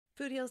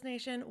Food Heals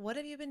Nation, what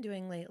have you been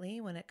doing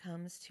lately when it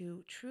comes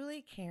to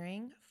truly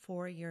caring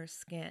for your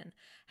skin?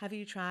 Have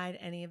you tried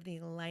any of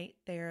the light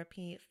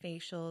therapy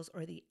facials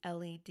or the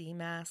LED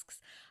masks?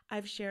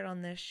 I've shared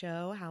on this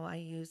show how I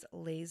use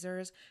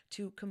lasers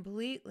to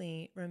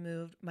completely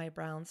remove my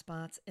brown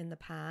spots in the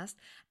past,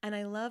 and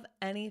I love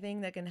anything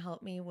that can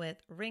help me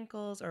with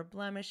wrinkles or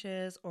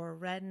blemishes or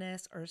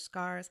redness or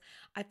scars.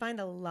 I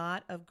find a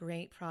lot of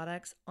great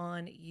products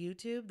on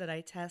YouTube that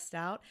I test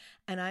out,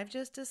 and I've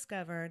just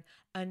discovered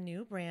a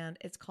new brand.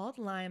 It's called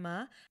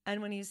Lima.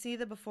 And when you see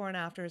the before and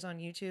afters on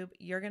YouTube,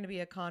 you're going to be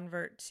a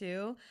convert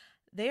too.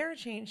 They are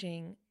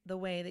changing the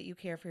way that you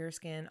care for your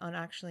skin on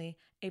actually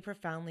a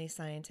profoundly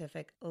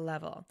scientific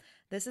level.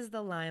 This is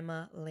the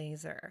Lima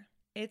laser.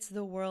 It's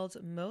the world's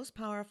most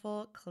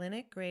powerful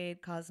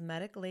clinic-grade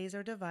cosmetic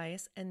laser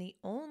device and the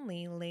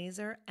only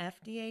laser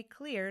FDA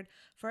cleared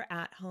for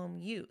at-home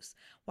use.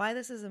 Why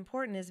this is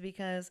important is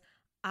because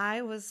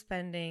I was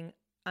spending,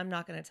 I'm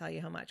not going to tell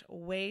you how much,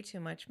 way too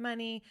much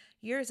money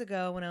years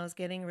ago when I was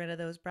getting rid of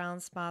those brown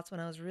spots,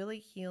 when I was really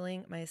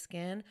healing my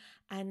skin.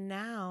 And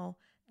now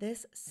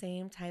this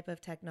same type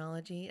of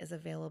technology is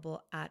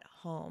available at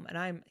home, and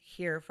I'm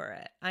here for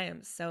it. I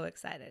am so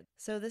excited.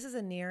 So this is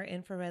a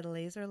near-infrared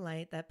laser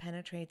light that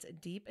penetrates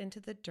deep into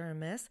the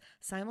dermis,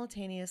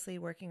 simultaneously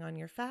working on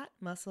your fat,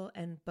 muscle,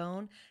 and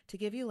bone to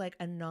give you like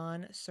a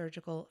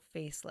non-surgical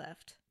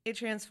facelift. It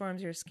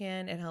transforms your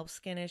skin. It helps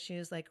skin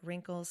issues like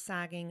wrinkles,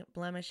 sagging,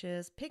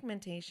 blemishes,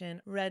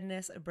 pigmentation,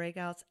 redness,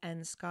 breakouts,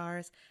 and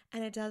scars.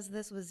 And it does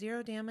this with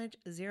zero damage,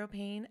 zero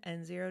pain,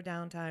 and zero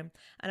downtime.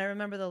 And I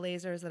remember the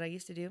lasers that I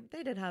used to do,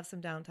 they did have some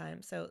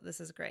downtime, so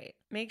this is great.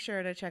 Make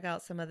sure to check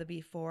out some of the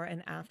before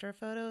and after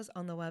photos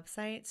on the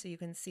website so you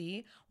can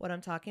see what I'm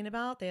talking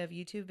about. They have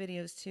YouTube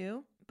videos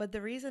too. But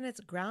the reason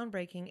it's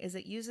groundbreaking is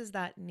it uses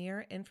that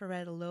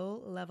near-infrared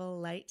low-level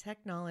light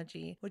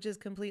technology, which is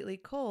completely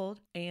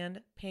cold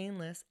and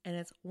painless, and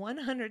it's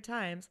 100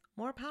 times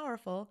more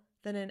powerful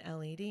than an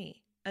LED.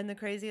 And the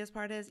craziest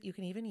part is you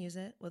can even use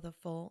it with a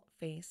full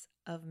face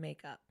of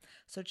makeup.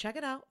 So check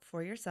it out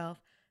for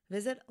yourself.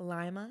 Visit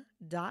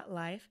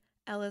lima.life.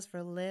 L is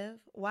for live,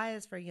 Y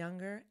is for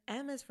younger,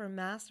 M is for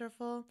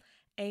masterful,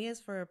 A is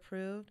for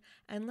approved,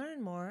 and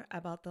learn more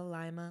about the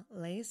Lima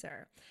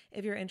laser.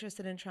 If you're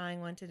interested in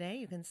trying one today,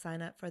 you can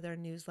sign up for their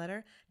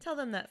newsletter. Tell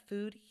them that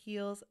Food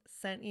Heals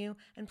sent you,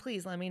 and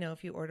please let me know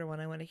if you order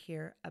one. I want to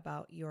hear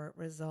about your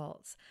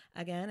results.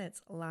 Again,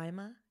 it's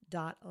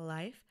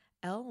lima.life,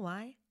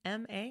 Lyma.life.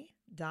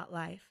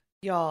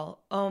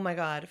 Y'all, oh my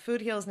God,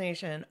 Food Heals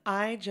Nation,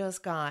 I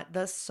just got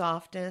the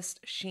softest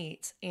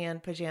sheets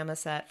and pajama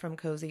set from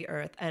Cozy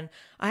Earth, and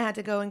I had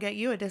to go and get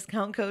you a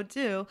discount code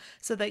too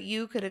so that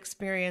you could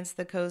experience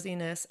the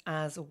coziness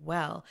as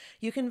well.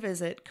 You can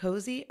visit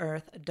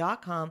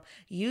CozyEarth.com,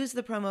 use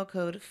the promo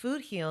code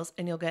FoodHeals,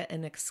 and you'll get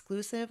an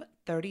exclusive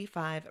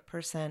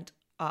 35%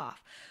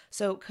 off.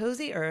 So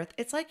Cozy Earth,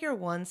 it's like your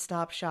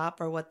one-stop shop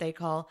for what they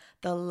call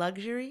the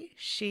luxury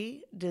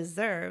she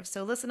deserves.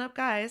 So listen up,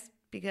 guys,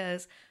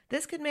 because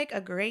this could make a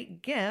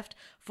great gift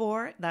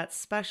for that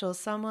special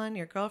someone,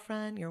 your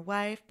girlfriend, your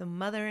wife, the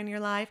mother in your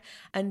life.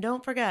 And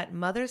don't forget,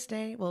 Mother's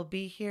Day will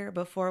be here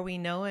before we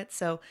know it.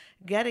 So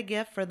get a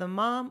gift for the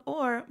mom,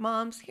 or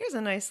moms, here's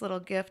a nice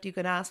little gift you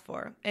could ask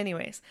for.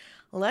 Anyways,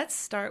 let's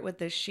start with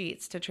the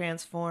sheets to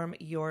transform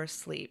your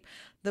sleep.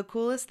 The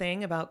coolest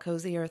thing about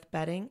Cozy Earth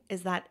bedding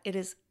is that it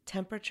is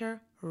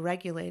temperature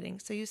regulating,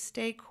 so you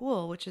stay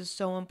cool, which is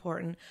so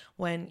important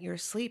when you're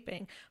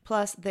sleeping.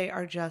 Plus, they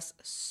are just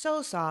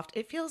so soft.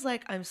 It feels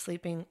like I'm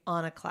sleeping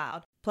on a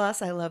cloud.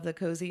 Plus, I love the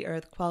Cozy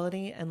Earth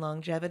quality and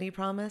longevity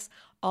promise.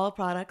 All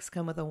products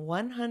come with a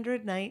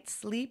 100-night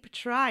sleep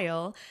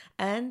trial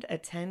and a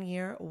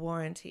 10-year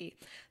warranty.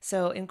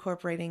 So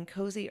incorporating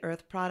Cozy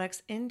Earth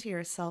products into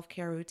your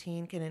self-care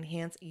routine can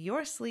enhance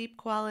your sleep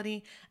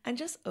quality and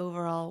just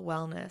overall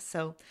wellness.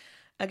 So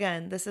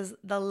again, this is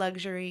the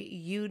luxury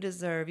you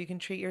deserve. You can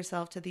treat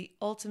yourself to the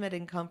ultimate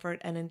in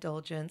comfort and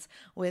indulgence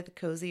with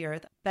Cozy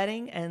Earth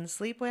bedding and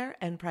sleepwear,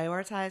 and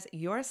prioritize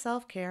your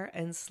self-care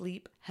and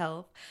sleep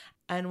health.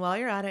 And while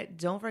you're at it,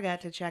 don't forget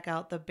to check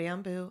out the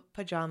bamboo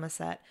pajama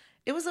set.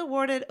 It was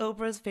awarded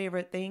Oprah's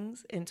Favorite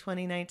Things in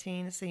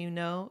 2019, so you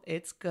know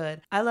it's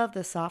good. I love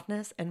the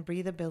softness and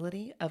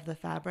breathability of the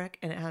fabric,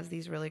 and it has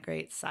these really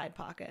great side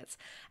pockets.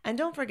 And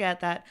don't forget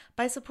that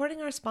by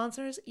supporting our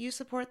sponsors, you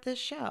support this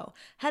show.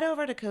 Head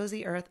over to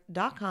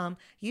CozyEarth.com,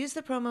 use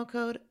the promo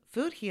code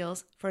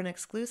FoodHeals for an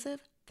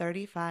exclusive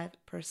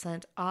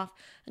 35% off,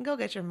 and go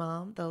get your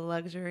mom the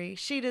luxury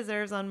she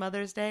deserves on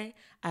Mother's Day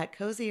at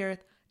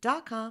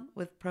CozyEarth.com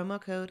with promo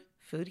code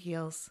Food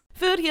Heals.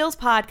 Food Heals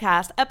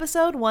Podcast,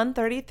 episode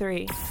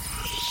 133.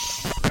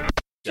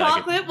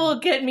 Chocolate will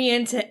get me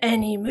into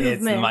any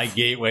movement. It's my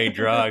gateway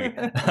drug.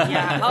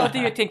 Yeah, how do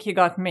you think you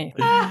got me?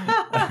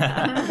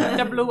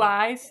 The blue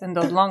eyes and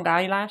those long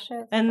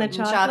eyelashes. And the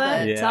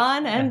chocolate. Yeah.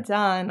 Done and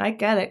done. I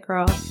get it,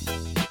 girl.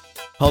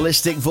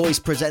 Holistic Voice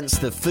presents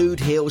the Food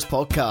Heals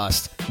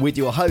Podcast with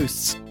your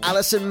hosts,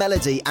 Alison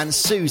Melody and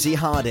Susie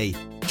Hardy.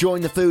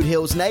 Join the Food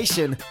Heals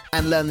Nation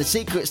and learn the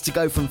secrets to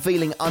go from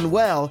feeling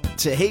unwell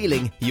to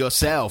healing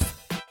yourself.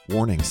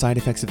 Warning, side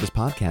effects of this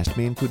podcast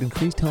may include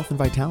increased health and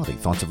vitality,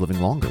 thoughts of living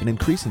longer, an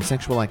increase in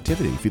sexual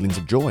activity, feelings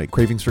of joy,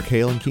 cravings for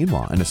kale and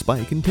quinoa, and a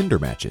spike in Tinder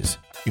matches.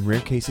 In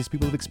rare cases,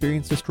 people have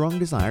experienced a strong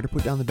desire to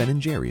put down the Ben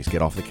 & Jerry's,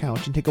 get off the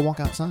couch, and take a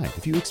walk outside.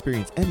 If you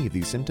experience any of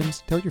these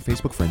symptoms, tell your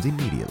Facebook friends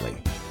immediately.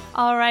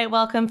 All right,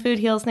 welcome Food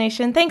Heals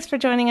Nation. Thanks for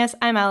joining us.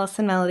 I'm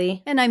Allison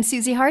Melody. And I'm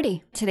Susie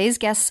Hardy. Today's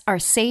guests are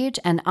Sage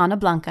and Ana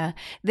Blanca.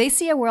 They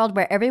see a world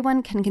where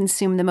everyone can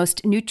consume the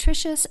most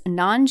nutritious,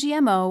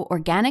 non-GMO,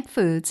 organic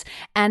foods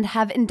and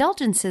have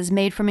indulgences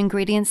made from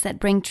ingredients that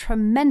bring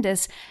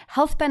tremendous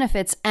health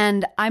benefits.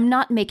 And I'm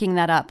not making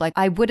that up. Like,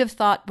 I would have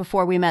thought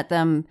before we met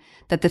them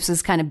that this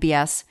was kind of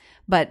BS.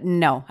 But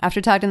no,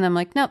 after talking to them,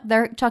 like, no,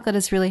 their chocolate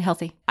is really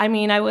healthy. I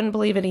mean, I wouldn't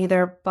believe it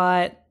either,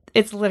 but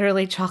it's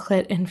literally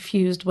chocolate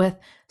infused with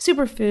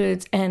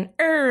superfoods and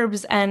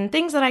herbs and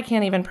things that I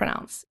can't even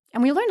pronounce.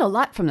 And we learned a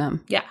lot from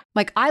them. Yeah.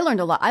 Like, I learned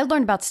a lot. I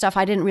learned about stuff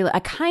I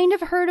kind of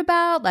heard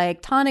about,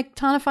 like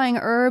tonifying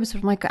herbs.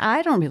 But I'm like,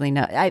 I don't really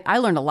know. I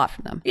learned a lot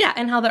from them. Yeah,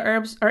 and how the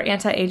herbs are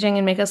anti-aging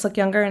and make us look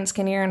younger and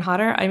skinnier and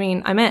hotter. I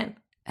mean, I'm in.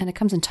 And it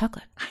comes in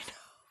chocolate. I know.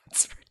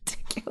 It's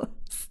ridiculous.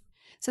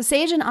 So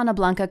Sage and Ana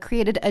Blanca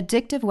created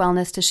Addictive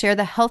Wellness to share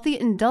the healthy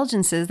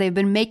indulgences they've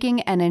been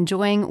making and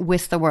enjoying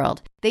with the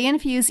world. They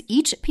infuse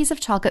each piece of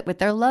chocolate with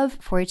their love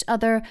for each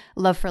other,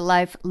 love for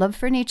life, love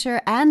for nature,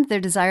 and their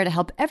desire to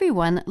help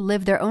everyone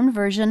live their own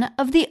version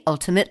of the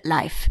ultimate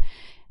life.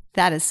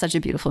 That is such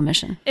a beautiful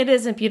mission. It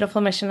is a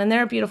beautiful mission, and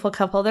they're a beautiful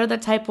couple. They're the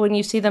type when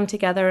you see them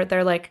together,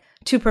 they're like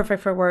too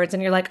perfect for words,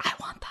 and you're like, I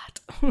want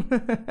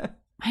that.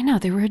 I know,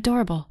 they were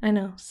adorable. I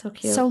know, so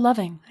cute. So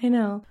loving. I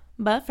know.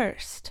 But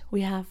first,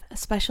 we have a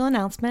special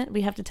announcement.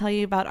 We have to tell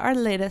you about our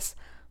latest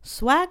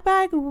swag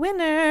bag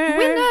winner.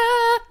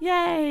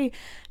 Yay!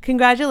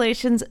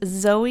 Congratulations,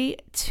 Zoe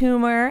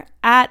Toomer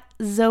at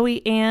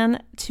Zoe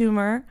Ann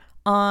Toomer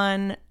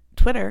on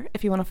Twitter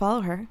if you want to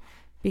follow her,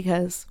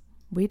 because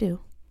we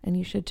do, and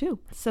you should too.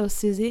 So,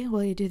 Susie,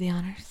 will you do the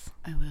honors?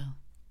 I will.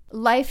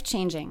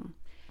 Life-changing.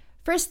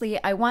 Firstly,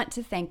 I want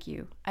to thank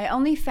you. I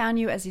only found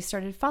you as you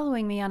started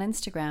following me on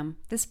Instagram.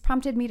 This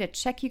prompted me to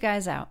check you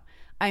guys out.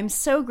 I'm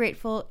so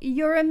grateful.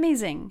 You're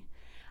amazing.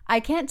 I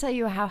can't tell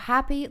you how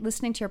happy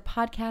listening to your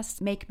podcasts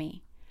make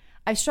me.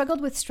 I've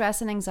struggled with stress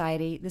and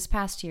anxiety this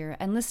past year,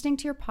 and listening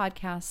to your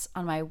podcasts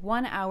on my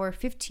 1 hour,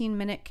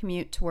 15-minute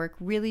commute to work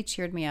really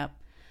cheered me up.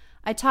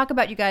 I talk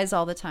about you guys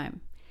all the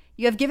time.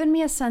 You have given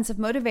me a sense of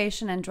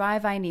motivation and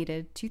drive I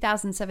needed.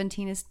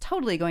 2017 is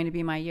totally going to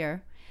be my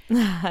year.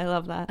 I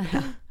love that.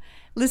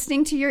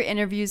 Listening to your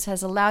interviews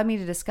has allowed me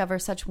to discover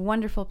such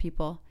wonderful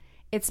people.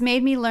 It's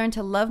made me learn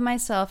to love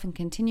myself and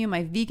continue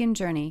my vegan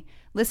journey,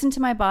 listen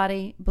to my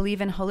body, believe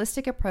in a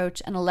holistic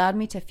approach, and allowed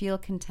me to feel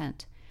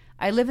content.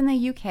 I live in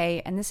the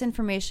UK, and this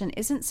information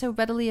isn't so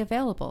readily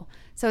available,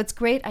 so it's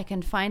great I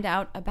can find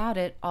out about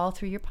it all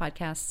through your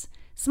podcasts.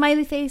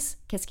 Smiley face,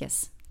 kiss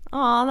kiss.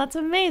 Aw, that's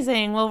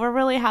amazing. Well, we're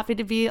really happy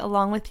to be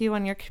along with you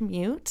on your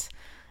commute.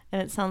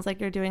 And it sounds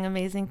like you're doing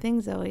amazing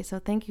things, Zoe. So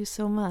thank you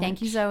so much.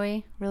 Thank you,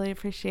 Zoe. Really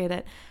appreciate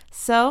it.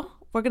 So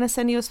we're going to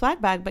send you a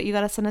swag bag, but you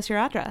got to send us your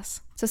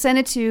address. So send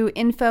it to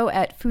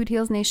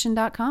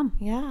info@foodhealsnation.com.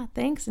 Yeah,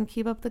 thanks, and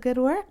keep up the good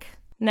work.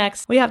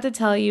 Next, we have to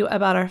tell you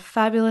about our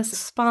fabulous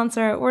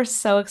sponsor. We're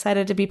so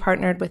excited to be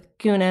partnered with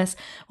Guinness,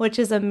 which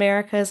is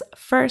America's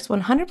first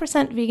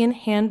 100% vegan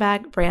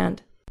handbag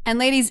brand. And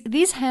ladies,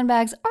 these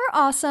handbags are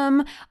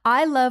awesome.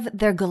 I love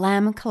their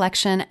Glam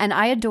collection, and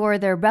I adore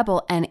their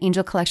Rebel and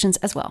Angel collections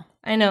as well.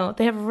 I know.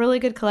 They have really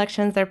good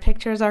collections. Their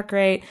pictures are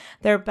great.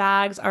 Their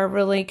bags are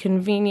really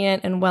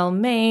convenient and well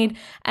made.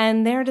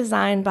 And they're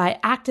designed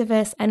by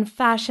activist and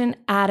fashion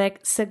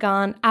addict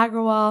Sagan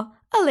Agrawal,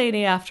 a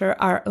lady after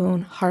our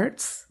own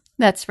hearts.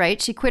 That's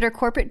right. She quit her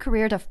corporate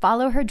career to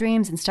follow her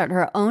dreams and start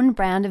her own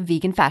brand of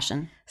vegan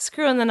fashion.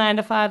 Screwing the 9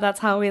 to 5, that's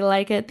how we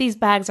like it. These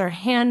bags are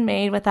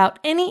handmade without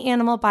any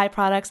animal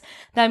byproducts.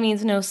 That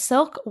means no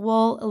silk,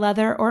 wool,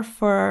 leather, or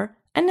fur,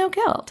 and no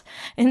guilt.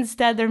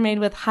 Instead, they're made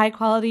with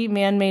high-quality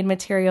man-made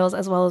materials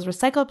as well as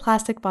recycled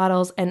plastic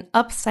bottles and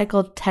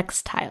upcycled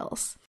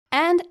textiles.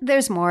 And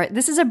there's more.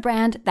 This is a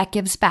brand that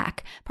gives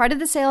back. Part of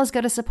the sales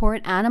go to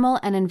support animal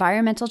and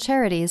environmental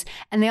charities,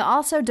 and they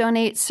also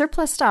donate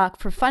surplus stock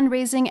for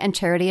fundraising and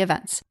charity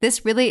events.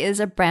 This really is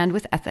a brand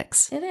with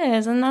ethics. It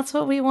is, and that's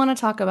what we want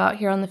to talk about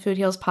here on the Food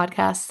Heals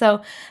podcast.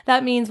 So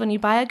that means when you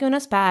buy a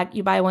Guinness bag,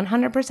 you buy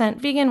 100%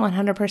 vegan,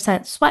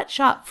 100%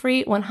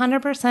 sweatshop-free,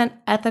 100%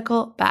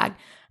 ethical bag.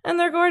 And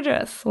they're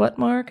gorgeous. What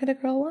more could a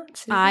girl want?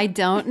 Susie? I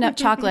don't know.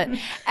 Chocolate.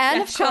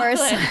 And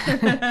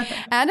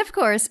of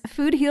course,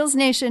 Food Heals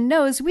Nation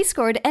knows we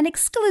scored an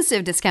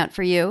exclusive discount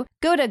for you.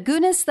 Go to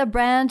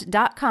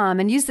goodnessthebrand.com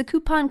and use the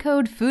coupon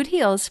code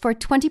FOODHEALS for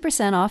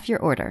 20% off your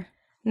order.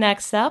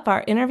 Next up,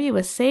 our interview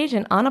with Sage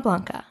and Ana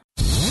Blanca.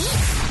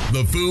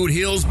 The Food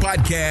Heals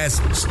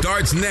podcast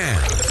starts now.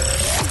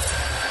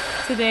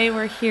 Today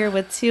we're here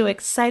with two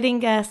exciting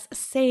guests,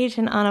 Sage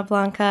and Ana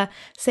Blanca.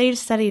 Sage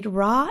studied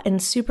raw and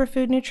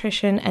superfood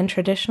nutrition and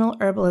traditional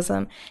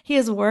herbalism. He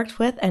has worked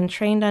with and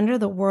trained under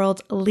the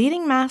world's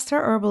leading master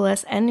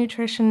herbalists and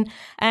nutrition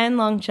and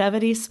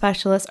longevity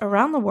specialists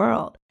around the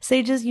world.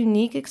 Sage's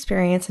unique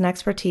experience and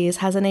expertise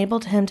has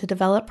enabled him to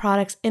develop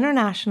products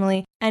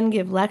internationally and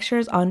give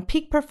lectures on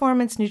peak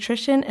performance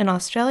nutrition in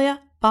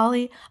Australia,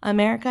 Bali,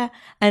 America,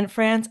 and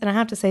France. And I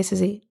have to say,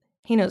 Susie,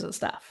 he knows his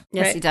stuff.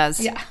 Yes, right? he does.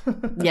 Yeah.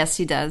 Yes,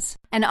 he does.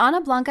 And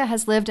Ana Blanca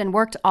has lived and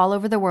worked all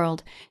over the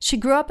world. She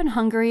grew up in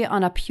Hungary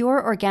on a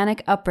pure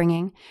organic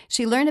upbringing.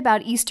 She learned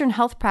about Eastern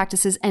health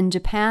practices in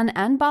Japan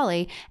and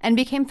Bali and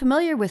became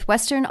familiar with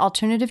Western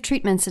alternative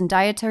treatments and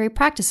dietary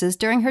practices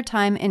during her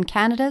time in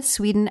Canada,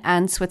 Sweden,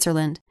 and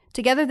Switzerland.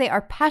 Together, they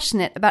are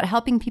passionate about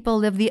helping people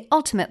live the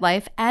ultimate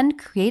life and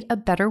create a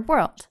better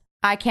world.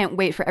 I can't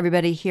wait for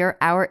everybody to hear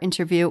our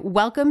interview.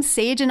 Welcome,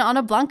 Sage and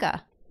Ana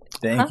Blanca.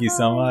 Thank you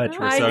so much.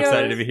 We're so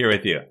excited to be here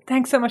with you.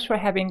 Thanks so much for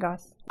having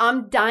us.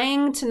 I'm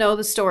dying to know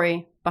the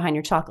story behind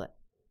your chocolate.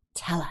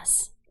 Tell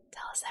us.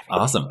 Tell us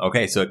everything. Awesome.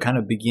 Okay, so it kind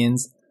of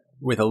begins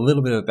with a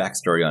little bit of a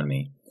backstory on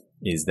me,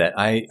 is that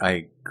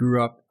I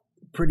grew up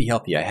pretty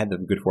healthy. I had the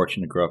good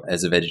fortune to grow up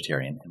as a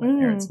vegetarian. And my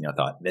parents,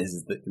 thought this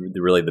is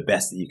really the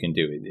best that you can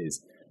do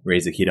is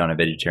raise a kid on a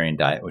vegetarian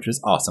diet, which was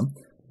awesome.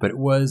 But it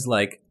was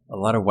like a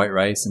lot of white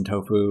rice and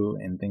tofu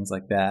and things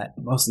like that,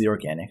 mostly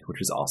organic, which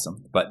was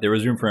awesome. But there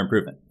was room for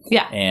improvement.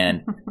 Yeah.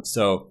 And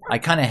so I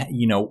kind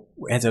of,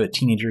 as a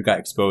teenager, got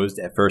exposed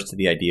at first to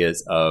the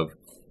ideas of,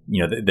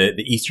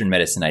 the Eastern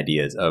medicine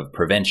ideas of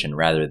prevention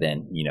rather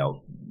than,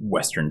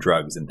 Western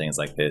drugs and things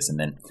like this. And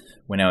then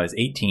when I was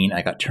 18,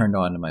 I got turned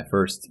on to my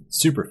first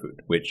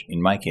superfood, which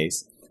in my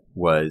case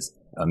was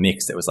a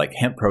mix that was like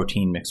hemp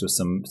protein mixed with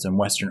some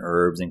Western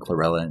herbs and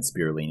chlorella and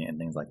spirulina and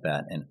things like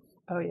that. And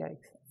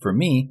for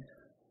me,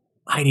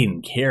 I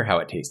didn't care how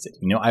it tasted.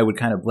 I would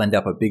kind of blend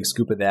up a big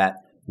scoop of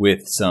that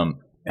with some,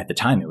 at the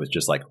time, it was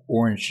just like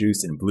orange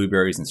juice and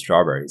blueberries and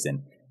strawberries.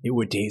 And it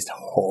would taste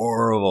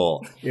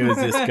horrible. It was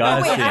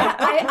disgusting. Wait,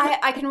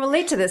 I can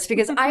relate to this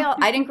because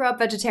I didn't grow up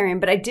vegetarian,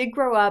 but I did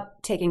grow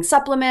up taking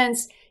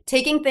supplements,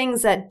 taking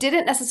things that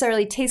didn't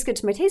necessarily taste good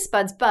to my taste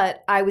buds,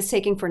 but I was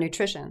taking for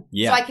nutrition.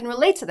 Yeah. So I can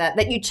relate to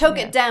that you choke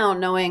it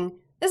down knowing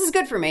this is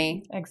good for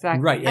me.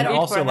 Exactly. Right. And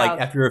also, like,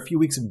 after a few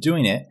weeks of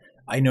doing it,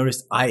 I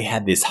noticed I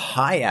had this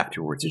high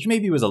afterwards, which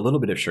maybe was a little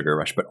bit of sugar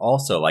rush, but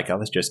also like I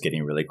was just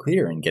getting really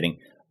clear and getting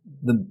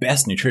the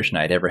best nutrition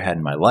I'd ever had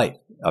in my life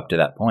up to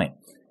that point.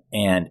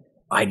 And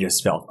I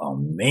just felt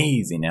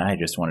amazing. And I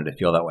just wanted to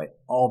feel that way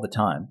all the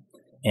time.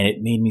 And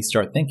it made me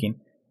start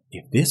thinking,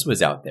 if this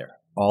was out there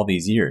all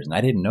these years and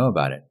I didn't know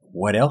about it,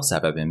 what else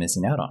have I been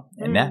missing out on?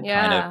 And that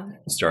kind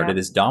of started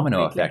this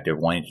domino effect of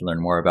wanting to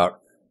learn more about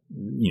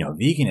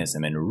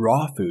veganism and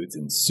raw foods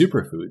and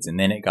superfoods. And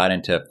then it got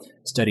into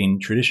studying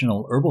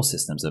traditional herbal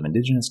systems of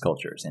indigenous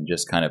cultures. And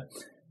just kind of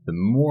the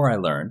more I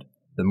learned,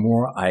 the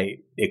more I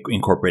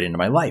incorporated into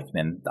my life.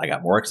 And I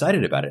got more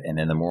excited about it. And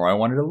then the more I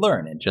wanted to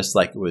learn. And just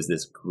like it was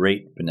this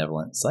great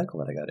benevolent cycle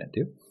that I got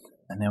into.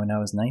 And then when I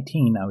was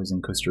 19, I was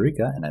in Costa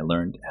Rica and I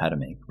learned how to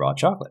make raw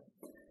chocolate.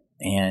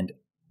 And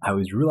I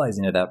was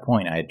realizing at that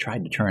point I had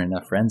tried to turn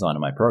enough friends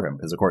onto my program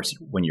because, of course,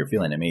 when you're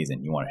feeling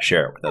amazing, you want to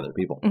share it with other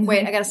people.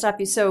 Wait, I got to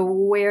stop you. So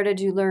where did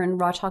you learn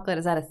raw chocolate?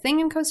 Is that a thing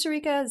in Costa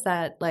Rica? Is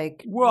that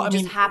like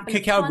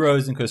cacao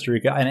grows in Costa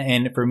Rica.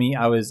 And for me,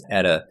 I was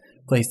at a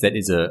place that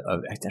is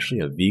it's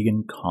actually a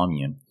vegan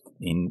commune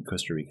in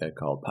Costa Rica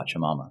called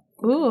Pachamama.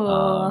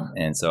 Ooh.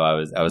 And so I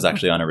was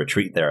actually on a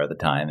retreat there at the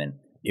time. And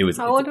it was.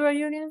 How old were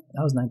you again?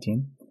 I was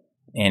 19.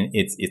 And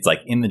it's like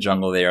in the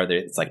jungle there.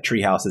 It's like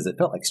tree houses. It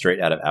felt like straight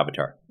out of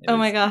Avatar. Oh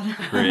my God.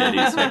 Pretty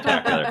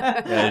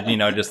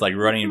spectacular. Just like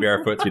running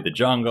barefoot through the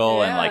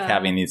jungle and like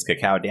having these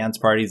cacao dance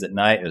parties at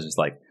night. It was just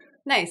like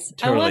nice.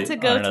 Totally I want to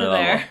go to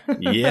there.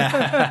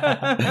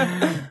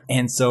 Yeah.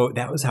 And so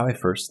that was how I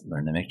first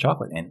learned to make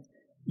chocolate. And,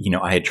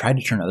 I had tried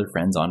to turn other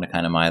friends on to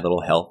kind of my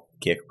little health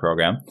kick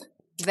program.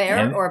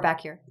 There or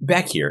back here?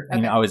 Back here.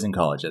 Okay. I was in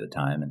college at the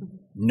time and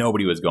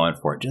nobody was going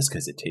for it just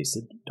because it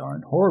tasted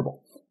darn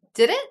horrible.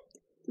 Did it?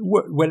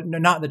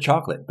 Not the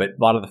chocolate, but a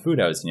lot of the food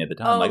I was eating at the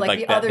time, like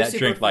the other that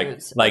drink,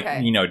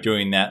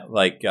 doing that,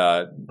 like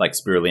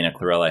spirulina,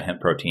 chlorella, hemp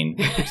protein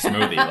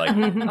smoothie.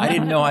 Like I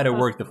didn't know how to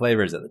work the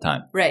flavors at the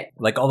time. Right.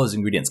 Like all those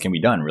ingredients can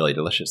be done really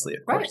deliciously,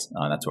 of course.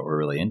 That's what we're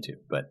really into.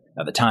 But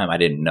at the time, I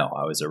didn't know.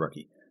 I was a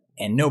rookie,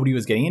 and nobody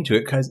was getting into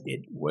it because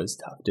it was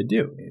tough to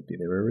do.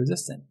 They were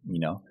resistant,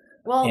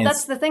 Well, and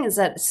that's the thing is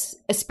that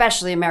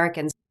especially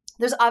Americans.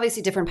 There's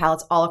obviously different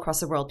palates all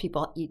across the world.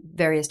 People eat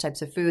various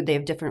types of food. They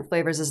have different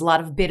flavors. There's a lot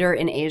of bitter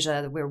in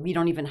Asia where we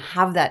don't even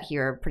have that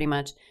here pretty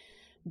much.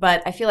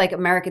 But I feel like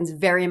Americans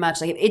very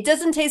much like, if it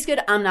doesn't taste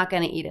good, I'm not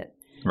going to eat it.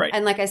 Right.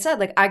 And like I said,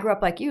 like I grew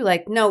up like you,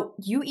 like, no,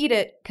 you eat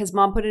it because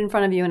mom put it in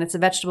front of you and it's a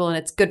vegetable and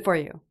it's good for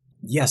you.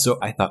 Yeah. So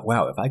I thought,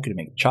 wow, if I could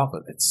make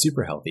chocolate that's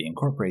super healthy,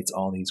 incorporates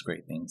all these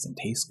great things and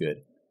tastes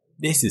good,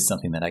 this is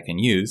something that I can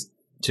use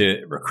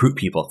to recruit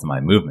people to my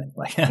movement.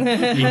 Like,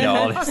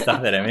 all this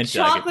stuff that I'm into.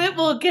 Chocolate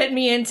will get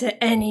me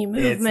into any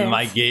movement. It's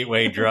my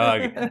gateway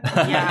drug.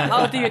 Yeah,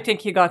 how do you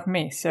think you got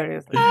me?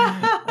 Seriously.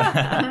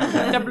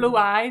 The blue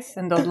eyes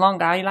and those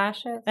long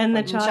eyelashes. And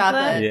the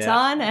chocolate. Yeah.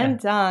 Done and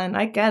done.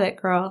 I get it,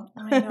 girl.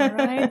 I know,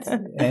 right?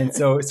 And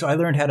so I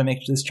learned how to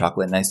make this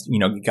chocolate, and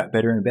it got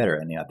better and better.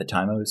 And at the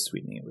time, I was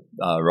sweetening it with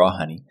raw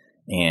honey,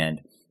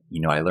 and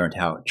I learned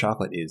how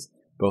chocolate is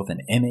both an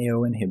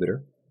MAO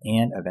inhibitor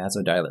and a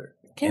vasodilator.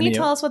 Can you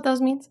tell us what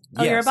those means?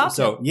 Oh, you're about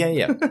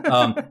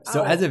to.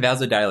 So as a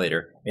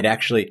vasodilator, it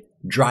actually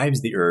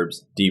drives the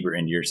herbs deeper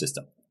into your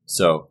system.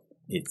 So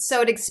it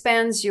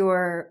expands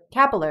your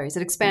capillaries.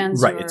 It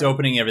expands right. It's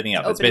opening everything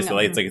up. It's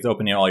basically it's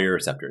opening all your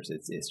receptors.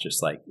 It's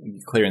just like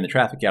clearing the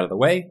traffic out of the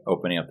way,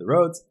 opening up the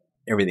roads.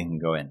 Everything can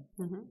go in.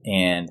 Mm-hmm.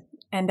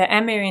 And the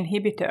MAO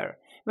inhibitor.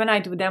 When I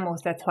do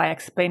demos, that's why I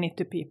explain it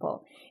to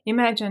people.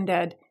 Imagine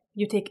that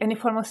you take any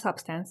form of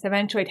substance,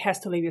 eventually it has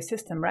to leave your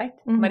system, right?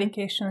 Mm-hmm.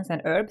 Medications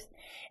and herbs.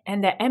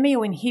 And the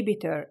MAO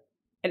inhibitor,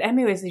 an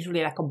MAO is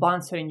usually like a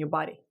bouncer in your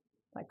body.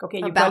 Like, okay,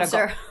 you gotta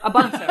go. A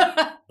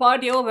bouncer.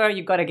 Party over,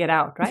 you gotta get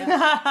out, right?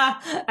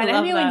 An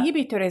MAO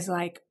inhibitor is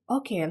like,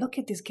 okay, look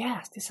at this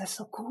gas. This is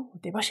so cool.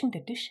 They're washing the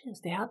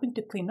dishes. They're helping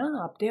to clean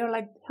up. They're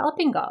like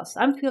helping us.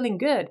 I'm feeling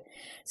good.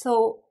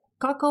 So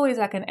cocoa is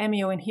like an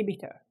MAO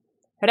inhibitor.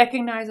 It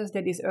recognizes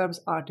that these herbs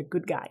are the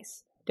good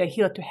guys. They're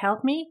here to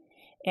help me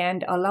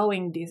and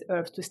allowing these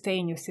herbs to stay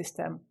in your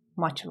system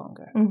much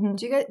longer.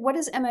 Mm-hmm. What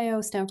does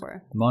MAO stand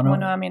for?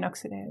 Monoamine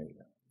oxidase.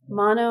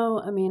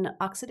 Monoamine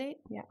oxidate?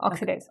 Yeah,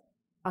 oxidase. Okay.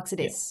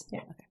 Oxidase. Yeah.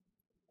 Okay.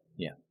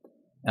 Yeah.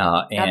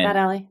 Got that,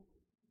 Allie?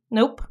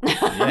 Nope.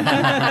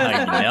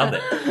 Yeah, you nailed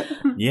it.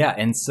 Yeah,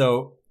 and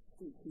so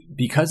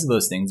because of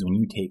those things, when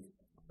you take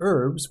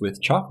herbs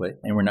with chocolate,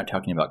 and we're not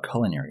talking about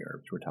culinary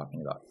herbs, we're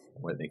talking about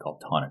what they call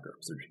tonic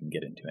herbs, which we can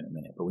get into in a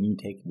minute. But when you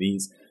take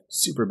these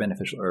super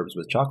beneficial herbs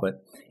with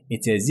chocolate,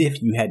 it's as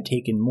if you had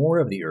taken more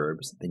of the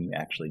herbs than you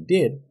actually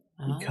did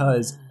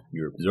because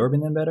you're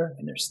absorbing them better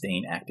and they're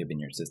staying active in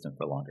your system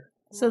for longer.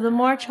 So the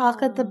more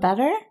chocolate, the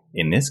better?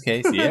 In this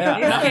case, yeah.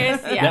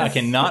 That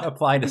cannot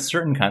apply to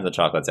certain kinds of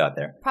chocolates out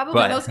there.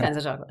 Probably most kinds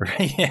of chocolate.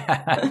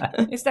 Yeah.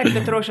 It's like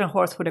the Trojan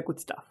horse for the good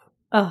stuff.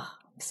 Oh,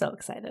 I'm so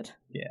excited.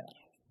 Yeah.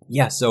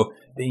 Yeah, so,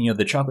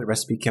 the chocolate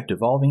recipe kept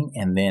evolving,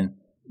 and then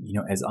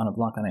as Ana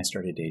Blanca and I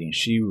started dating,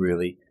 she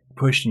really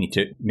pushed me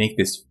to make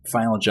this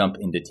final jump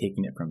into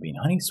taking it from being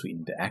honey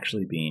sweetened to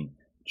actually being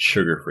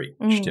sugar-free,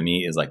 which to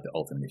me is like the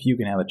ultimate. If you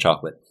can have a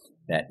chocolate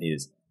that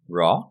is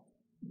raw,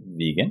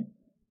 vegan,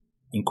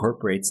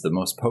 incorporates the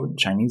most potent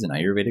Chinese and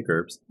Ayurvedic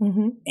herbs,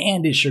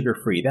 and is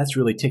sugar-free, that's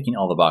really ticking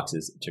all the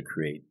boxes to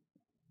create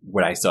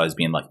what I saw as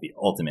being like the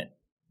ultimate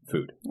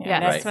food. Yeah,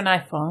 that's when I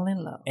fall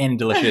in love. And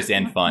delicious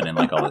and fun and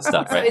like all this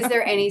stuff, right? So is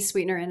there any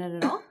sweetener in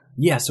it at all?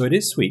 Yeah, so it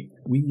is sweet.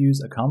 We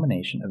use a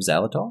combination of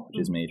xylitol,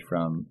 which is made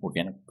from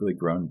organically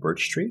grown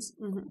birch trees,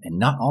 and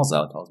not all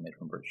xylitol is made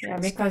from birch trees. Yeah,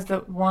 because the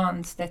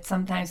ones that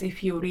sometimes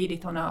if you read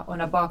it on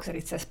a box that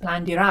it says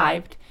plant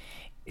derived,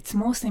 it's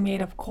mostly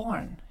made of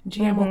corn,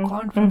 GMO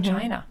corn from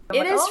China.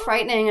 It is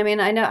frightening. I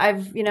mean, I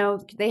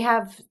know they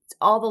have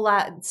all the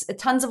labs,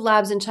 tons of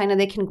labs in China.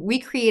 They can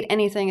recreate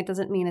anything. It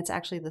doesn't mean it's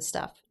actually the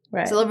stuff.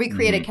 Right. So they'll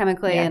recreate it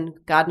chemically, and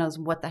God knows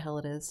what the hell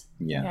it is.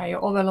 Yeah,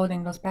 you're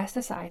overloading those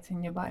pesticides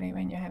in your body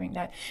when you're having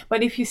that.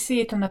 But if you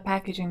see it on the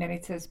packaging that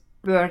it says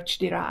birch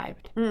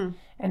derived, and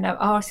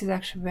ours is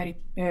actually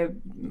very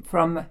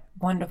from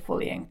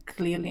wonderfully and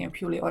clearly and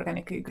purely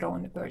organically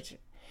grown birch.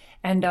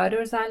 And the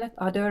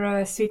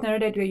other sweetener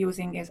that we're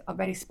using is a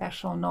very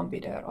special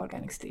non-bitter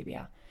organic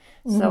stevia.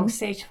 So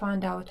Sage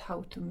found out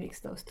how to mix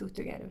those two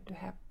together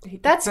to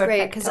hit That's the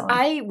great, because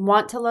I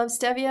want to love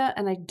stevia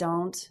and I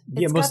don't.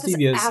 It's most got this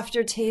stevias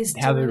aftertaste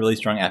have a really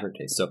strong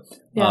aftertaste. So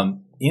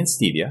in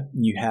stevia,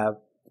 you have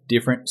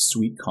different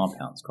sweet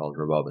compounds called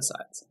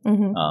ribobicides.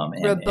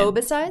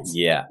 Ribobicides?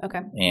 Yeah.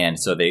 Okay. And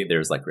so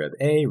there's like Rib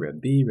A,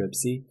 Rib B, Rib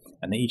C,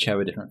 and they each have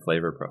a different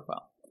flavor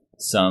profile.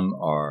 Some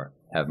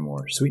have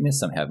more sweetness,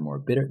 some have more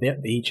bitter. They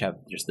each have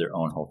just their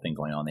own whole thing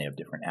going on. They have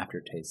different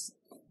aftertastes.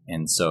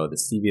 And so the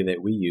stevia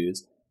that we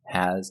use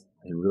has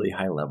a really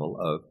high level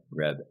of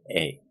Reb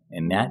A.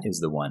 And that is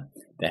the one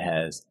that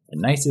has the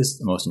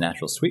nicest, most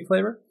natural sweet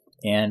flavor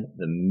and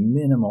the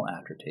minimal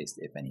aftertaste,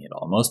 if any at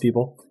all. Most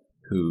people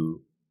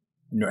who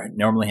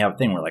normally have a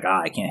thing where like,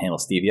 I can't handle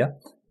stevia,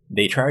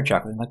 they try our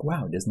chocolate and like,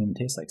 wow, it doesn't even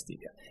taste like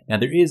stevia. Now,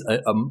 there is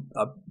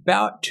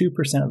about 2%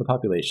 of the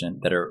population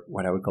that are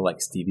what I would call like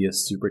stevia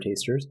super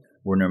tasters,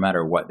 where no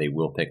matter what, they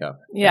will pick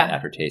up that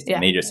aftertaste.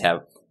 And they just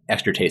have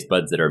extra taste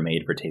buds that are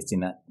made for tasting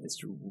that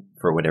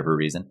for whatever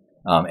reason.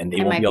 And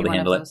they won't be able to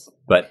handle it.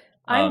 But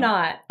I'm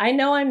not. I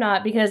know I'm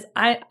not, because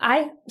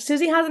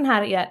Susie hasn't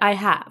had it yet. I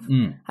have.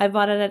 I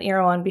bought it at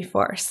Erewhon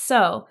before.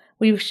 So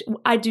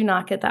I do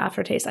not get the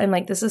aftertaste. I'm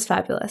like, this is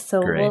fabulous.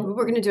 So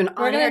we're going to do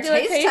a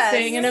tasting test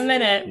in a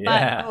minute.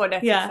 Yeah. But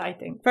that's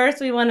exciting.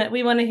 First, we want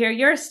to hear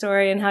your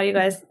story and how you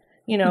guys,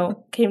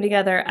 came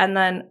together, and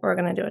then we're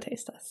going to do a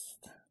taste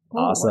test.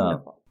 Awesome.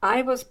 Wonderful.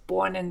 I was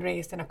born and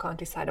raised in the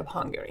countryside of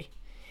Hungary.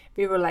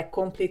 We were like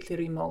completely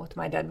remote.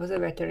 My dad was a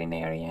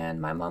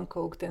veterinarian, my mom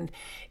cooked, and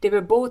they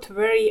were both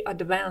very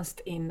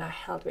advanced in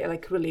health.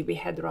 Like really, we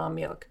had raw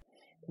milk.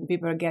 We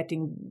were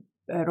getting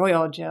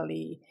royal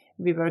jelly.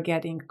 We were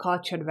getting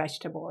cultured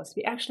vegetables.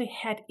 We actually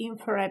had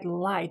infrared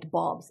light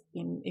bulbs.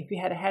 If we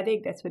had a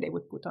headache, that's what they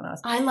would put on us.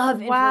 I love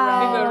infrared.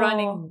 Wow. We were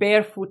running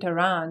barefoot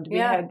around. We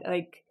Yeah. had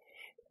like,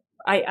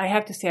 I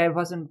have to say I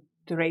wasn't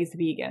raised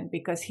vegan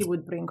because he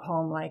would bring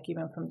home like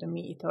even from the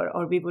meat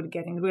or we would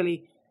getting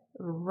really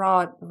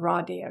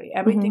raw dairy,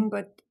 everything,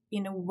 but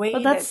in a way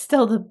But that's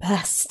still the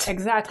best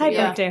exactly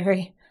type of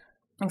dairy.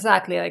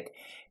 Exactly. Like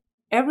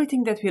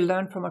everything that we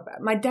learned from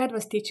my dad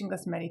was teaching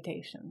us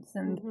meditations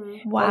and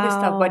all this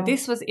stuff. But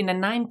this was in the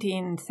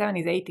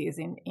 1970s, 80s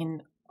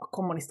in a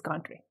communist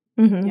country.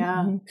 Mm-hmm.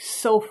 Yeah.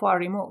 So far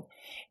removed.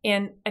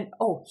 And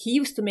he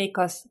used to make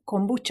us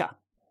kombucha,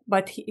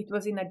 but it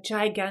was in a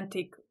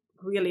gigantic,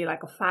 really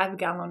like a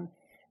 5-gallon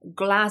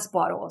glass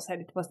bottles,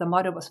 and the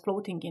mother was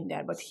floating in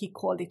there, but he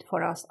called it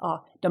for us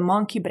the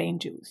monkey brain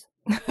juice.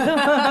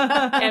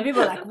 And we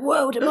were like,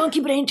 whoa, the monkey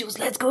brain juice,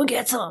 let's go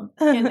get some.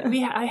 And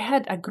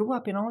I grew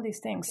up in all these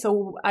things.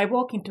 So I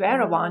walk into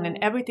Erewhon and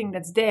everything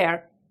that's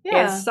there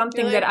is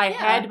something that I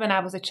had when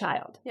I was a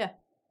child. Yeah.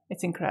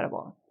 It's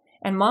incredible.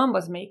 And mom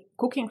was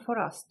cooking for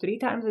us 3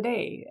 times a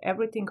day,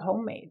 everything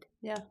homemade.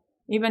 Yeah.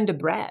 Even the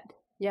bread.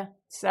 Yeah.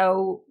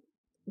 So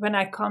when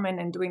I come in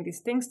and doing these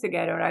things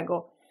together, I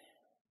go,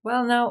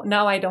 well,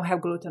 now I don't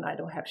have gluten, I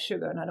don't have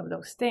sugar, none of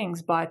those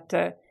things, but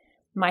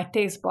my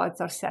taste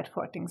buds are set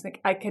for things. Like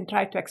I can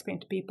try to explain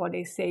to people,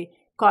 they say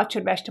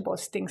cultured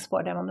vegetables stings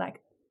for them. I'm like,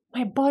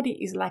 my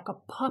body is like a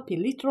puppy,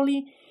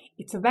 literally,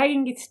 it's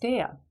wagging its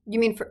tail. You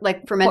mean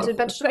like fermented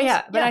vegetables?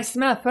 Yeah, when I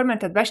smell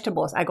fermented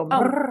vegetables, I go,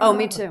 oh,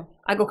 me too.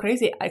 I go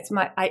crazy. I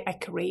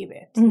crave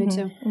it. Me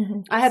too.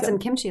 I had some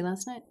kimchi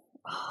last night.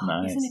 Oh,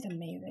 Nice. Isn't it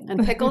amazing?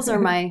 And pickles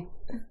are I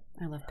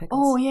love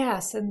pickles. Oh,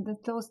 yes, and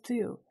those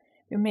too.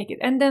 You make it.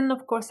 And then,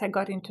 of course, I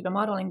got into the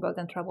modeling world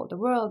and traveled the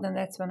world, and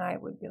that's when I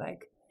would be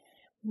like,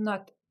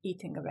 not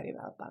eating a very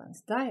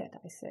well-balanced diet.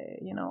 I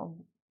say,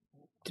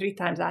 3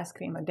 times ice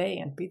cream a day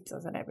and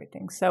pizzas and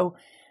everything. So,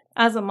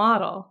 As a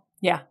model.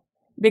 yeah,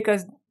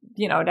 because,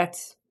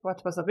 that's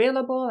what was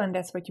available, and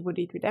that's what you would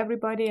eat with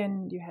everybody,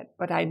 and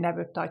but I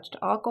never touched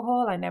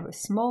alcohol, I never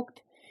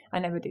smoked, I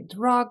never did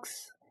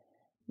drugs,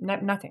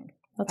 nothing.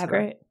 That's ever,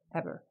 great.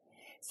 Ever.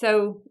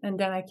 So, and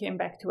then I came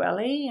back to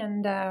LA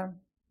and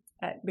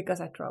because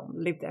I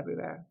lived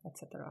everywhere,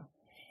 etc.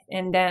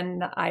 And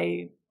then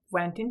I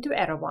went into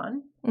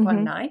Erewhon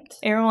one night.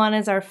 Erewhon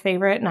is our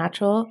favorite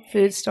natural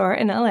food store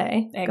in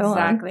LA.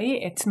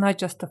 Exactly. It's not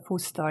just a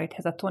food store. It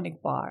has a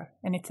tonic bar.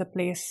 And it's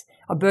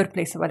a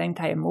birthplace of an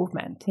entire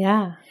movement.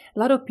 Yeah. A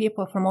lot of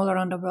people from all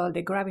around the world,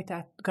 they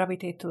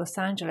gravitate to Los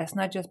Angeles,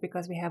 not just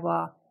because we have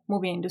a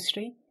movie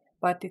industry,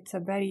 but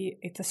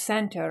it's a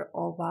center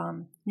of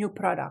new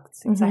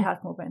products. It's a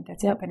health movement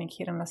that's happening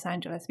here in Los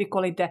Angeles. We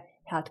call it the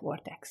Health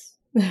Vortex.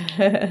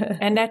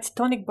 And that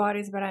tonic bar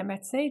is where I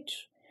met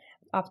Sage.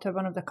 After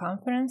one of the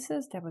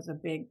conferences, there was a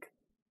big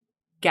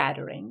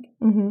gathering.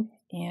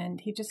 And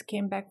he just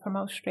came back from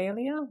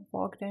Australia,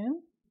 walked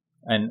in.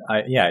 And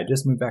I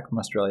just moved back from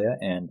Australia,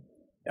 and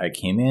I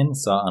came in,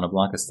 saw Anna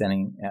Blanca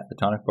standing at the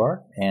tonic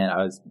bar, and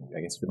I was,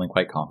 I guess, feeling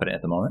quite confident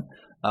at the moment.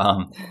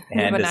 And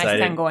have a nice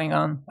decided thing going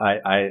on.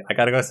 I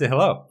got to go say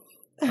hello.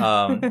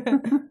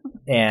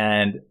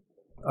 And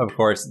of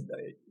course,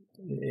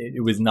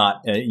 it was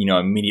not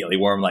immediately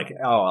warm, like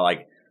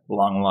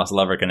long lost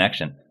lover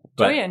connection.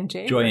 But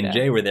Joy and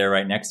Jay were there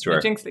right next to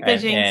her,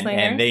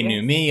 and they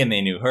knew me and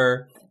they knew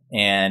her,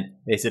 and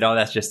they said, "Oh,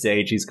 that's just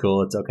Sage. He's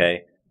cool. It's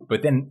okay."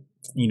 But then,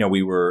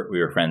 we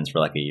were friends for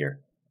like a year.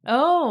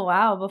 Oh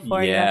wow!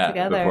 Before you got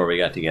together. Before we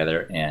got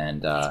together,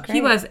 and he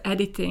was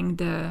editing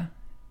the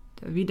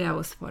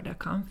videos for the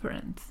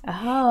conference.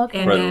 Oh,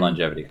 okay. For the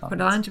longevity conference. For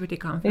the longevity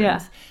conference.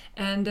 Yeah.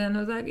 And then I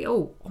was like,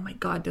 oh my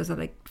God, those are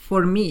like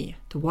for me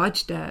to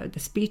watch the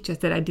speeches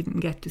that I didn't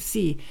get to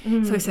see.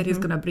 So he said he's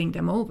going to bring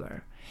them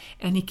over.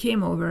 And he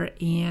came over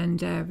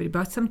and we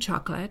brought some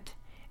chocolate.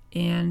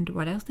 And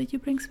what else did you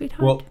bring,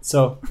 sweetheart? Well,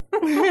 so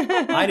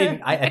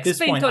at this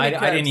point,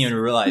 I didn't even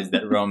realize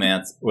that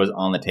romance was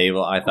on the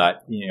table. I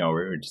thought, we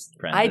were just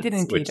friends. I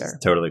didn't which either. Is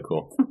totally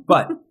cool.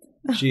 But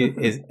she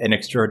is an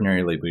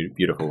extraordinarily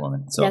beautiful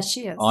woman. So yes,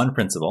 she is. On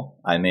principle,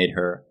 I made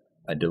her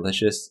a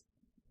delicious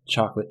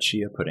chocolate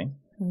chia pudding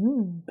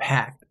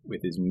packed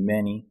with as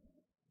many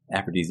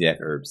aphrodisiac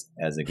herbs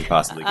as it could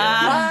possibly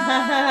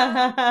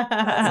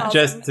get.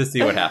 Just to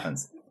see what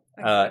happens.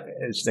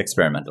 It's just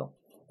experimental.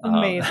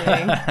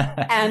 Amazing.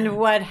 And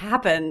what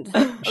happened?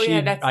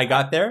 I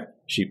got there.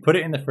 She put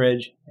it in the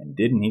fridge and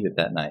didn't eat it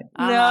that night.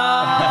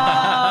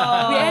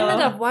 No. We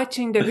ended up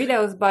watching the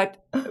videos,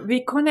 but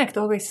we connect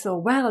always so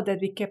well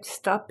that we kept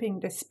stopping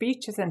the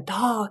speeches and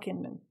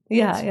talking.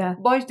 And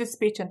watch the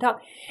speech and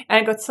talk.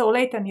 And I got so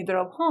late and he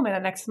drove home. And the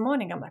next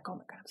morning, I'm like, oh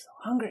my God, I'm so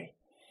hungry.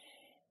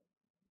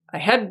 I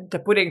had the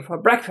pudding for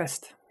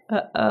breakfast.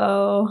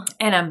 Uh-oh.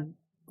 And I'm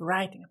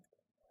writing.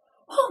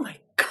 Oh my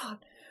God,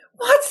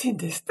 what's in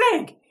this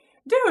thing?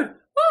 Dude,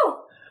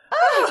 oh,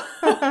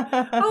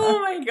 Oh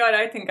my God,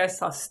 I think I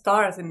saw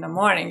stars in the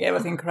morning. It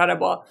was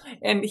incredible.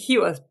 And he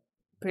was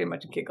pretty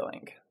much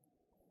giggling.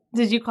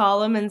 Did you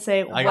call him and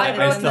say,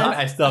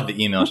 I still have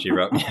the email she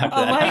wrote me after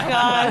oh that.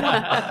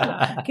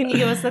 my God. Can you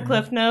give us the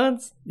Cliff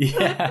Notes?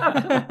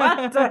 Yeah.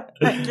 What the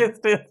heck is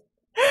this?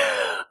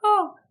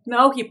 Oh,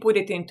 now he put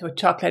it into a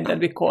chocolate that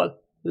we call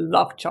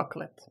love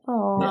chocolate.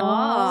 Oh.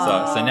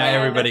 So now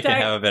everybody can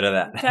have a bit of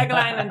that.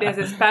 Tagline on this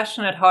is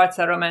passionate hearts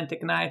are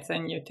romantic nights,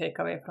 and you take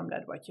away from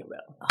that what you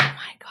will. Oh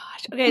my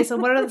gosh. Okay, so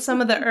what are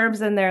some of the herbs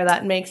in there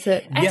that makes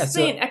it? Yeah,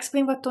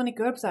 Explain what tonic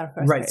herbs are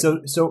first. Right.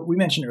 So we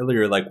mentioned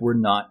earlier, like, we're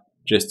not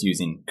just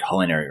using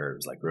culinary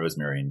herbs like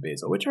rosemary and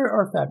basil, which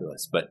are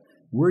fabulous, but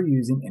we're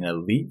using an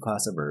elite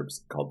class of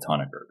herbs called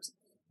tonic herbs.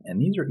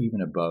 And these are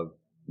even above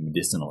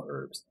medicinal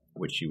herbs,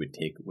 which you would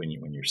take when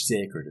you're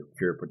sick or to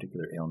cure a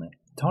particular ailment.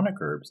 Tonic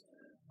herbs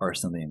are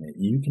something that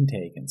you can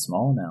take in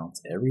small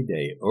amounts every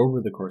day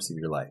over the course of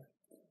your life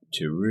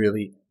to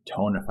really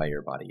tonify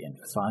your body and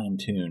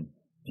fine-tune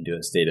into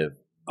a state of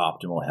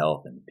optimal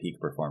health and peak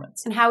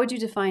performance. And how would you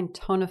define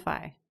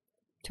tonify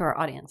to our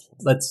audience?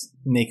 Let's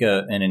make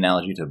an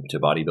analogy to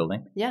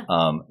bodybuilding. Yeah.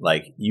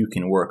 Like, you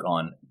can work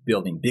on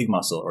building big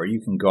muscle, or you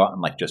can go out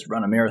and like just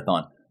run a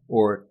marathon,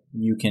 or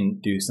you can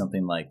do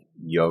something like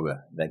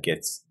yoga that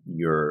gets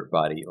your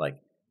body like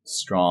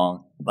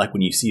strong. Like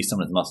when you see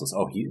someone's muscles,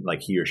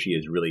 he or she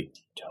is really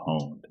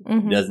toned.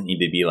 Mm-hmm. It doesn't need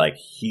to be like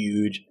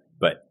huge,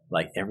 but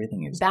like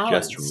everything is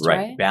Balanced, just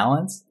right.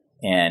 Balanced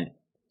and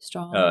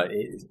strong.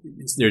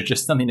 There's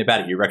just something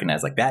about it you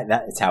recognize, like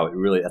that is how it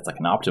really, that's like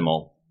an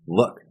optimal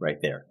look right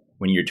there.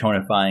 When you're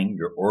tonifying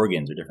your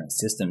organs or different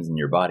systems in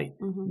your body,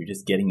 you're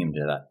just getting them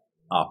to that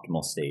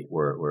optimal state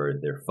where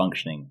they're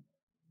functioning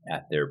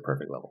at their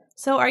perfect level.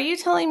 So are you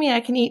telling me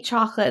I can eat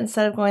chocolate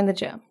instead of going to the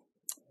gym?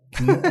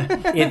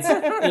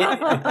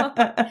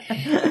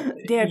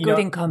 They're good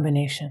in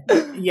combination.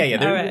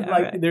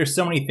 Yeah. There's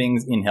so many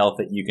things in health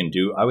that you can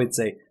do. I would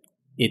say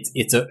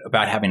it's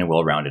about having a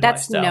well-rounded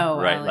lifestyle,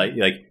 right? Ellen.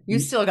 Like you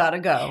still gotta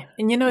go.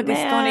 And these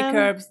tonic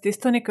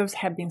herbs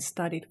have been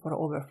studied for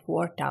over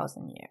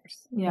 4,000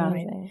 years. Yeah.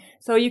 Right?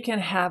 So you can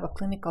have a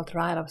clinical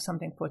trial of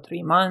something for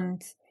 3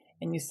 months,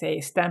 and you say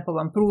stamp of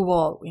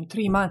approval. In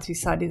 3 months, we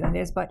saw this and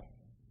this, but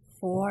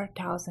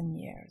 4,000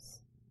 years.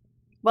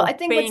 Well, I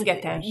think paying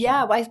attention.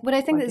 Yeah, what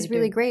I think is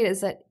really great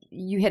is that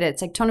you hit it.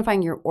 It's like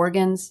tonifying your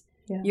organs,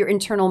 your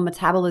internal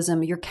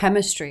metabolism, your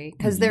chemistry,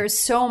 because there's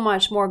so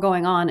much more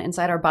going on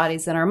inside our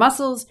bodies than our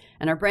muscles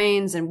and our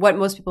brains and what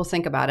most people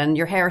think about, and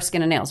your hair,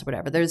 skin, and nails or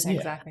whatever. There's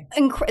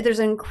there's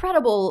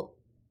incredible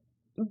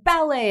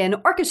ballet and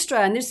orchestra,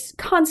 and there's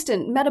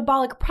constant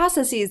metabolic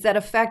processes that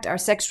affect our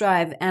sex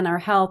drive and our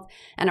health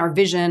and our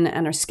vision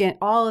and our skin,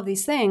 all of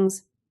these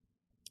things.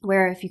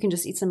 Where if you can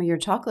just eat some of your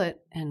chocolate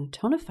and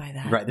tonify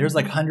that. Right. There's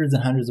like hundreds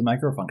and hundreds of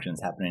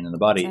microfunctions happening in the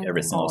body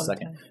every single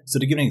second. So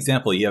to give an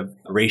example, you have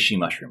reishi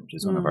mushroom, which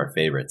is one of our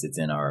favorites. It's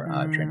in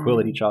our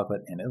tranquility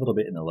chocolate and a little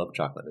bit in the love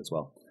chocolate as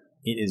well.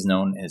 It is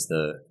known as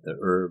the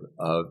herb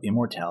of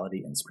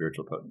immortality and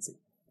spiritual potency.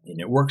 And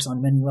it works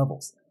on many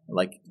levels.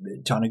 Like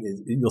tonic,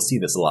 you'll see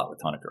this a lot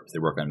with tonic herbs. They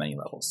work on many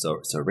levels.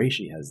 So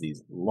reishi has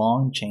these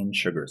long chain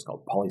sugars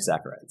called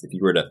polysaccharides. If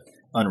you were to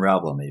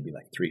unravel them, they'd be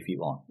like 3 feet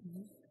long.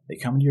 They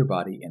come into your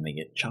body and they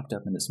get chopped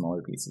up into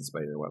smaller pieces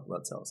by your white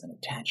blood cells and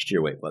attached to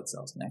your white blood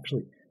cells and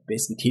actually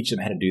basically teach them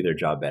how to do their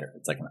job better.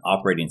 It's like an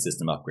operating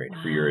system upgrade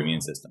for your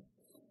immune system.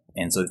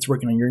 And so it's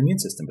working on your immune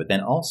system, but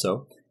then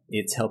also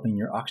it's helping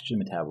your oxygen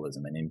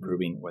metabolism and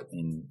improving what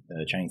in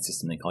the Chinese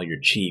system they call your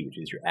qi, which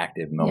is your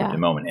active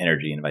moment-to-moment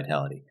energy and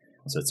vitality.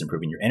 So it's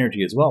improving your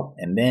energy as well.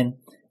 And then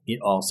it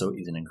also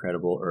is an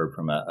incredible herb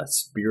from a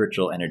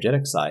spiritual,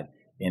 energetic side,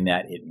 in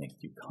that it makes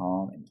you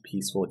calm and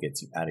peaceful. It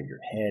gets you out of your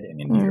head and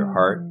into your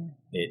heart.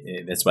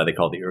 That's why they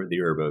call it the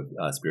herb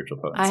of spiritual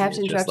potency. I have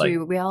to interrupt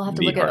you. We all have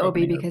to look at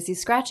Obi because he's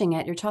scratching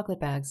at your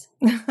chocolate bags.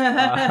 He's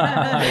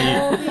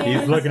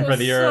looking for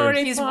the herbs.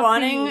 He's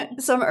wanting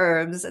some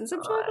herbs and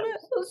some chocolate. I'm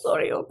so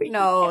sorry, Obi.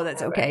 No,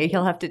 that's okay.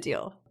 He'll have to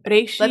deal.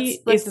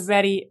 Reishi is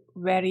very,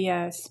 very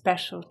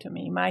special to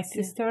me. My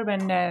sister,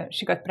 when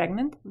she got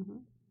pregnant,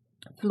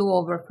 flew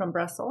over from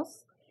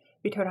Brussels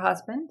with her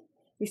husband.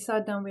 We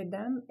sat down with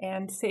them,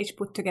 and Sage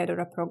put together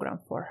a program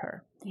for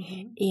her.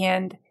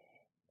 And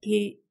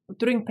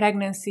during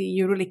pregnancy,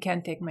 you really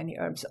can't take many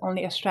herbs,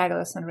 only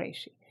astragalus and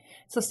reishi.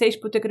 So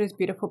Sage put together this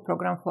beautiful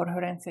program for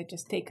her and said,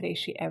 just take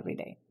reishi every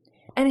day.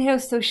 Anyhow,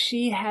 so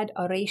she had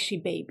a reishi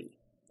baby,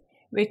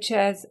 which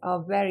is a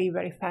very,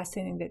 very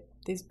fascinating that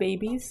these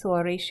babies, so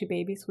reishi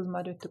babies whose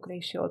mother took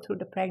reishi all through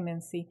the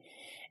pregnancy,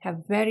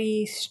 have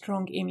very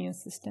strong immune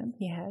system.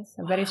 He has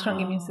a very strong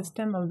immune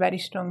system, a very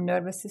strong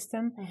nervous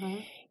system.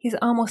 He's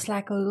almost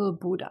like a little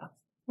Buddha.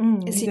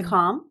 Is he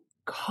calm?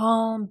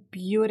 Calm,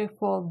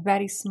 beautiful,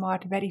 very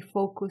smart, very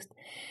focused.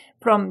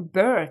 From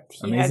birth,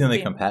 he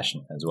amazingly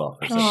compassionate as well.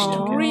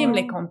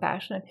 Extremely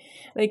compassionate.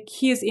 Like,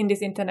 he is in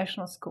this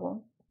international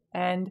school,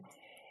 and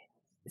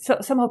so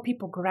somehow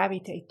people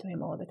gravitate to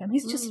him all the time.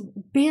 He's just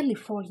barely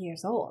 4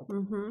 years old,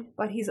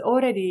 but he's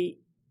already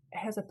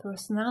has a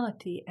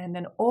personality and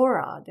an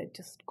aura that's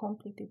just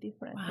completely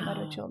different from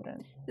other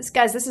children.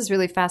 This is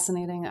really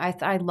fascinating.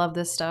 I love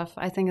this stuff.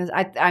 I think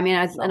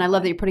I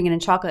love that you're putting it in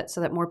chocolate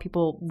so that more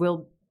people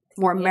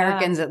more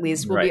Americans at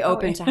least will be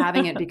open to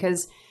having it,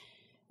 because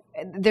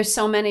there's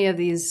so many of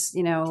these,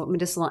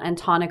 medicinal and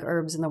tonic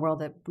herbs in the world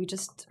that we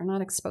just are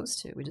not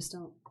exposed to. We just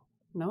don't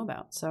know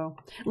about. So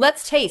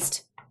let's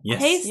taste.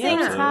 Yes. Tasting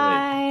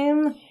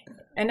time.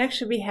 And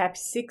actually, we have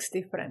 6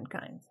 different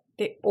kinds.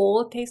 They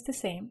all taste the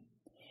same.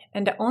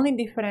 And the only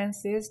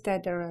difference is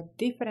that there are a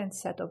different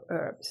set of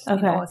herbs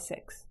in all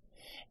 6.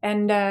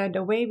 And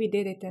the way we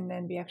did it, and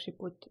then we actually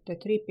put the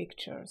 3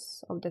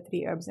 pictures of the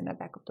 3 herbs in the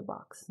back of the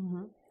box.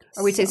 Mm-hmm.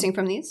 Are we tasting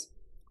from these?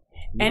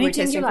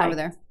 Anything you like. Over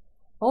there?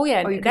 Oh,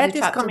 yeah. That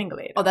is coming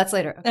later. Oh, that's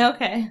later.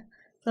 Okay.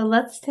 So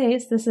let's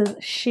taste. This is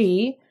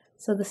she.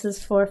 So this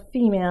is for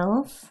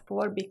females.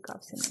 4 big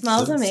cups.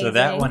 Smells amazing. So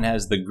that one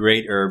has the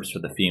great herbs for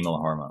the female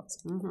hormones.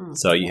 Mm-hmm.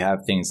 So you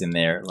have things in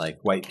there like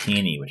white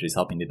peony, which is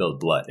helping to build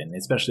blood. And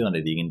especially on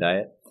a vegan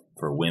diet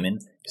for women,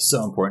 it's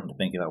so important to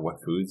think about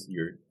what foods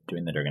you're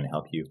doing that are going to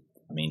help you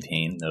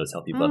maintain those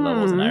healthy blood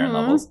levels and iron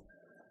levels.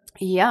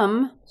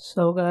 Yum.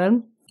 So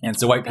good. And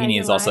so white peony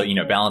is also,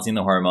 balancing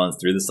the hormones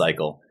through the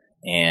cycle.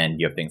 And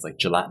you have things like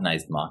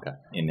gelatinized maca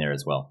in there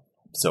as well.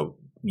 So,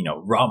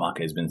 raw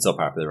maca has been so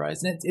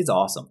popularized, and it's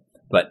awesome.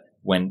 But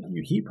when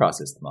you heat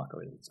process the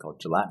maca, it's called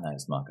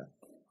gelatinized maca,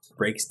 it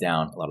breaks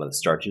down a lot of the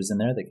starches in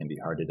there that can be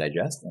hard to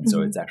digest. And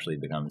so it actually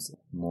becomes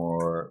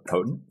more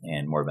potent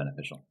and more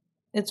beneficial.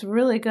 It's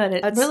really good.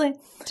 It's really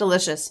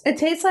delicious. It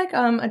tastes like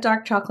a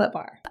dark chocolate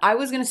bar. I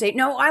was going to say,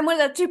 no, I'm one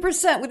of that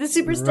 2% with the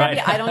super stevia.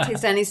 Right. I don't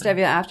taste any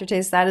stevia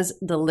aftertaste. That is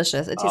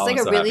delicious. It tastes like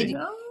a really,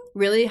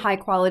 really high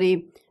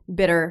quality,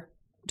 bitter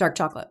dark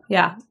chocolate.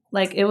 Yeah.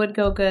 Like it would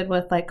go good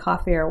with like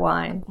coffee or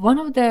wine. One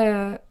of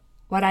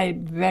what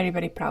I'm very,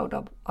 very proud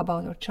of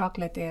about our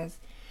chocolate is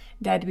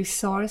that we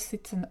source,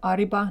 it's an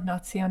Ariba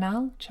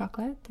Nacional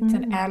chocolate. It's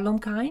an heirloom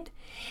kind.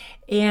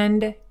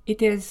 And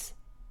it is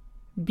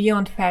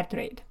beyond fair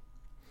trade.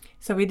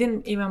 So we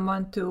didn't even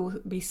want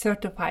to be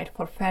certified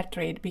for fair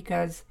trade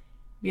because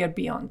we are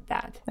beyond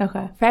that.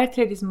 Okay. Fair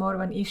trade is more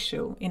of an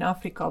issue in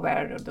Africa,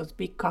 where those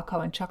big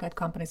cacao and chocolate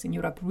companies in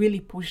Europe really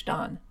pushed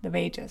on the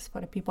wages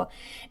for the people.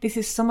 This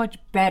is so much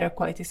better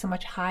quality, so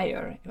much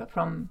higher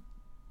from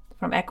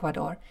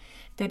Ecuador,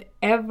 that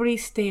every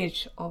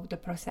stage of the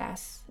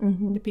process,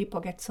 the people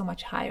get so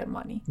much higher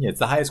money. Yeah, it's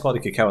the highest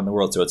quality cacao in the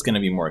world, so it's going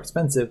to be more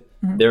expensive.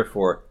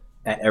 Therefore,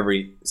 at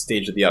every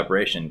stage of the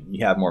operation,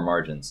 you have more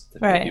margins to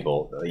pay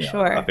people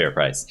a fair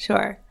price.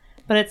 Sure.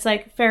 But it's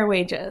like fair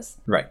wages.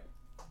 Right.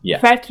 Yeah.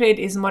 Fair trade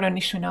is more an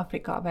issue in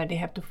Africa, where they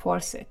have to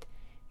force it.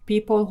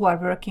 People who are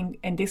working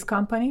in these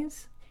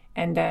companies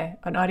and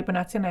on Ariba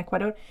Nacional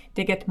Ecuador,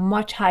 they get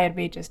much higher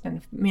wages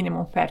than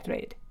minimum fair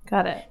trade.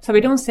 Got it. So we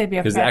don't say we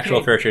have because the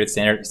actual fair trade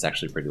standard is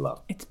actually pretty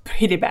low. It's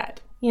pretty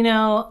bad.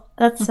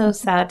 That's so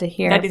sad to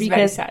hear. That is very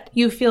because sad.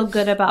 You feel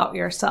good about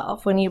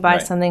yourself when you buy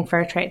something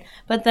fair trade.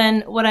 But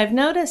then what I've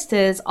noticed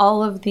is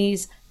all of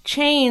these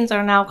chains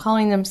are now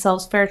calling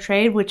themselves fair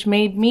trade, which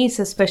made me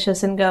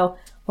suspicious and go,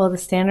 well, the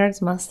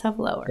standards must have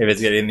lowered. If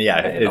it's getting,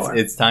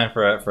 it's time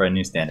for a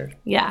new standard.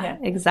 Yeah,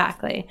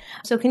 exactly.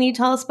 So can you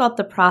tell us about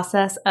the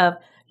process of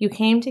you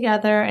came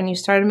together and you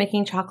started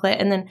making chocolate,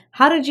 and then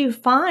how did you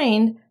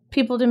find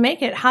people to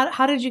make it?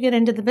 How did you get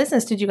into the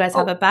business? Did you guys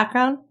have a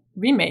background?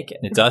 We make it.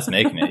 It's us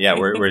making it. Yeah,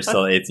 we're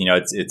still.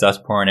 It's us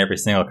pouring every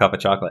single cup of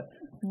chocolate.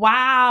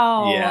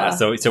 Wow. Yeah.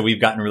 So we've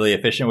gotten really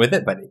efficient with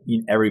it, but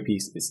every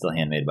piece is still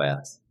handmade by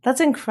us. That's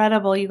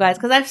incredible, you guys,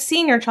 because I've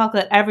seen your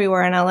chocolate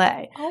everywhere in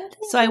LA.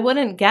 So I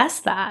wouldn't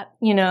guess that,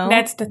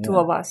 That's the two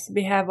of us.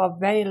 We have a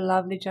very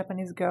lovely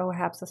Japanese girl who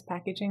helps us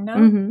packaging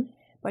now.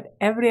 But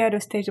every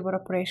other stage of our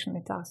operation,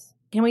 it's us.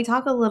 Can we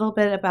talk a little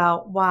bit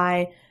about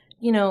why,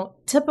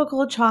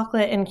 typical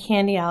chocolate and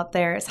candy out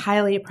there is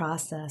highly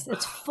processed.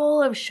 It's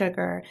full of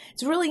sugar.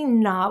 It's really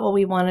not what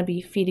we want to be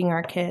feeding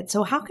our kids.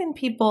 So how can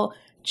people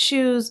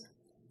choose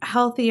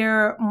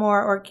healthier,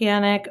 more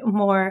organic,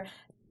 more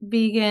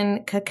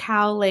vegan,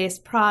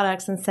 cacao-laced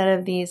products instead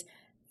of these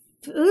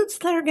foods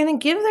that are going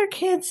to give their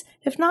kids,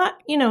 if not,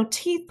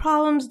 teeth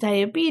problems,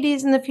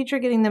 diabetes in the future,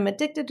 getting them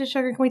addicted to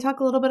sugar? Can we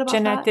talk a little bit about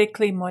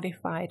genetically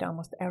modified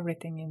almost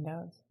everything in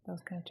those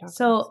kind of chocolates.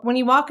 So when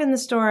you walk in the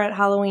store at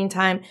Halloween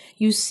time,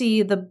 you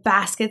see the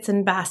baskets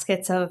and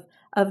baskets of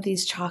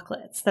these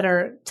chocolates that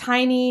are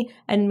tiny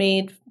and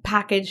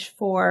packaged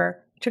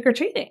for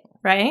trick-or-treating,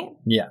 right?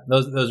 Yeah,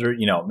 those are,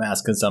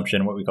 mass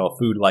consumption, what we call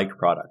food-like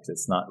products.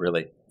 It's not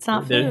really... It's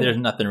not food. There's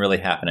nothing really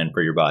happening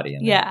for your body.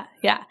 Yeah.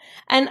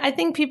 And I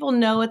think people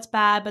know it's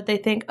bad, but they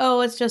think, oh,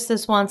 it's just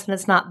this once and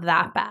it's not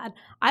that bad.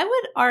 I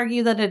would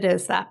argue that it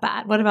is that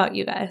bad. What about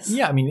you guys?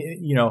 Yeah, I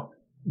mean,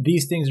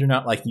 these things are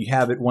not like you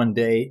have it one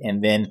day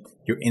and then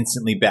you're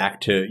instantly back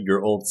to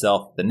your old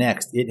self the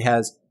next. It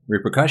has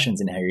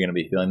repercussions in how you're going to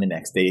be feeling the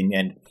next day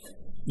and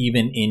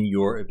even in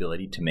your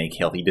ability to make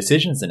healthy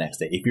decisions the next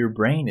day. If your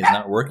brain is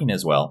not working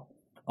as well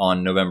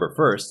on November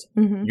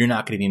 1st, you're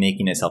not going to be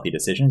making as healthy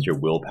decisions. Your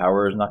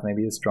willpower is not going to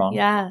be as strong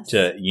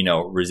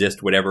to,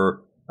 resist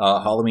whatever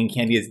Halloween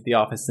candy is at the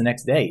office the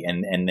next day,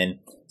 and then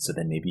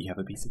maybe you have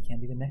a piece of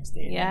candy the next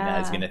day, and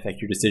that is going to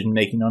affect your decision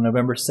making on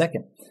November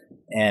 2nd.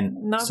 And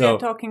now we're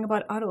talking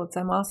about adults.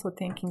 I'm also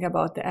thinking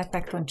about the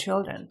effect on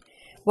children,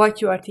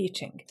 what you are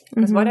teaching,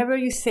 because whatever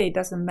you say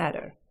doesn't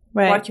matter.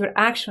 Right. What your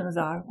actions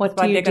are, what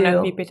they're going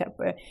to keep it up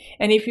with.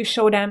 And if you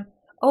show them,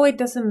 oh, it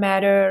doesn't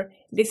matter,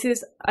 this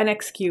is an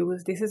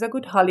excuse, this is a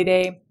good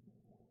holiday,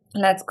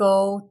 let's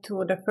go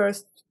to the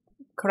first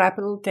crap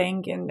little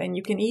thing, and then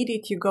you can eat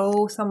it. You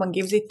go, someone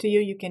gives it to you,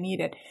 you can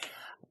eat it.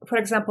 For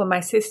example,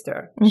 my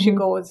sister,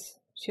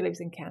 she lives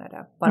in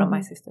Canada, one of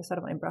my sisters, sort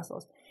of in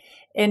Brussels,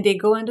 and they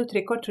go and do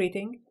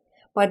trick-or-treating,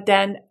 but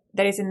then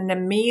there is an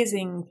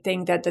amazing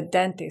thing that the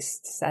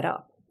dentist set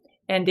up,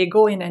 and they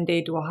go in and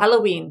they do a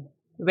Halloween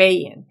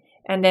weigh-in,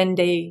 and then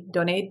they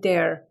donate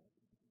their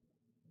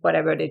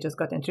whatever they just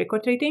got in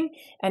trick-or-treating,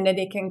 and then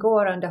they can go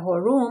around the whole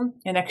room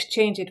and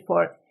exchange it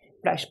for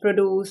fresh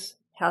produce,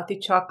 healthy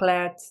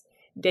chocolates.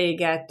 They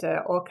get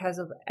all kinds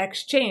of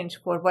exchange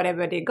for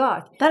whatever they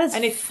got. That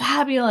is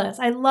fabulous.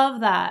 I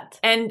love that.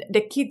 And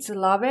the kids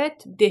love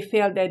it. They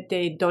feel that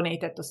they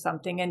donated to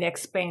something, and they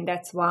explain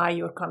that's why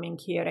you're coming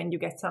here and you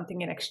get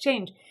something in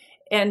exchange.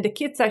 And the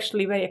kids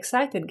actually very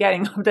excited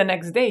getting up the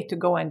next day to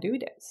go and do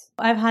this.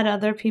 I've had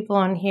other people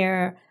on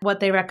here.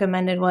 What they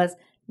recommended was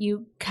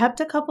you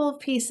kept a couple of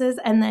pieces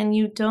and then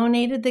you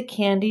donated the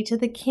candy to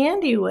the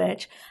Candy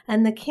Witch.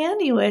 And the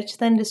Candy Witch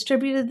then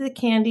distributed the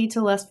candy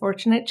to less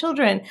fortunate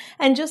children.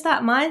 And just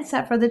that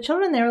mindset for the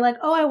children, they were like,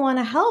 oh, I want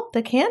to help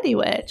the Candy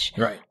Witch.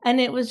 Right. And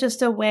it was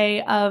just a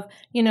way of,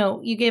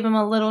 you gave them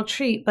a little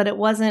treat, but it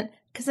wasn't,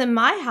 because in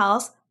my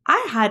house,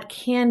 I had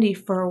candy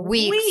for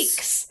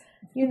weeks.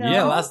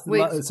 Yeah,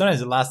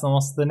 sometimes it lasts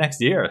almost the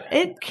next year.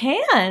 It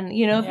can.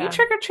 If you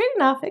trick or treat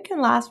enough, it can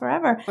last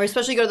forever. Or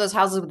especially go to those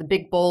houses with the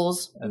big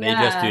bowls. And they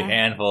just do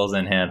handfuls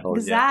and handfuls.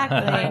 Exactly.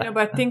 I know,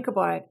 but think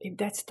about it. If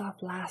that stuff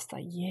lasts a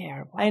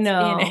year, what's I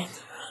know. in it?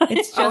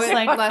 It's just it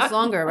lasts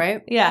longer,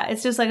 right? Yeah,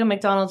 it's just like a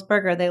McDonald's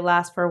burger. They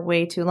last for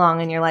way too long,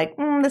 and you're like,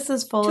 this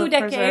is full 2 of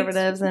decades.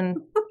 preservatives,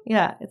 and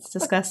it's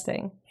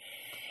disgusting.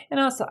 And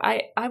also,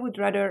 I would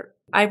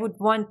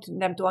want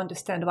them to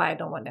understand why I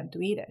don't want them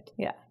to eat it.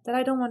 Yeah. That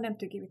I don't want them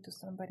to give it to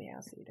somebody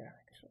else either,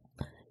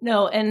 actually.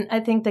 No, and I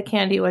think the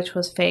Candy Witch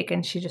was fake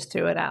and she just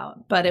threw it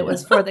out. But it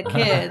was for the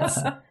kids,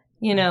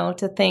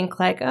 to think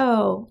like,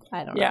 oh,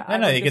 I don't know. Yeah, I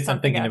know, you get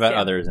some thinking about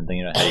others and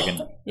thinking about how you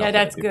can. Yeah,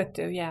 that's good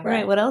too, yeah.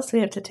 Right, what else do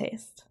we have to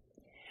taste?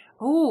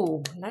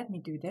 Oh, let me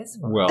do this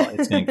one. Well,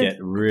 it's going to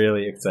get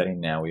really exciting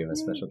now. We have a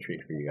special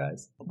treat for you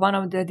guys. One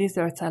of the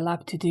desserts I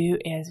love to do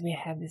is we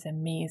have this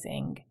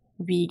amazing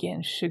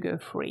vegan,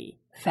 sugar-free,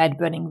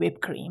 fat-burning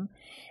whipped cream.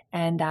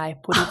 And I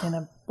put it in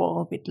a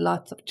bowl with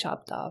lots of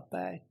chopped up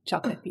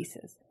chocolate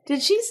pieces.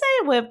 Did she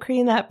say whipped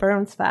cream that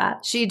burns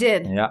fat? She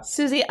did. Yeah.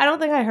 Susie, I don't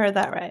think I heard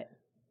that right.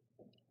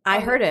 I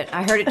heard it.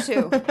 I heard it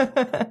too.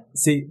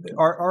 See,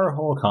 our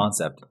whole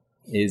concept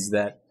is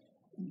that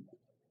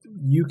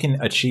you can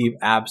achieve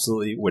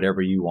absolutely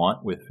whatever you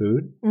want with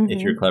food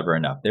if you're clever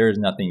enough. There is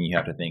nothing you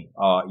have to think, if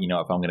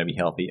I'm going to be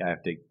healthy, I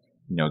have to,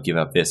 give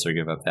up this or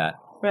give up that.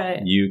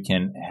 Right. You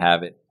can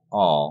have it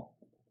all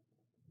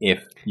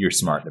if you're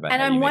smart about it.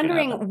 And I'm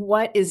wondering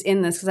what is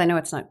in this, because I know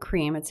it's not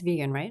cream, it's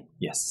vegan, right?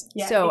 Yes.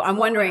 Yeah, so I'm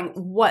wondering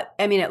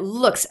it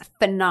looks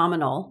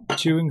phenomenal.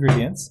 2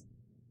 ingredients.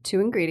 2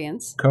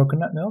 ingredients.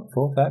 Coconut milk,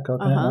 full fat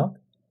coconut milk,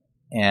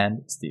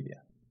 and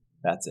stevia.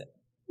 That's it.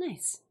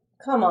 Nice.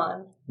 Come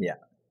on. Yeah.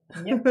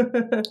 Yep.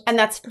 And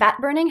that's fat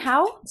burning?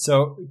 How?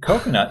 So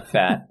coconut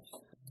fat,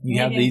 you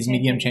have these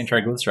medium chain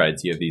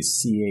triglycerides. You have these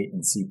C8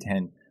 and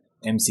C10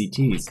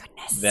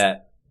 MCTs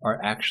that are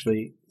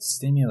actually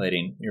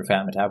stimulating your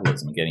fat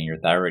metabolism and getting your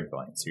thyroid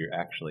going. So you're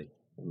actually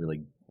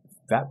really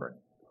fat burning.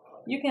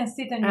 You can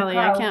sit on your Ellie,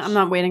 couch. I can't. I'm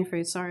not waiting for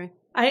you. Sorry.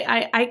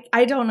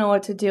 I don't know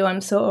what to do.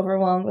 I'm so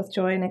overwhelmed with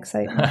joy and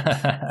excitement.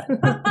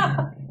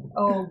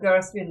 Oh,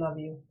 girls, we love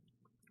you.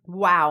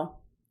 Wow.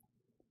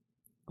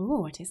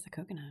 Ooh, I taste the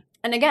coconut.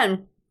 And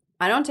again,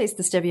 I don't taste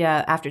the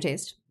stevia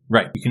aftertaste.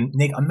 Right. You can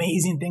make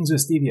amazing things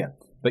with stevia,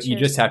 but you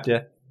just have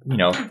to,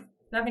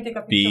 Let me take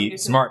a be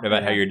smart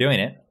about how you're doing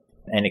it,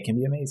 and it can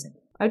be amazing.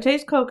 I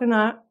taste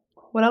coconut.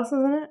 What else is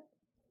in it?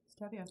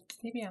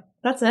 Stevia.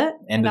 That's it?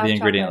 End of the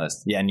ingredient chocolate.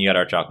 list. Yeah, and you got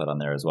our chocolate on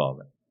there as well.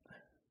 But.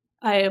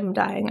 I am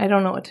dying. I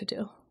don't know what to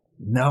do.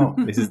 No,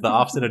 this is the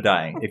opposite of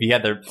dying. If you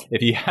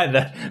had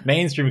the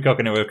mainstream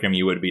coconut whipped cream,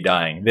 you would be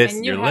dying.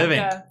 You're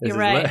living. You're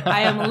right.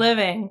 I am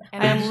living.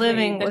 I am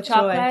living the with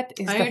chocolate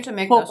joy. is I the need to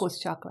make focus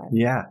chocolate.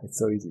 Yeah, it's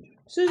so easy.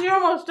 Susie, you're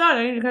almost done.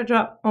 I need to catch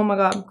up. Oh my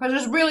god. Because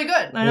it's really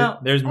good. I know.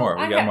 There's more.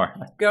 We got more.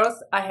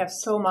 Girls, I have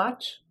so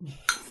much.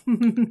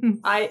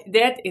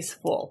 That is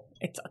full.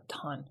 It's a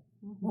ton.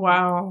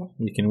 Wow.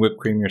 You can whip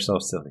cream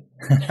yourself silly.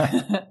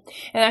 And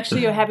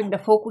actually, you're having the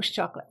focus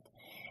chocolate.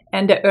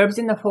 And the herbs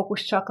in the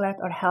focus chocolate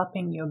are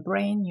helping your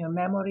brain, your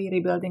memory,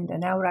 rebuilding the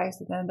neurites,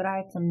 the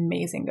dendrites.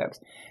 Amazing herbs.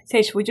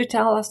 Sage, would you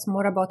tell us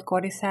more about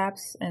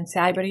cordyceps and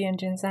Siberian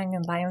ginseng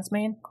and lion's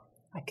mane?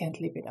 I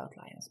can't live without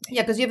lion's mane.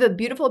 Yeah, because you have a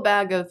beautiful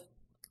bag of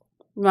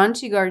Ron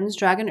Tea Gardens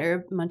Dragon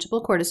Herb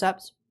Munchable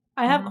Cordyceps.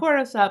 I have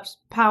cordyceps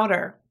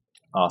powder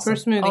Awesome. for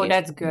smoothies. Oh,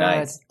 that's good.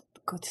 Nice.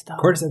 Good stuff.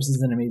 Cordyceps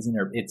is an amazing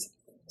herb. It's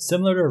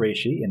similar to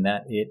reishi in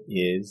that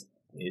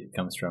it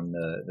comes from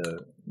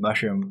the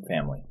mushroom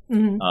family.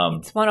 Mm-hmm.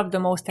 It's one of the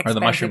most Or the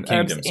mushroom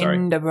expensive herbs kingdom, sorry.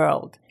 in the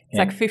world. It's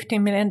And- like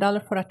 $15 million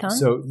for a ton.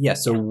 So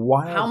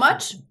wild. How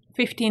much?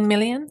 15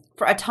 million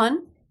For a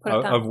ton? for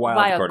a ton. Of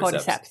wild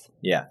cordyceps.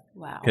 Yeah,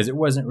 Wow. because it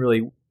wasn't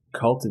really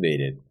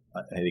cultivated.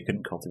 They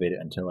couldn't cultivate it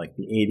until like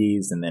the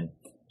 80s, and then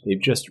they've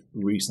just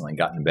recently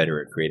gotten better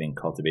at creating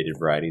cultivated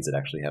varieties that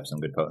actually have some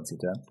good potency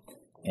to them.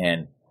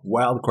 And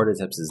wild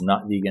cordyceps is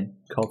not vegan.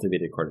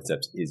 Cultivated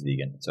cordyceps is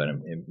vegan. So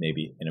it may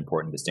be an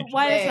important distinction.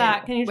 Why is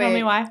that? Can you tell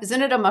me why?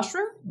 Isn't it a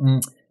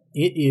mushroom?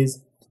 It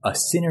is a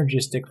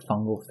synergistic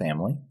fungal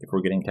family, if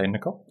we're getting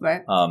technical.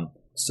 Right.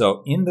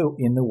 So in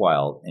the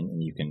wild,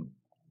 and you can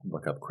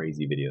look up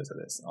crazy videos of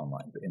this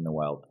online, but in the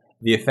wild,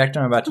 the effect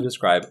I'm about to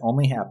describe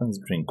only happens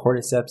between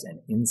cordyceps and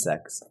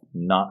insects,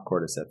 not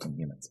cordyceps and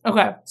humans.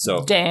 Okay.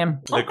 So Damn.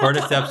 the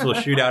cordyceps will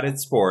shoot out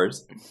its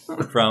spores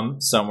from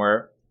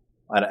somewhere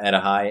at a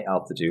high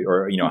altitude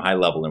or a high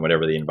level in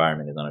whatever the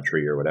environment is on a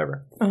tree or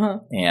whatever,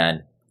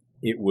 and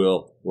it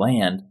will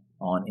land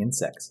on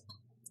insects.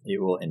 It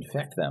will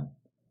infect them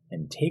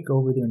and take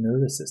over their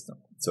nervous system,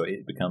 so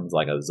it becomes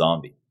like a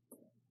zombie,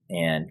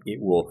 and it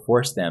will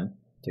force them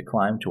to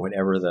climb to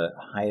whatever the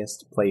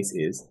highest place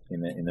is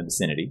in the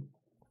vicinity,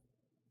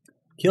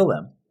 kill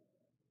them,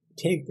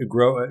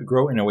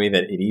 grow in a way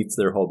that it eats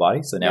their whole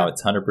body. So now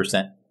it's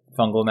 100%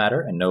 fungal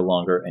matter and no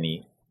longer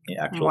any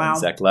actual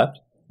insect left,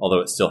 although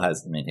it still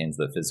maintains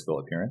the physical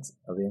appearance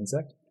of the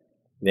insect.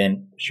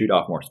 Then shoot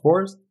off more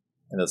spores,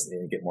 and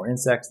they get more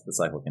insects. The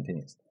cycle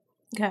continues.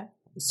 Okay.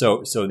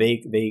 So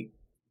they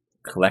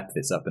collect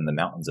this up in the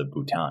mountains of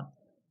Bhutan,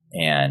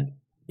 and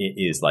it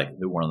is like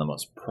one of the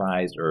most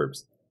prized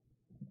herbs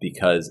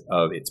because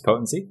of its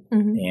potency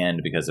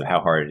and because of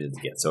how hard it is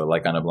to get. So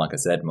like Ana Blanca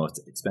said,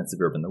 most expensive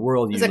herb in the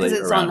world. Is it usually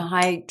because it's around, on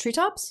high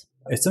treetops?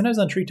 it's sometimes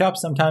on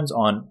treetops, sometimes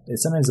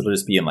it'll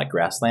just be in like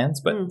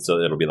grasslands, but so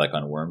it'll be like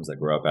on worms that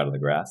grow up out of the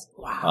grass.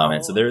 Wow.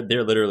 And so they're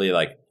literally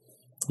like,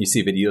 you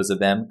see videos of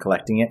them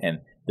collecting it, and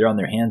they're on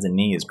their hands and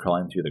knees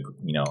crawling through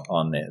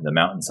on the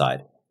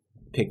mountainside,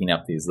 picking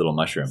up these little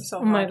mushrooms. So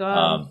Oh my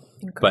god.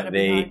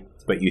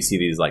 But you see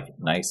these like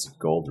nice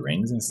gold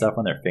rings and stuff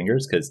on their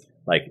fingers because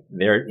like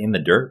they're in the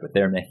dirt, but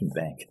they're making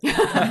bank.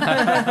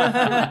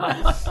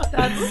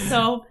 That's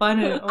so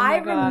funny. Oh my I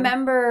God.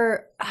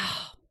 remember.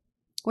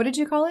 What did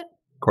you call it?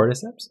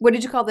 Cordyceps? What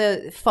did you call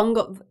the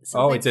fungal?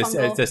 It's a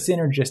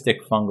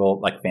synergistic fungal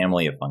like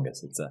family of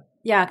fungus.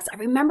 Yeah, because I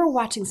remember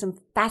watching some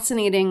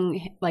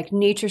fascinating like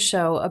nature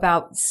show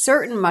about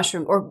certain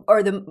mushrooms, or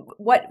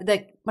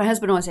my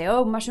husband would say,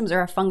 "Oh, mushrooms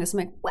are a fungus." I'm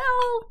like,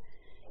 well,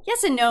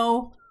 yes and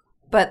no,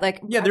 but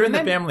like they're in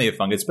the family of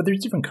fungus, but there's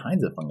different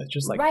kinds of fungus,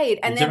 just like right.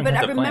 And then, but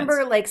I remember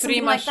plants. like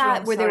something like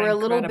that where they were a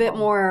little bit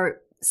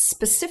more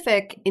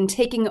specific in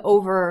taking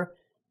over.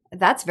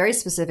 That's very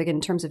specific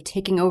in terms of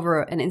taking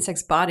over an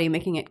insect's body,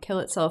 making it kill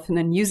itself, and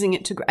then using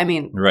it to.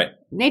 Right.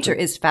 Nature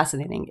is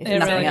fascinating. If It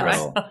nothing really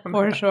else. is.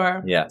 For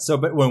sure. Yeah. So,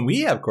 but when we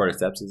have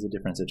cordyceps, it's a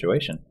different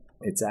situation.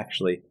 It's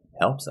actually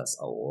helps us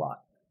a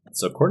lot.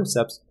 So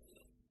cordyceps.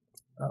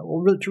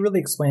 To really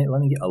explain it,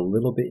 let me get a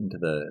little bit into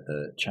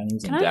the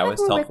Chinese and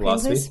Taoist health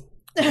philosophy.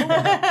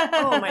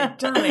 Oh, my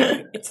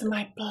darling. It's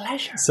my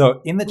pleasure. So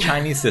in the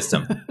Chinese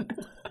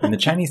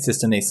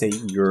system, they say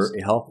your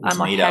health is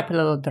I'm a made up. happy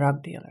little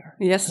drug dealer.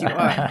 Yes, you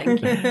are.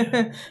 Thank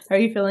you. Are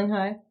you feeling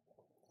high?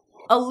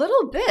 A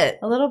little bit.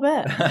 A little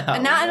bit.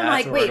 And now I'm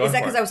like, wait, is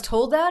that because I was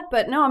told that?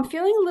 But no, I'm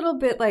feeling a little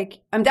bit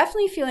like, I'm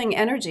definitely feeling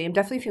energy. I'm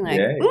definitely feeling like,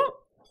 Yay.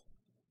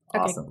 Okay,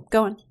 Awesome.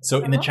 go on.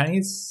 So in the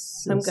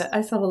Chinese, I'm good.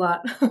 I slept a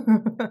lot.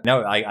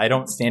 No, I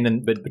don't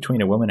stand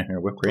between a woman and her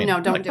whipped cream. No,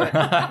 don't do it.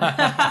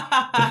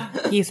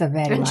 He's a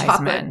very And wise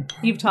chop it. man.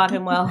 You've taught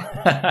him well.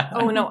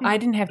 Oh, no, I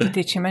didn't have to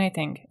teach him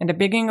anything. In the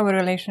beginning of a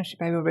relationship,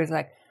 everybody's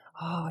like,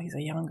 oh, he's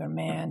a younger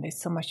man. There's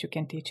so much you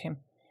can teach him.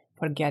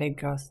 Forget it,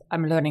 girls.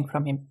 I'm learning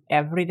from him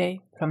every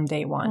day from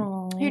day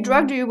one. He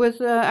drugged you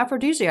with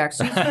aphrodisiacs.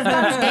 He's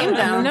got his game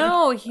down.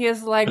 No, he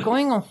is like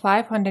going on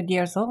 500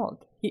 years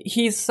old.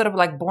 He's sort of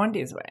like born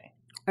this way.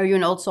 Are you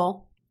an old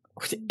soul?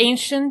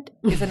 Ancient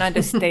is an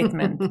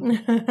understatement.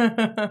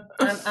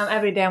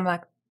 Every day I'm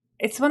like,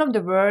 it's one of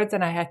the words,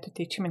 and I had to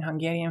teach him in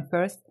Hungarian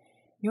first.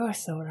 You are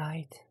so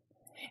right.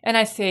 And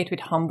I say it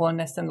with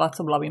humbleness and lots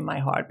of love in my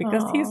heart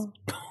because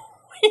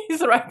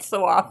he's right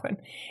so often.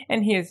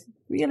 And he is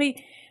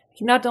really,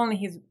 not only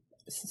he's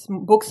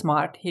book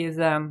smart, his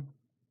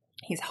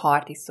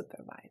heart is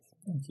super wise.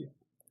 Thank you.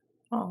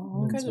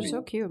 Oh, you guys are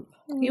so cute.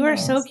 You are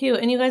so cute.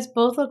 And you guys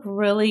both look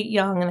really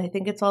young. And I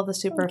think it's all the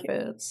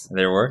superfoods.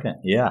 They're working.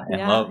 Yeah. And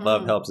Yeah.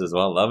 love helps as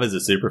well. Love is a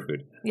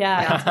superfood.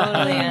 Yeah, it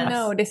totally is.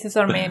 No, this is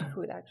our main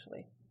food,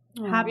 actually.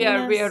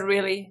 Happiness. We are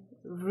really,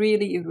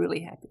 really, really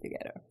happy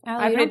together.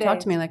 Allie, you don't talk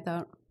to me like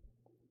that.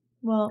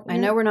 Well, I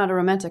know we're not a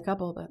romantic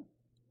couple, but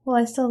Well,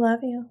 I still love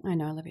you. I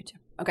know I love you too.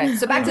 Okay,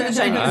 so back to the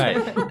Chinese. All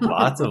right.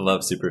 Lots of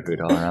love superfood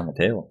all around the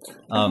table.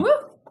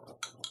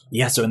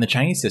 Yeah, so in the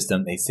Chinese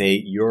system, they say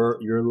your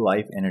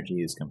life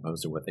energy is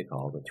composed of what they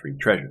call the three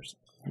treasures.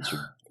 That's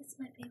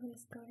my favorite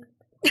story.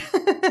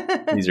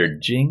 These are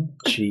Jing,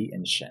 Qi,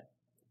 and Shen.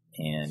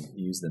 And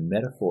use the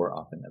metaphor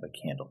often of a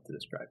candle to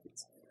describe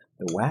these.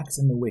 The wax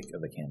and the wick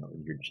of a candle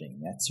is your Jing.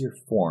 That's your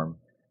form.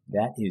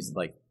 That is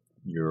like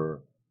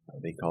your,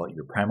 they call it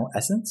your primal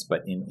essence,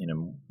 but in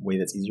a way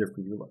that's easier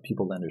for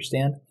people to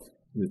understand.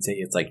 You would say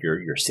it's like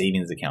your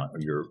savings account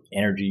or your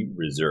energy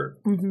reserve.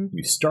 Mm-hmm.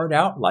 You start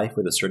out life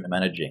with a certain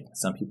amount of Jing.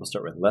 Some people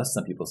start with less,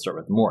 some people start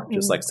with more.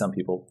 Just like some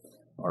people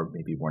are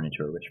maybe born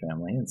into a rich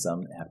family and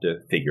some have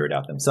to figure it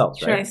out themselves,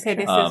 sure, right? I say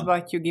this is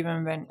what you give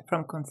them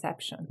from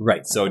conception.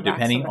 Right. So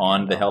depending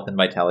on the health and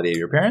vitality of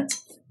your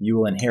parents, you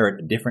will inherit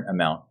a different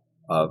amount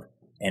of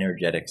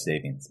energetic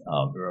savings.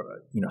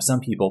 Some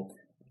people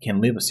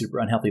can live a super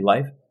unhealthy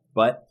life,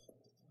 but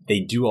they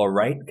do all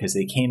right because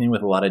they came in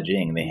with a lot of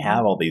Jing. They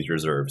have all these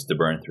reserves to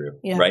burn through,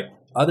 right?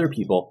 Other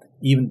people,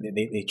 even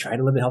they try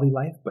to live a healthy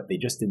life, but they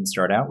just didn't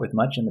start out with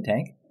much in the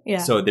tank. Yeah.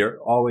 So they're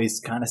always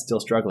kind of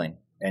still struggling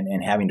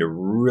and having to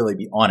really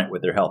be on it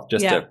with their health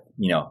just to,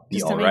 be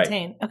just all to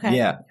maintain. Right. Okay.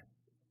 Yeah.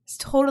 This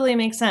totally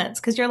makes sense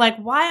because you're like,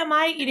 why am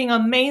I eating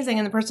amazing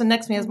and the person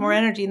next to me has more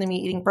energy than me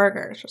eating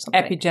burgers or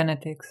something?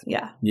 Epigenetics.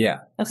 Yeah.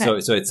 Yeah.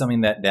 Okay. So it's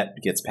something that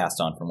gets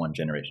passed on from one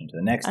generation to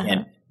the next,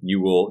 and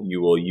you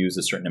will use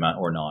a certain amount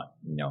or not,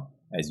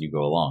 as you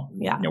go along.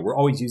 Yeah. We're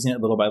always using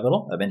it little by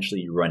little.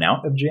 Eventually, you run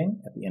out of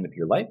Jing at the end of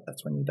your life.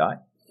 That's when you die.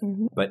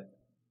 Mm-hmm. But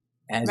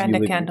when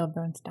the candle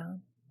burns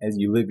down, as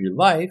you live your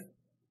life,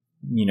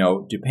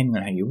 depending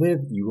on how you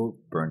live, you will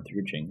burn through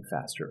your Jing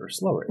faster or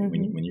slower.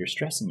 Mm-hmm. When you're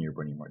stressing, you're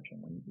burning more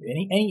Jing.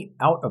 Any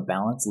out of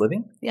balance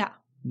living,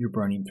 you're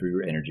burning through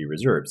your energy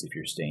reserves. If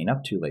you're staying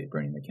up too late,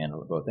 burning the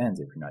candle at both ends.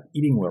 If you're not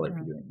eating well, if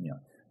you're doing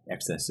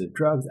excessive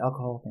drugs,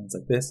 alcohol, things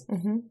like this,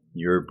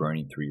 you're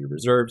burning through your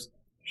reserves,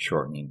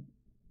 shortening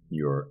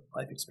your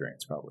life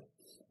experience probably.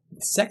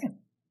 The second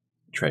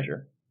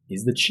treasure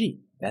is the Qi.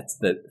 That's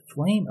the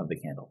flame of the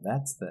candle.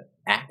 That's the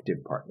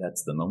active part.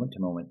 That's the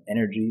moment-to-moment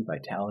energy,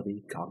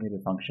 vitality,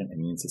 cognitive function,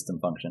 immune system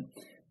function.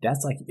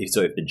 That's like,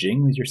 so if the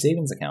Jing is your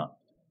savings account,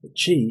 the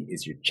Qi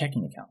is your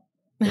checking account.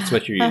 That's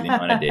what you're using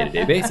on a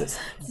day-to-day basis.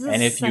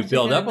 And if you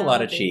build up a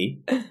lot of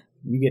Qi,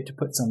 you get to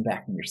put some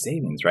back in your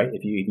savings, right?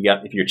 If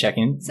you're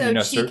checking, so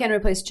Qi can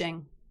replace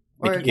Jing,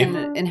 or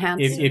can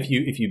enhance. If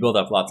you build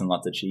up lots and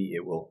lots of Qi,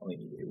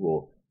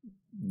 you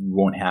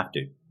won't have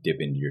to dip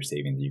into your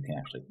savings. You can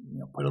actually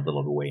put a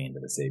little away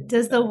into the savings.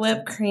 Does the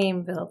whipped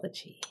cream build the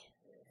Qi?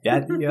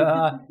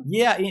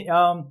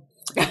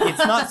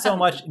 It's not so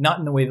much, not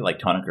in the way that like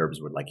tonic herbs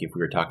would. Like if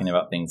we were talking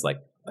about things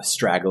like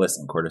astragalus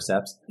and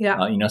cordyceps,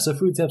 so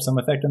foods have some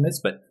effect on this.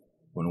 But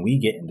when we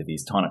get into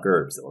these tonic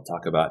herbs that we'll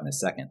talk about in a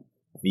second,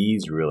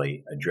 these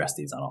really address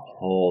these on a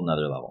whole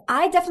nother level.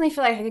 I definitely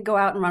feel like I could go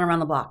out and run around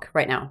the block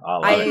right now.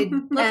 Let's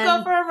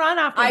go for a run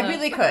after I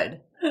really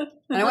could. And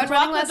I went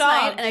running last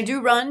night, and I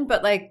do run,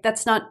 but like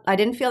that's not. I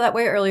didn't feel that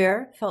way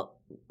earlier. Felt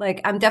like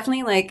I'm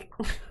definitely like.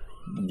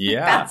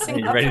 Yeah,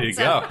 you're ready to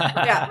go.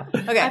 Yeah.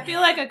 Okay. I feel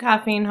like a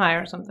caffeine high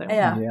or something.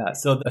 Yeah. Yeah.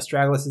 So the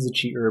astragalus is a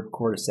Qi herb.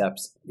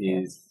 Cordyceps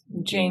is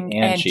Jing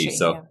and Qi.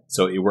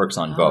 So it works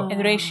on both.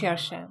 And reishi or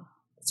Shen.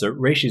 So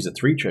reishi is a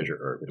 3-treasure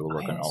herb. It will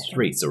work on all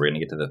three. So we're going to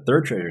get to the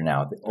third treasure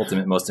now, the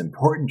ultimate, most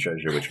important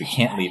treasure, which we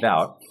can't leave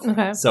out.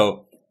 Okay.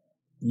 So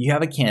you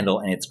have a candle,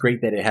 and it's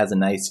great that it has a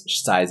nice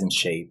size and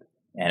shape.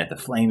 And if the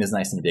flame is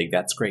nice and big,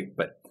 that's great.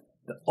 But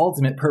the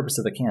ultimate purpose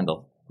of the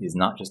candle is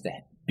not just to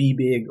be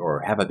big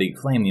or have a big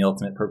flame. The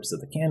ultimate purpose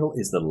of the candle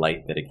is the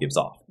light that it gives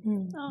off.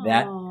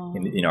 That,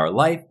 in our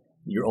life,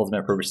 your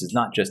ultimate purpose is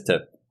not just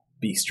to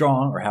be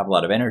strong or have a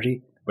lot of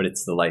energy, but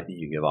it's the light that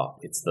you give off.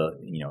 It's the,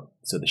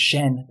 so the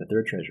Shen, the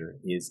third treasure,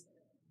 is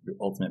your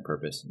ultimate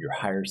purpose, your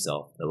higher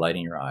self, the light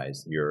in your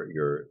eyes,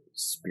 your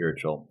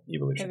spiritual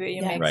evolution. The way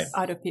you make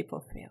other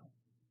people feel.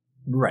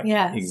 Right.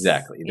 Yes.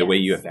 Exactly. The way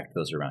you affect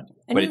those around you.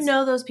 And but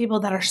those people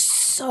that are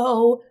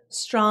so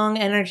strong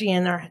energy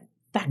and are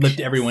lift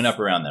everyone up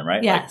around them,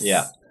 right? Yes.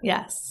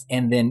 Yes.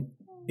 And then,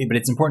 but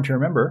it's important to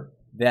remember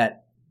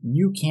that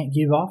you can't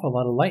give off a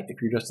lot of light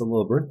if you're just a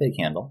little birthday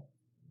candle,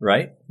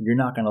 right? You're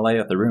not going to light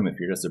up the room if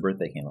you're just a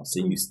birthday candle.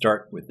 So you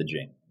start with the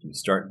Jing. You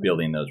start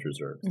building those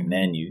reserves, and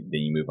then you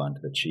move on to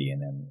the Qi,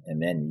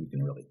 and then you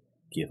can really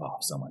give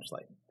off so much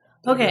light.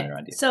 Okay.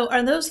 So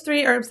are those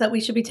 3 herbs that we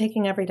should be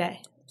taking every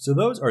day? So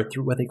those are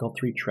what they call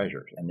 3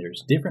 treasures, and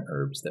there's different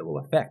herbs that will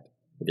affect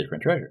the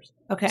different treasures.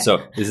 Okay.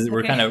 So this is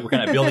we're kind of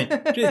building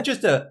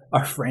just a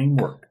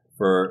framework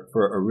for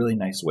a really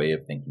nice way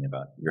of thinking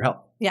about your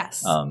health.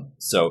 Yes.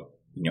 So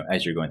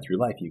as you're going through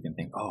life, you can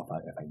think,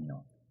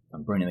 if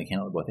I'm burning the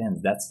candle at both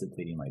ends, that's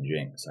depleting my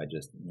Jing. So I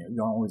just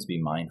you always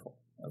be mindful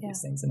of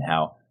these things and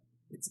how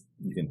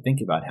you can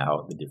think about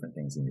how the different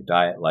things in your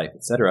diet, life,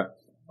 etc.,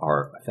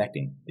 are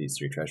affecting these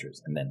 3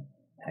 treasures, and then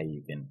how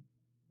you can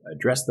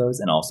address those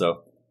and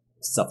also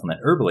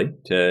supplement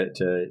herbally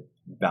to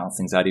balance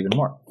things out even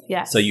more.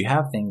 Yeah. So you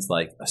have things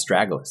like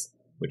astragalus,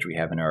 which we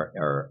have in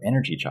our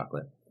energy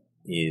chocolate,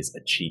 is a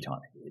Qi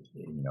tonic.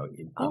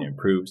 It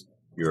improves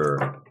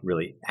your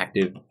really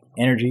active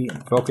energy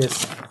and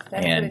focus.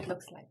 That's and what it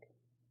looks like.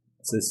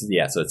 So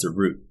so it's a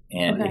root.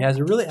 And it has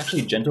a really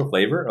actually gentle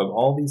flavor of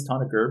all these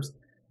tonic herbs.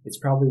 It's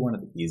probably one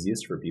of the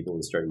easiest for people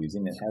to start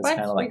using. It has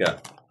kind of like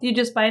a... You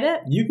just bite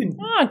it? You can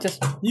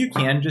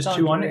just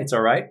chew on it. It's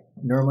all right.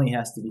 Normally it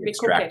has to be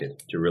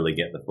extracted to really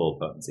get the full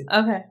potency.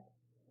 Okay.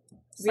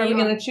 Are you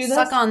going to chew this?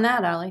 Suck on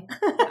that, Allie.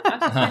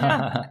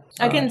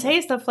 I can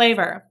taste the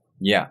flavor.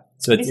 Yeah.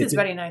 So This is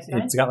very nice,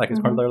 right? It's got like a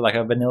color like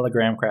a vanilla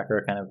graham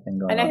cracker kind of thing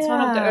going And on. it's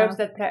one of the herbs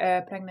that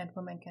pregnant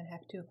women can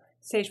have too.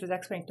 Sage was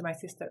explaining to my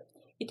sister.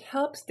 It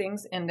helps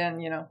things, and then,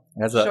 It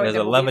has a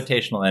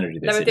levitational energy.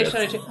 Levitational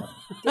energy.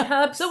 It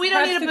helps. So we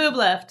don't need a boob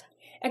lift.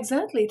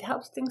 Exactly. It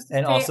helps things to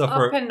And stay also up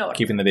for and north.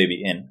 keeping the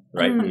baby in,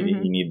 right?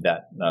 You need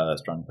that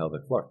strong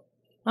pelvic floor.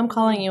 I'm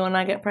calling you when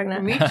I get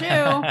pregnant. Me too.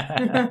 I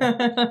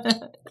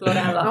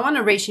want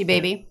a reishi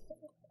baby.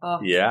 Oh,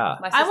 Yeah.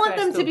 I want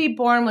them to be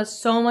born with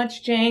so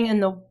much jing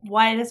and the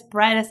whitest,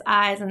 brightest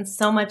eyes and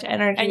so much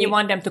energy. And you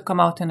want them to come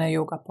out in a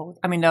yoga pose.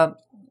 I mean,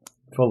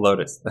 Full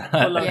lotus.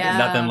 lotus. Yeah.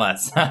 Nothing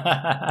less.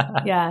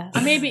 yeah.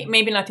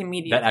 maybe not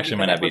immediately. That actually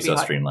might not be so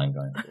hard. streamlined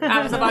going.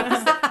 I was about to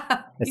say.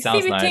 It You sounds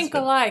see, we nice. think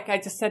but- alike. I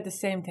just said the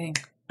same thing.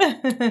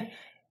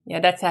 Yeah,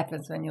 that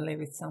happens when you live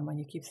with someone.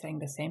 You keep saying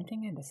the same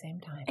thing at the same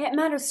time. It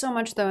matters so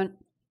much, though. And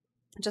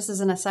just as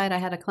an aside, I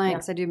had a client,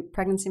 because I do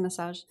pregnancy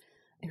massage,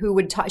 who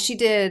would talk. She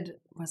did,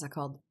 what's that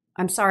called?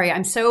 I'm sorry.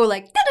 I'm so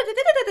like.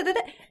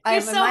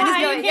 You're so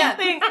high, you can't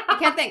think. I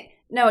can't think.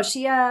 No,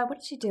 she, what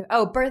did she do?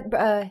 Oh,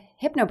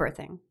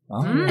 hypnobirthing.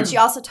 Oh. And she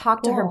also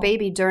talked to her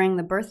baby during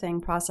the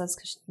birthing process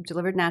because she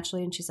delivered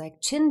naturally. And she's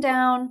like, chin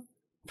down.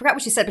 Forgot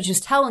what she said, but she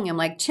was telling him,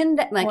 like, chin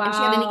down. Like, and she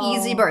had an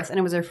easy birth. And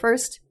it was her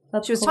first.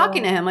 She was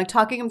talking to him, like,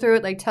 talking him through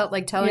it,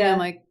 telling him,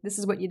 like, this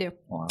is what you do.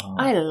 Wow.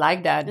 I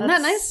like that. Isn't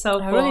that nice? So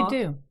cool. I really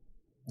do.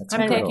 That's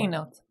I'm incredible. taking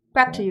notes.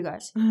 Back to you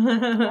guys.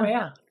 Oh,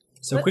 yeah.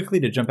 So quickly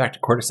to jump back to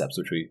cordyceps,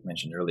 which we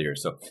mentioned earlier.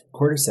 So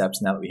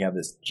cordyceps, now that we have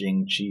this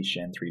Jing, Qi,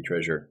 Shen, three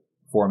treasure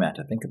format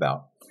to think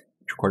about,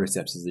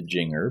 cordyceps is a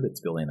Jing herb.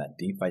 It's building that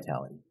deep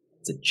vitality.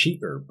 It's a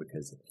Qi herb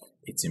because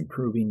it's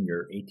improving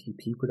your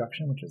ATP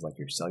production, which is like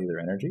your cellular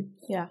energy.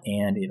 Yeah.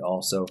 And it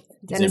also...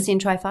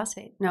 Adenosine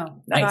triphosphate.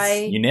 No.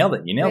 Nice. You nailed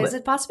it. Is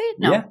it phosphate?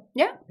 No. Yeah.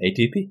 Yeah.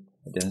 ATP.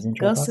 Adenosine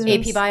Go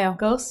triphosphate. AP Bio.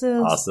 Go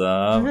Sus.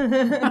 Awesome.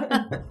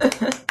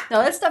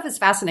 No, that stuff is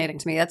fascinating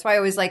to me. That's why I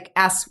always like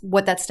ask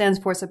what that stands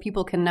for so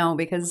people can know,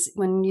 because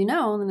when you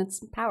know, then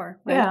it's power.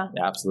 Right? Yeah.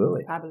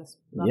 Absolutely. Fabulous.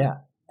 Yeah.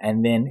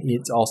 And then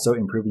it's also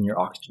improving your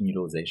oxygen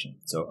utilization.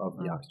 So of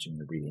the oxygen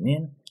you're breathing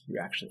in,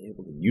 you're actually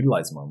able to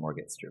utilize more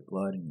gets to your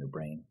blood and your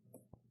brain.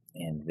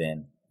 And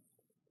then,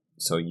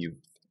 so you've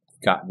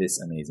got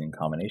this amazing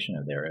combination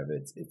of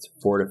it's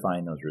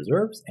fortifying those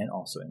reserves and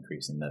also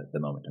increasing the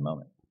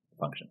moment-to-moment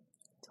function.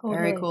 Totally.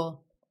 Very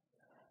cool.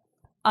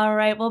 All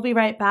right, we'll be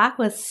right back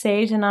with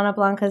Sage and Ana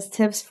Blanca's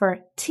tips for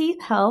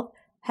teeth health,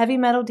 heavy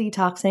metal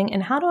detoxing,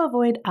 and how to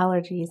avoid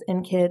allergies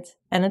in kids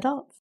and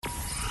adults.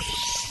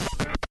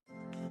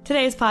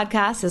 Today's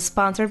podcast is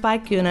sponsored by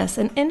Gunas,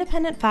 an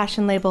independent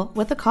fashion label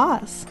with a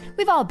cause.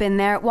 We've all been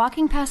there,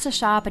 walking past a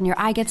shop and your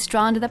eye gets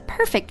drawn to the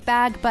perfect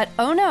bag, but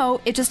oh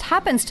no, it just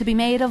happens to be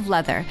made of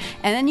leather,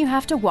 and then you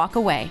have to walk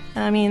away.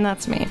 I mean,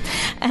 that's me.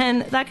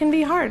 And that can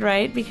be hard,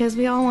 right? Because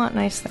we all want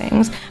nice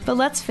things. But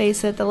let's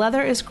face it, the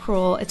leather is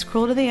cruel. It's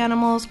cruel to the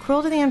animals,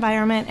 cruel to the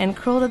environment, and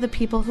cruel to the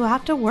people who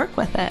have to work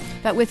with it.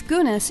 But with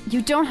Gunas,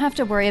 you don't have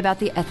to worry about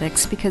the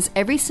ethics because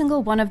every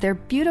single one of their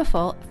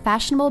beautiful,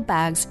 fashionable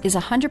bags is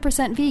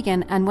 100% vegan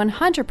and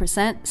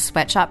 100%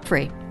 sweatshop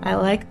free. I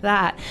like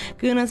that.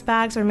 Gunas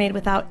bags are made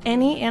without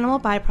any animal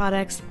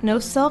byproducts, no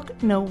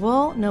silk, no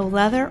wool, no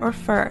leather or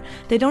fur.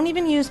 They don't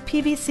even use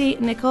PVC,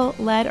 nickel,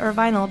 lead, or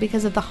vinyl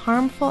because of the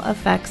harmful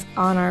effects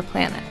on our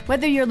planet.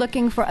 Whether you're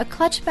looking for a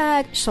clutch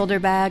bag, shoulder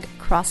bag,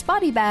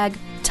 crossbody bag,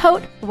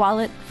 tote,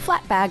 wallet,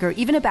 flat bag, or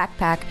even a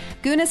backpack,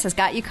 Gunas has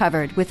got you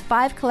covered with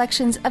 5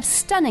 collections of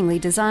stunningly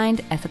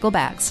designed ethical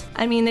bags.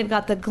 I mean, they've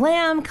got the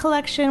Glam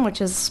collection,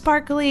 which is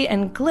sparkly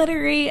and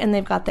glittery, and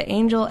they've got the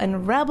Angel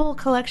and Rebel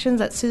collections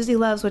that Susie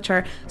loves, which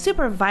are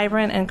super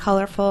vibrant and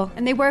colorful.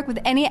 And they work with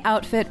any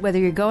outfit, whether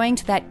you're going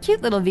to that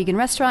cute little vegan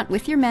restaurant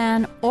with your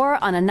man,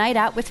 or on a night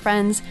out with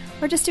friends,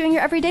 or just doing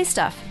your everyday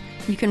stuff.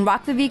 You can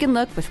rock the vegan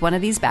look with one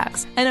of these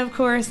bags. And of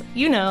course,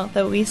 you know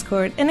that we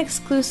scored an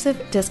exclusive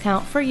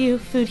discount for you,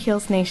 Food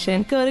Heals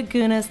Nation. Go to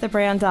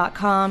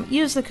GunasTheBrand.com,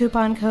 use the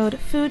coupon code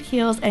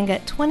FOODHEALS, and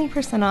get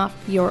 20% off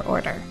your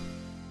order.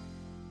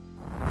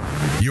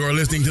 You're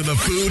listening to the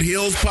Food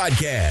Heals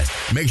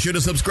Podcast. Make sure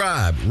to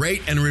subscribe,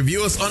 rate, and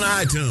review us on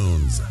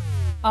iTunes.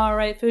 All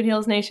right, Food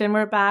Heals Nation,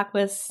 we're back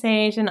with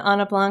Sage and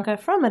Ana Blanca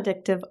from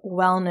Addictive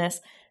Wellness.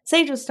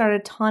 Sage has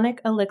started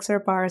tonic elixir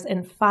bars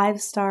in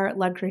 5-star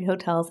luxury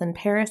hotels in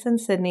Paris and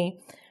Sydney,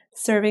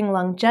 serving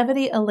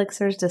longevity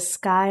elixirs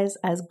disguised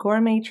as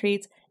gourmet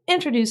treats,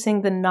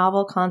 introducing the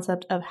novel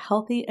concept of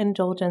healthy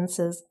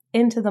indulgences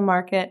into the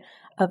market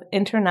of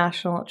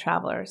international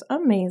travelers.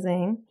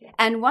 Amazing.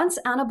 And once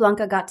Ana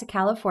Blanca got to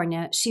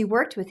California, she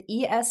worked with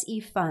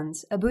ESE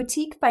Funds, a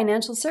boutique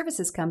financial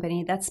services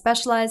company that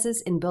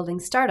specializes in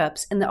building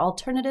startups in the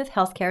alternative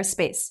healthcare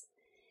space.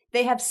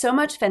 They have so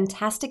much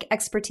fantastic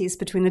expertise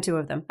between the two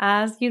of them.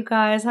 As you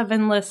guys have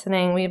been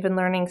listening, we've been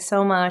learning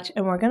so much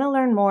and we're going to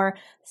learn more.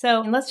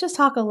 So let's just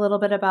talk a little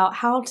bit about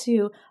how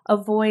to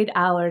avoid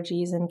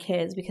allergies in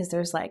kids, because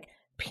there's like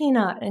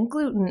peanut and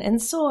gluten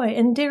and soy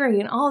and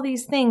dairy and all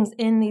these things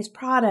in these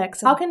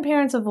products. How can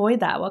parents avoid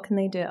that? What can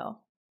they do?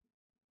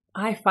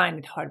 I find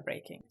it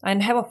heartbreaking. I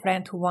have a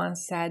friend who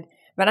once said,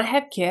 when I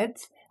have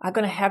kids, I'm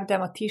going to have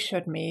them a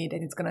t-shirt made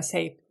and it's going to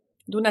say,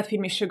 "Do not feed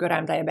me sugar,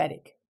 I'm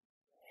diabetic."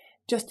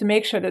 Just to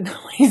make sure that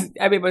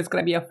everybody's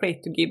going to be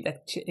afraid to give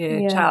that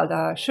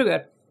child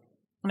sugar.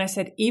 And I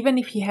said, even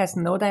if he has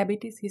no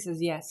diabetes, he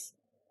says yes.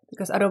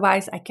 Because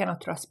otherwise I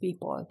cannot trust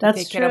people to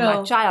take care of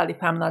my child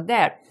if I'm not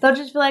there. They'll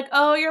just be like,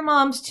 "Oh, your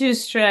mom's too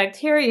strict.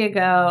 Here you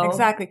go."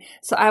 Exactly.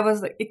 So I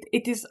was like,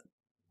 it is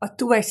a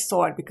two-way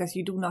sword, because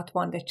you do not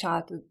want the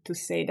child to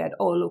say that,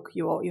 "Oh, look,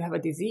 you have a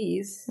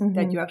disease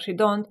that you actually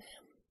don't."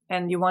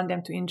 And you want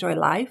them to enjoy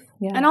life.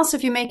 Yeah. And also,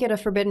 if you make it a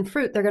forbidden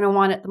fruit, they're going to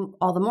want it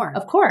all the more.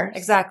 Of course.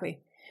 Exactly.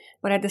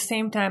 But at the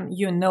same time,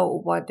 you know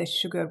what the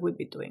sugar would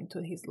be doing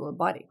to his little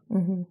body.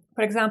 Mm-hmm.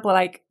 For example,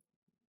 like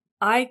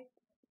I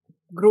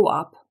grew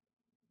up,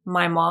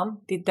 my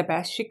mom did the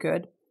best she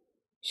could.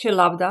 She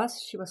loved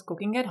us. She was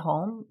cooking at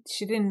home.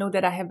 She didn't know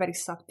that I have very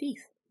soft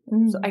teeth.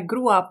 Mm-hmm. So I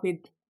grew up with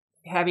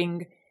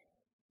having...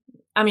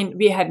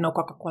 we had no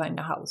Coca-Cola in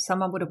the house.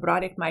 Someone would have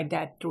brought it. My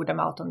dad threw them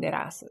out on their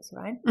asses,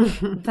 right?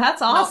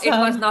 That's awesome.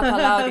 No, it was not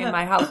allowed in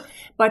my house.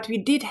 But we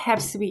did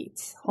have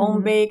sweets,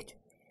 home-baked,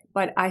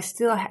 but I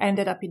still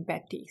ended up with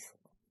bad teeth.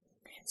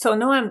 So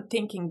now I'm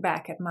thinking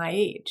back at my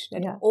age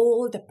that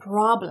all the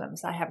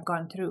problems I have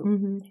gone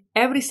through,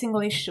 every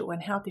single issue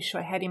and health issue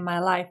I had in my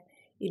life,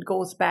 it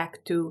goes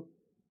back to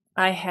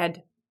I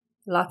had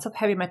lots of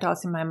heavy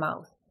metals in my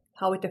mouth,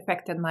 how it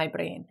affected my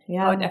brain,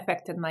 how it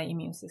affected my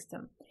immune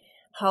system,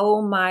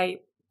 how my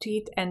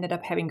teeth ended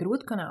up having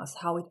root canals,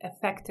 how it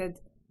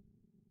affected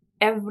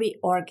every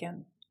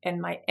organ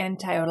in my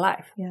entire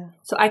life. Yeah.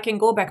 So I can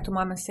go back to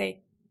mom and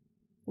say,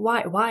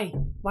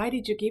 why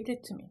did you give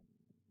it to me?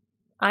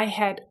 I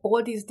had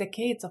all these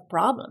decades of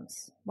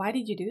problems. Why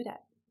did you do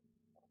that?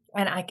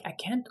 And I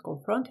can't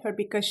confront her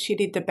because she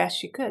did the best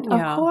she could.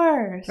 Of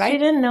course. Right? She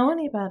didn't know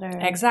any better.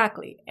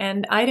 Exactly.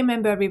 And I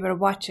remember we were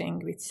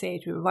watching with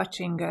Sage,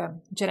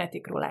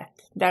 Genetic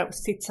Roulette. There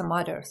sits a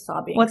mother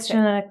sobbing. What's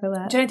Genetic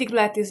Roulette? Genetic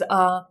Roulette is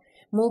a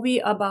movie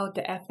about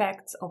the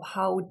effects of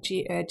how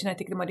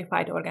genetically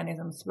modified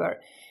organisms were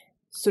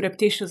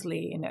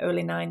surreptitiously in the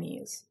early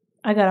 90s.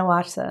 I gotta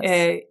watch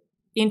this.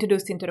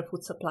 Introduced into the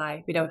food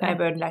supply without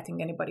ever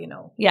letting anybody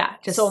know. Yeah.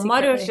 So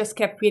mothers just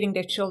kept feeding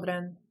their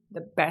children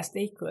the best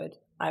they could.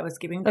 I was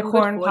giving them the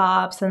corn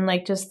pops and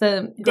like just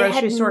the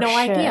grocery store shit. They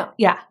had no idea.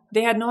 Yeah.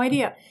 They had no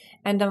idea.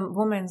 And the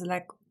woman's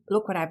like,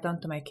 "Look what I've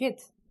done to my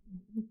kids."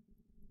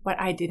 But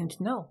I didn't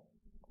know.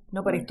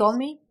 Nobody told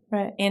me.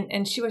 Right.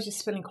 And she was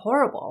just feeling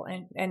horrible.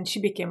 And she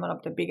became one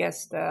of the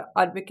biggest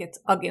advocates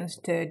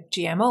against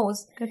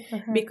GMOs. Good for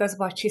her. Because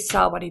what she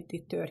saw, what it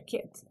did to her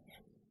kids.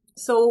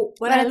 So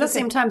when at the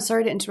same time,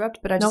 sorry to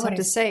interrupt, but I just have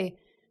to say,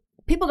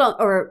 people don't,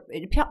 or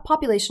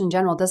population in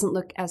general doesn't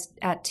look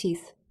at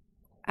teeth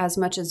as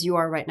much as you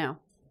are right now.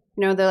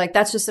 You know, they're like,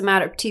 that's just a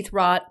matter of teeth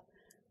rot.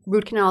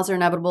 Root canals are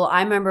inevitable.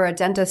 I remember a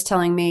dentist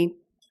telling me,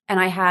 and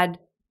I had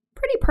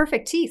pretty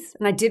perfect teeth,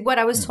 and I did what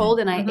I was told,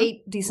 and I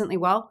ate decently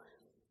well.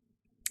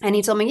 And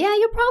he told me, "Yeah,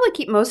 you'll probably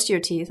keep most of your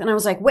teeth." And I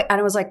was like, "Wait," and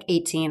I was like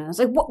 18. And I was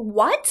like,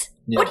 "What?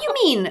 Yeah. What do you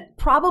mean?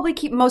 Probably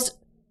keep most?"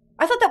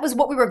 I thought that was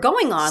what we were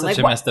going on. Such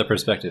a messed up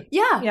perspective.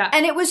 Yeah.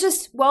 And it was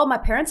just, well, my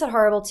parents had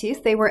horrible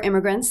teeth. They were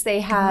immigrants. They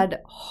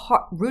had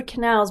root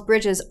canals,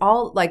 bridges,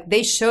 all like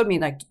they showed me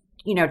like,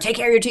 you know, take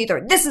care of your teeth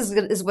or this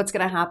is what's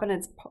going to happen.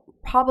 It's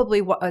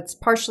probably it's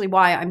partially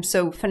why I'm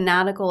so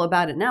fanatical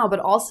about it now, but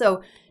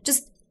also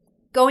just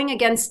going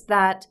against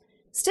that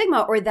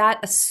stigma or that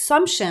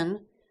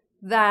assumption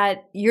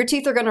that your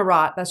teeth are going to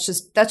rot. That's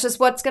just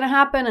what's going to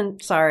happen.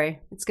 And sorry,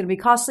 it's going to be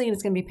costly and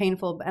it's going to be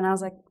painful. And I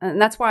was like,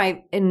 and that's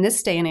why in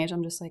this day and age,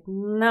 I'm just like,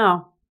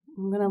 no,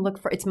 I'm going to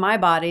look for, it's my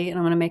body and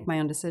I'm going to make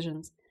my own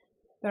decisions.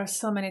 There are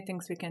so many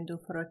things we can do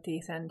for our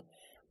teeth. And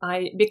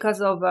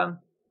because of,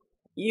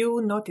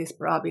 you notice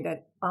probably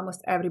that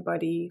almost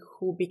everybody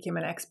who became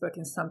an expert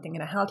in something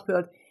in a health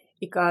field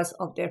because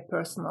of their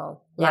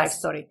personal life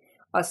story.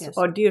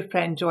 Our dear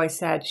friend Joy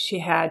said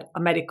she had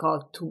a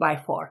medical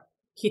 2x4.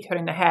 Hit her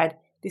in the head.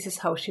 This is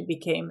how she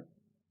became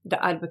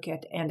the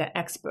advocate and the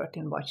expert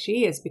in what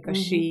she is because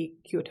she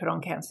cured her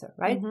own cancer,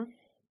 right?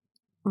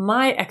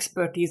 My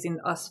expertise in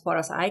as far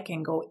as I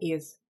can go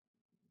is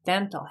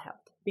dental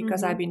health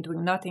because I've been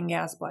doing nothing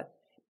else but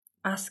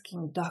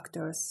asking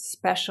doctors,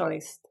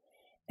 specialists,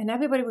 and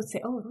everybody would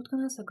say, "Oh, root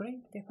canals are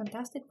great. They're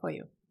fantastic for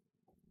you."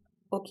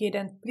 Okay,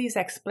 then please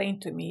explain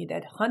to me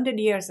that 100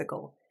 years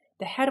ago,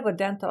 the head of a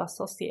dental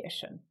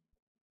association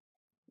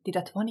did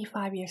a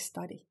 25-year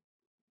study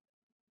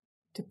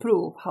to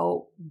prove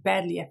how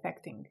badly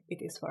affecting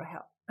it is for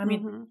health. I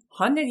mean,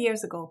 100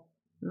 years ago,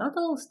 not a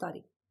little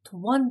study,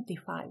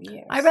 25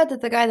 years. I read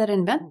that the guy that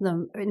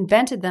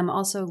invented them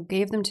also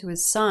gave them to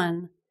his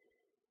son,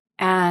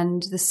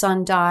 and the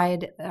son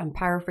died. I'm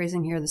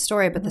paraphrasing here the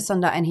story, but the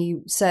son died, and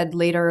he said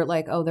later,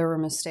 like, "Oh, they were a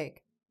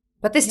mistake,"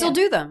 but they still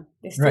do them.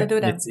 They still do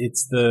them.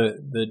 It's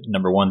the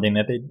number one thing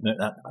that they.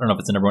 I don't know if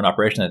it's the number one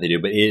operation that they do,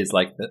 but it is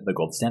like the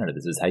gold standard.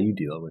 This is how you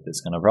deal with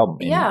this kind of problem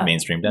in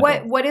mainstream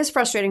dental. What is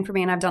frustrating for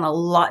me, and I've done a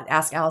lot.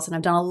 Ask Allison.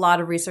 I've done a lot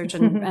of research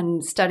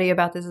and study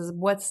about this. Is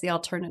what's the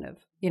alternative?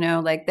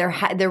 Like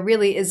there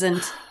really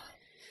isn't.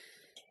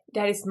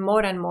 There is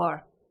more and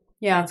more.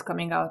 Yeah, that's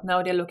coming out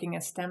now. They're looking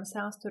at stem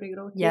cells to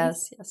regrow teeth.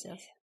 Yes.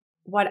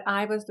 What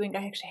I was doing,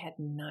 I actually had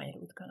 9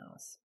 root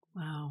canals.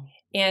 Wow.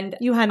 And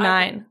you had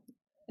 9.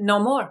 No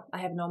more. I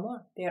have no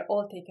more. They are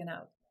all taken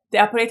out. They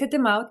operated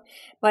them out,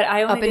 but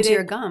I only up into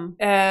your gum.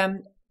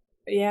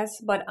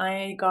 Yes, but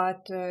I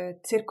got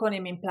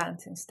zirconium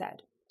implants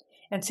instead.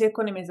 And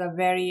zirconium is a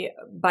very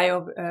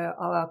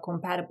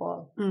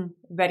biocompatible,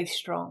 very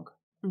strong.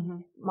 Mm-hmm.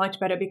 Much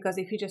better, because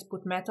if you just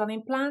put metal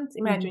implants,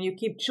 imagine you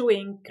keep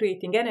chewing,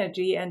 creating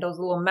energy, and those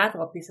little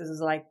metal pieces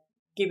is like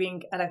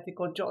giving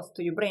electrical jolts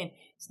to your brain.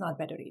 It's not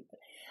better either.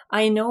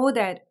 I know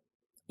that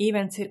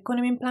even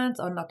zirconium implants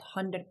are not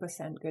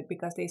 100% good,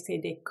 because they say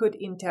they could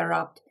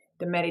interrupt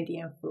the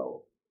meridian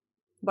flow.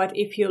 But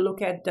if you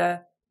look at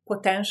the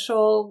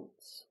potential,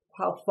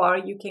 how far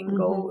you can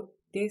go,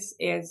 this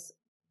is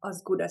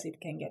as good as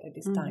it can get at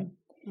this time.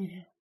 Mm-hmm.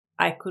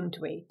 I couldn't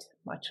wait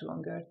much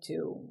longer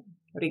to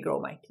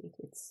regrow my teeth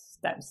with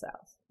stem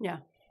cells. Yeah.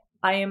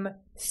 I am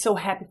so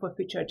happy for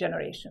future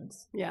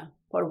generations. Yeah.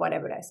 For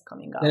whatever is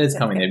coming up. It is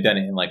coming. They've done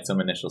it in like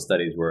some initial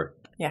studies where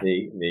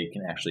they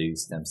can actually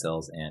use stem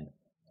cells and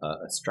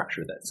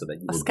structure that so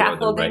that you will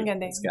scaffolding grow the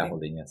right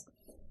scaffolding, yes,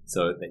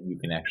 so that you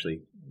can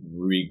actually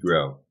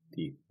regrow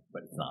teeth,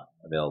 but it's not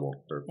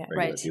available for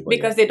regular people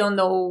because they don't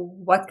know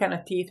what kind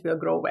of teeth will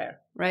grow where.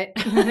 Right.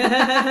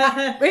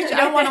 Which you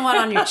don't want one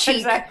on your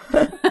cheek.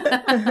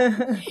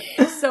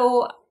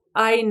 So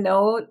I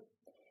know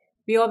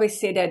we always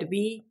say that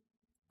we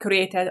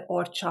created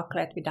our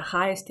chocolate with the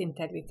highest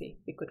integrity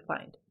we could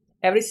find.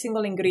 Every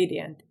single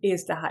ingredient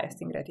is the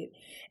highest ingredient.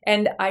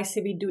 And I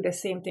say we do the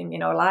same thing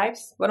in our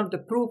lives. One of the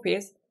proof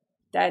is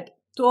that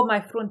 2 of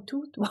my front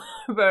teeth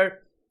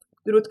were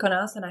root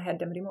canals and I had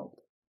them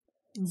removed.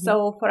 Mm-hmm.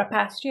 So for a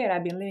past year,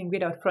 I've been living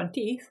without front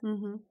teeth.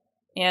 Mm-hmm.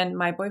 And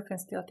my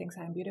boyfriend still thinks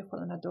I'm beautiful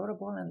and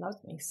adorable and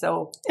loves me.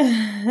 So,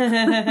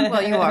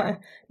 well, you are.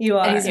 You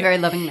are. And he's a very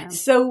loving man.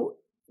 So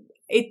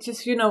it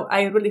just,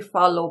 I really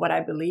follow what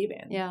I believe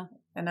in. Yeah.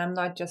 And I'm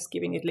not just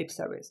giving it lip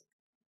service.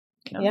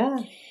 Yeah.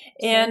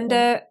 And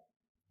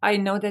I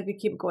know that we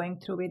keep going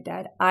through with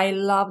that. I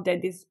love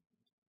that this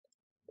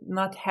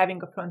not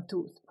having a front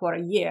tooth for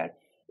a year,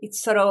 it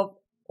sort of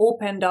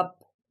opened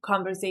up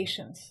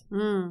conversations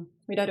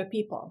with other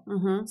people.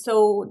 Mm-hmm.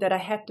 So that I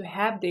had to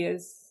have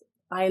this,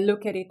 I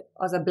look at it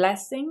as a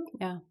blessing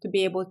to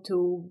be able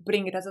to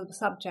bring it as a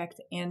subject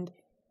and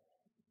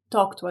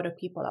talk to other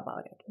people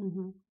about it.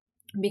 Mm-hmm.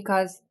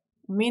 Because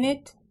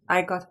minute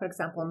I got, for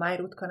example, my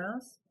root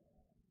canals,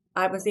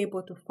 I was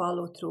able to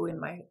follow through in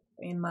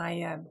my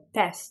health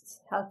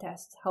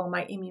tests, how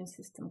my immune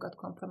system got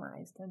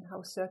compromised and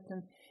how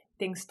certain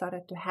things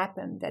started to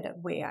happen. That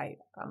way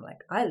I'm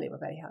like, I live a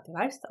very healthy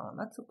lifestyle. I'm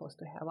not supposed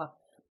to have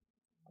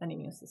an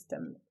immune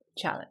system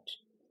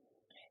challenge.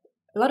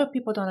 A lot of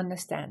people don't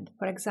understand.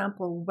 For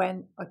example,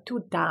 when a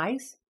tooth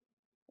dies,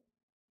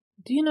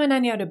 do you know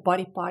any other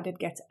body part that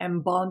gets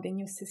embalmed in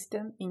your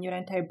system, in your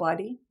entire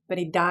body, but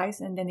it dies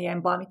and then they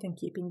embalm it and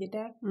keeping it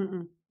there?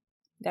 Mm-mm.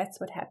 That's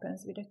what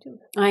happens with a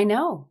tooth. I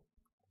know.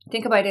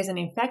 Think about it as an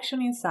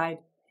infection inside,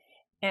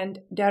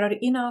 and there are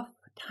enough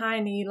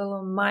tiny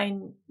little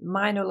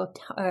minor little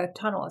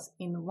tunnels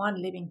in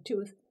one living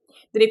tooth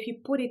that if you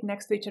put it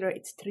next to each other,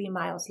 it's 3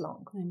 miles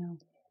long. I know.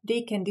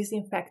 They can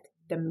disinfect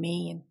the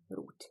main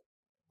root.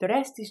 The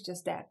rest is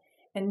just there.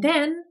 And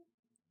then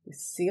you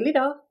seal it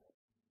off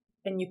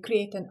and you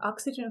create an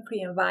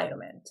oxygen-free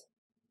environment.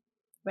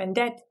 When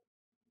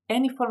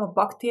any form of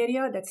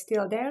bacteria that's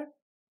still there,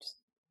 just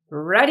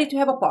ready to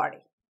have a party.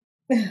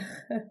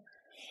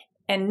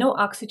 And no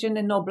oxygen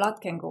and no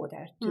blood can go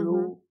there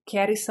to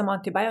carry some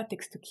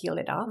antibiotics to kill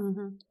it off.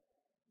 Mm-hmm.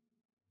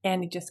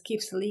 And it just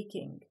keeps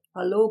leaking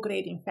a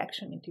low-grade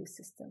infection into your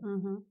system.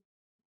 Mm-hmm.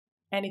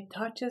 And it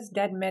touches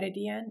that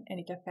meridian and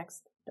it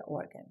affects the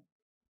organ.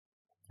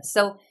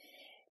 So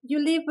you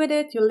live with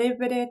it,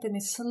 and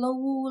it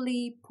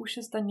slowly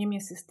pushes the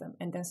immune system.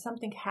 And then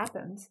something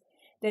happens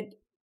that,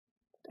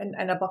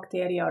 and a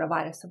bacteria or a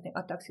virus, something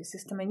attacks your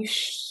system, and you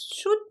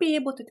should be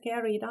able to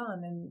carry it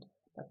on. And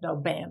now,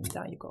 bam,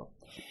 down you go.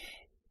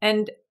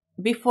 And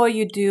before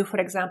you do, for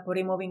example,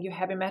 removing your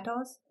heavy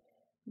metals,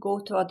 go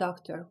to a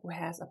doctor who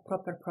has a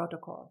proper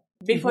protocol.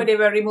 Before they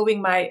were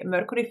removing my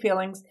mercury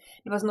fillings,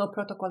 there was no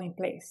protocol in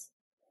place.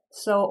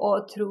 So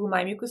all through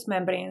my mucous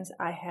membranes,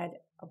 I had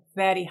a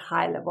very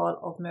high level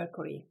of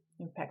mercury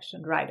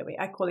infection right away.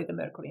 I call it a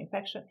mercury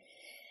infection.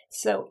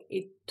 So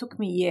it took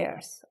me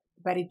years,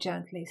 very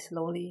gently,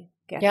 slowly.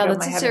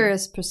 That's a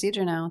serious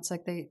procedure now. It's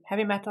like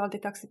heavy metal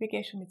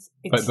detoxification.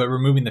 But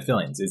removing the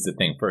fillings is the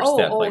thing first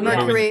step. Like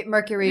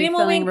mercury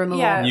filling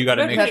removal. You got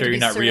to make sure you're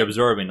not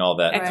reabsorbing all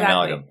that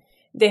amalgam.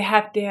 They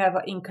have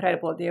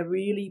incredible. They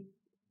really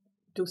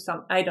do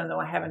some. I don't know.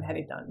 I haven't had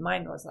it done.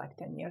 Mine was like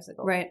 10 years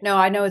ago. Right. No,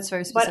 I know it's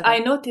very specific. But I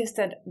noticed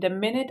that the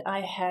minute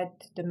I had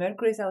the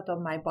mercury out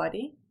of my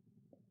body,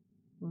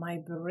 my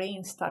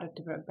brain started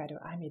to work better.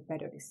 I made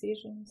better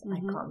decisions. I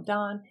calmed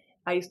down.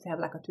 I used to have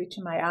like a twitch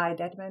in my eye.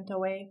 That went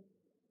away.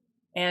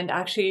 And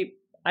actually,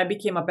 I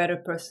became a better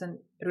person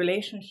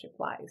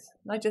relationship-wise,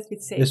 not just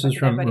with safety. This was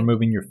from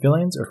removing your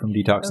fillings or from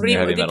detoxing your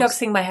heavy metals?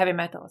 Detoxing my heavy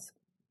metals.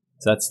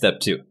 So that's step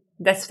 2.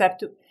 That's step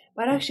 2.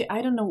 But actually,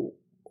 I don't know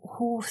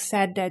who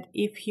said that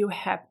if you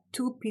have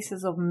 2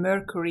 pieces of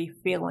mercury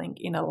filling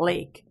in a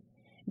lake,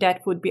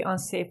 that would be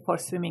unsafe for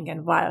swimming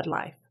and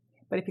wildlife.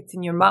 But if it's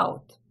in your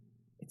mouth,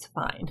 it's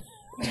fine.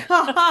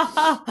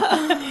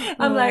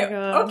 I'm like,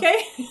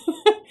 okay.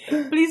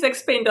 Please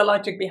explain the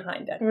logic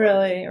behind that.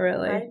 Really.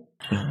 Right?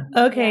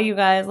 Okay, you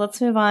guys,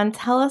 let's move on.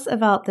 Tell us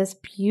about this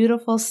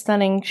beautiful,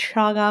 stunning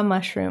chaga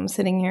mushroom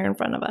sitting here in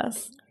front of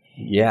us.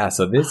 Yeah,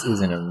 so this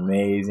is an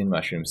amazing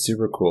mushroom,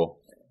 super cool.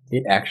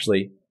 It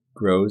actually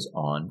grows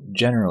on,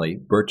 generally,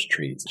 birch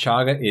trees.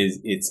 Chaga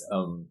it's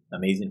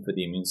amazing for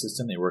the immune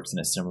system. It works in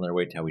a similar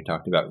way to how we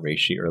talked about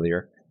reishi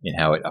earlier, in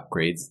how it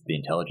upgrades the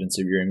intelligence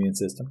of your immune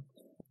system.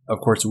 Of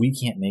course, we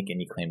can't make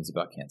any claims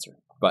about cancer,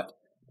 but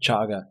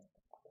chaga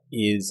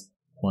is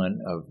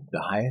one of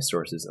the highest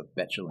sources of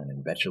betulin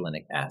and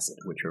betulinic acid,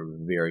 which are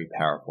very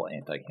powerful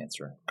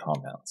anti-cancer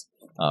compounds.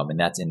 And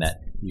that's in that,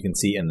 you can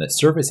see in the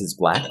surface it's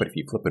black, but if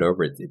you flip it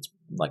over, it's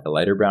like a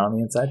lighter brown on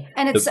the inside.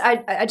 And it's,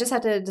 I just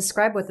had to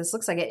describe what this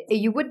looks like.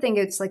 You would think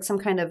it's like some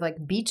kind of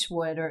like beech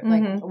wood or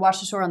like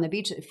wash ashore on the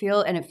beach. It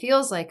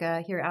feels like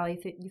here, Allie,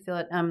 you feel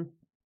it.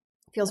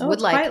 Feels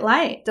wood-like. It's quite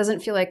light. Doesn't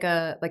feel like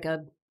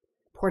a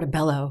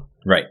portobello.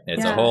 Right.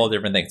 It's a whole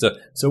different thing.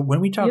 So when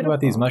we talk about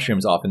these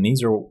mushrooms, often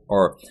these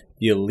are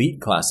the elite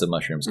class of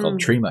mushrooms called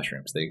tree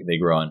mushrooms. They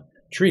grow on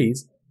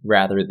trees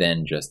rather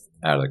than just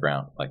out of the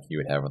ground like you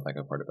would have with like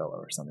a portobello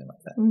or something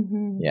like that.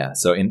 Mm-hmm. Yeah.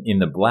 So in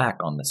the black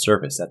on the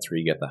surface, that's where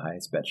you get the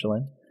highest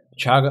betulin.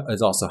 Chaga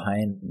is also high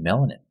in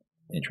melanin,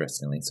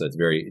 interestingly. So it's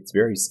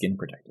very skin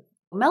protective.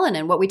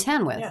 Melanin, what we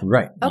tan with. Yeah.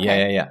 Right.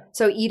 Okay. Yeah.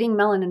 So eating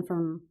melanin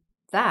from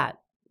that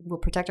will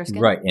protect our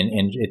skin. Right.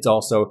 And it's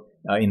also,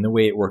 in the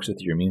way it works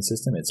with your immune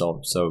system, it's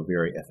also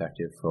very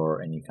effective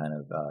for any kind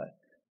of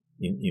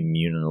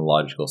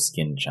immunological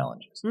skin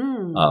challenges.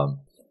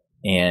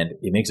 And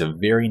it makes a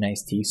very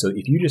nice tea. So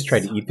if you just try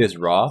to eat this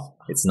raw,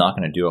 it's not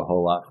going to do a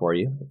whole lot for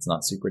you. It's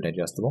not super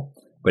digestible.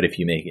 But if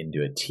you make it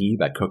into a tea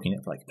by cooking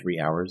it for like 3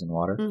 hours in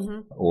water,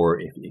 or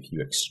if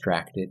you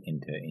extract it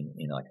into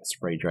like a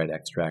spray dried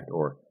extract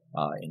or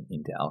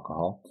into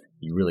alcohol,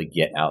 you really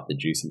get out the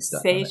juicy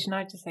stuff. Sage,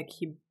 not just like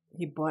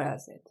he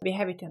boils it. We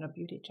have it in a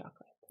beauty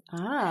chocolate.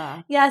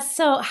 Ah. Yes.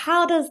 So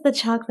how does the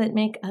chocolate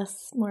make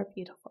us more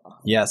beautiful?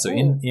 Yeah. So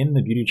in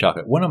the beauty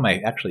chocolate, one of my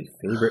actually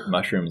favorite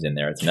mushrooms in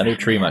there, it's another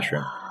tree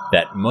mushroom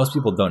that most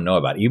people don't know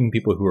about. Even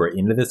people who are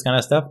into this kind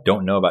of stuff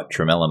don't know about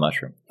tremella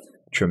mushroom.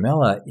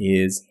 Tremella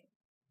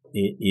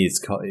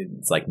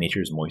it's like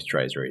nature's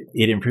moisturizer.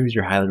 It improves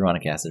your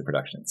hyaluronic acid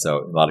production.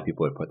 So a lot of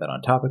people would put that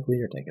on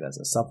topically or take it as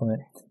a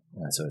supplement.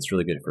 So it's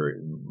really good for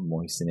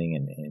moistening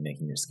and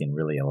making your skin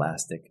really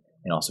elastic,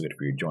 and also good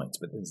for your joints.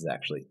 But this is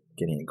actually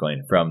getting it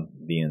going from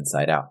the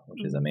inside out,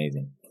 which is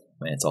amazing.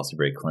 And it's also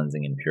very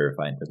cleansing and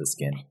purifying for the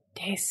skin. It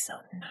tastes so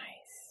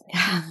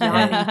nice.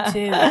 Yummy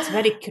too. It's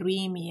very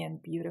creamy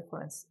and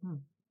beautiful.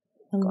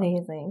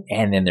 Amazing.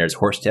 And then there's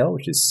horsetail,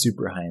 which is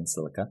super high in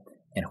silica.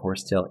 And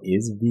horsetail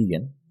is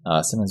vegan.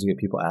 Sometimes we get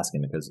people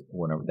asking because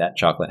that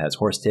chocolate has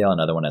horsetail,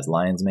 another one has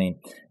lion's mane.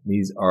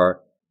 These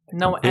are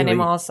no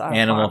animals are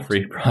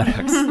animal-free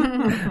products.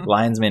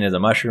 Lion's mane is a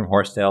mushroom.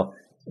 Horsetail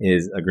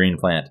is a green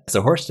plant.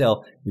 So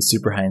horsetail is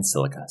super high in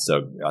silica.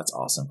 So that's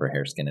awesome for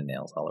hair, skin, and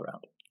nails all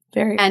around.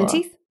 Very cool. And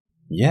teeth?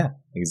 Yeah,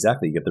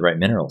 exactly. You get the right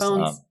minerals.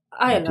 Bones.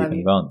 I love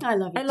you. I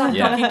love you. I love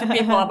talking to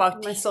people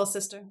about my soul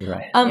sister.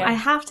 Right. I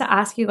have to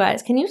ask you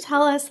guys, can you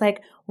tell us,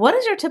 like, what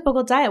is your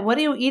typical diet? What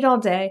do you eat all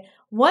day?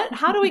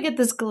 How do we get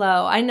this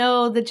glow? I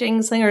know the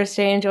Jing Slingers,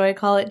 Jay and Joy,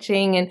 call it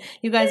Jing, and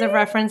you guys have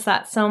referenced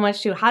that so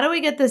much too. How do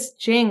we get this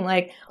Jing?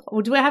 Like,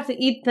 do I have to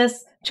eat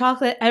this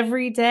chocolate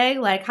every day?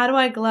 Like, how do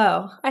I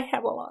glow? I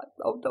have a lot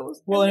of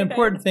those. Well, an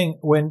important thing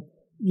when,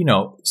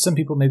 some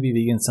people may be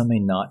vegan, some may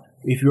not.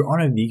 If you're on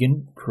a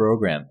vegan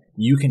program,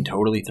 you can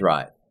totally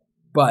thrive.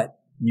 But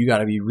you got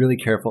to be really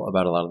careful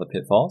about a lot of the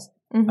pitfalls.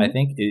 Mm-hmm. I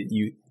think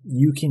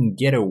you can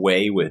get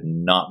away with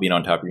not being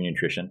on top of your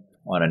nutrition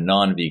on a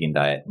non-vegan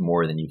diet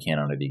more than you can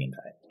on a vegan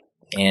diet.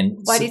 And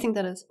why do you think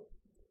that is?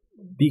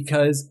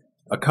 Because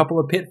a couple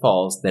of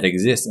pitfalls that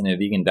exist in a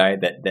vegan diet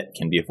that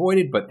can be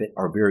avoided, but that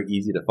are very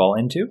easy to fall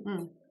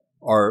into,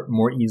 are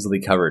more easily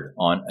covered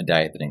on a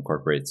diet that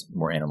incorporates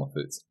more animal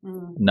foods.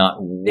 Not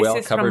well covered,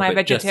 this is from my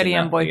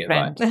vegetarian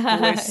boyfriend,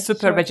 who is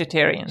super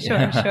vegetarian.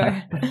 Sure.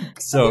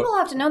 So people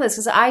have to know this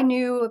because I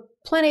knew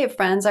plenty of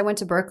friends. I went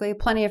to Berkeley.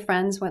 Plenty of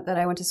friends that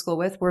I went to school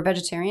with were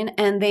vegetarian,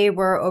 and they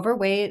were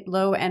overweight,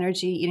 low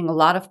energy, eating a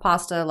lot of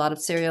pasta, a lot of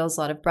cereals,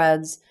 a lot of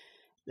breads.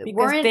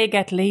 Because they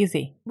get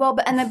lazy. Well,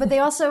 but they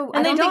also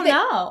And they don't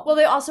know. Well,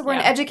 they also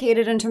weren't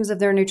educated in terms of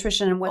their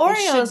nutrition and what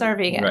Oreos are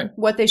vegan. Right.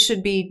 what they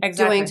should be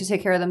doing to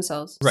take care of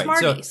themselves. Right.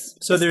 Smarties.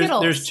 So there's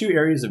Skittles. 2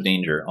 areas of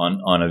danger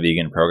on a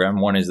vegan program.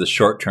 One is the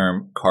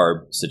short-term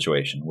carb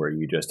situation where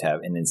you just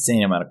have an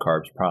insane amount of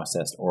carbs,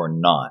 processed or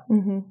not,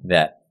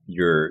 that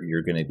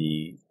you're going to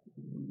be,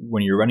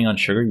 when you're running on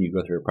sugar, you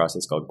go through a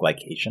process called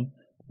glycation,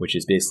 which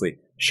is basically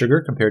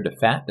sugar compared to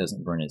fat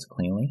doesn't burn as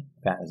cleanly.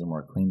 Fat is a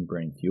more clean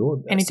burning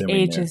fuel. And it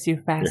ages you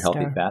faster. They're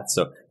healthy fats.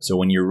 So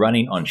when you're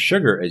running on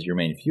sugar as your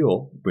main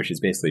fuel, which is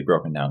basically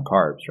broken down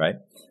carbs, right?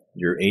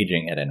 You're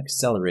aging at an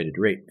accelerated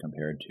rate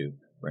compared to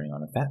running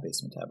on a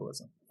fat-based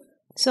metabolism.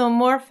 So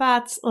more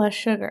fats, less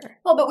sugar.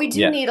 Well, but we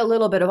do need a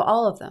little bit of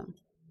all of them.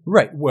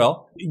 Right.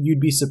 Well, you'd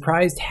be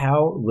surprised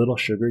how little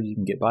sugar you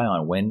can get by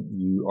on when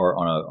you are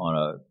on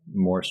a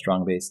more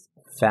strong-based,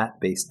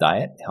 fat-based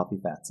diet, healthy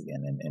fats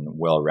again, and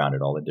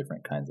well-rounded, all the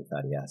different kinds of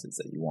fatty acids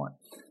that you want.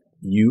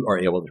 You are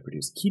able to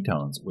produce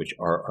ketones, which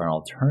are an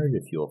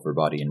alternative fuel for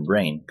body and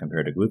brain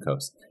compared to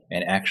glucose.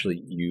 And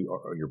actually,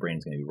 your brain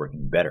is going to be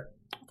working better.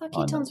 I thought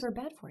ketones were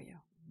bad for you.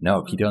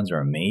 No, ketones are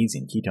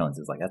amazing. Ketones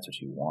is like, that's what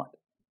you want.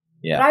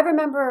 Yeah. But I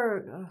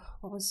remember,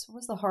 what was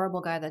the horrible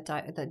guy that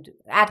died?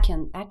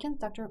 Atkins,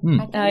 Dr.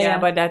 Atkins? Yeah,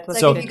 but that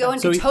was... Like if you go in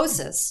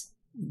ketosis...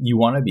 You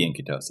want to be in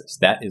ketosis.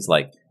 That is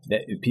like,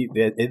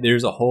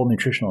 there's a whole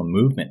nutritional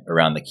movement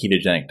around the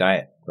ketogenic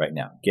diet right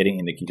now, getting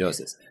into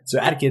ketosis. So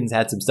Atkins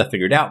had some stuff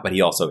figured out, but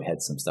he also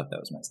had some stuff that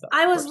was messed up.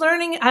 I was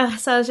learning,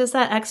 so I was just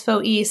at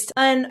Expo East,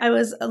 and I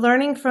was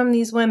learning from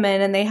these women,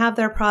 and they have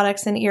their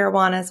products in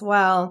Erewhon as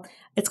well.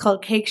 It's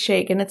called Cake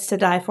Shake, and it's to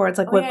die for. It's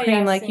like whipped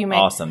cream, like you make.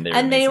 Awesome.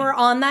 They were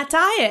on that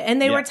diet,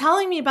 and they were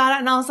telling me about it,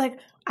 and I was like,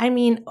 I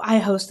mean, I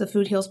host the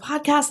Food Heals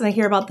podcast, and I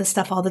hear about this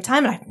stuff all the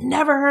time, and I've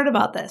never heard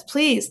about this.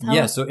 Please tell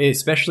us. So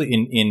especially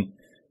in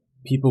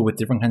people with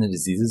different kinds of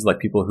diseases, like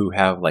people who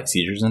have like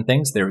seizures and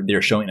things,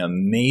 they're showing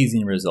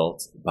amazing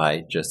results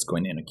by just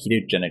going in a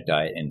ketogenic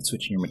diet and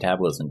switching your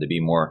metabolism to be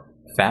more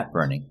fat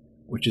burning,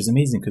 which is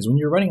amazing because when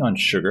you're running on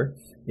sugar,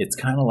 it's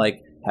kind of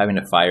like having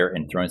a fire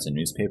and throwing some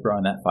newspaper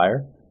on that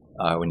fire.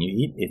 When you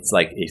eat, it's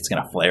like it's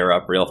going to flare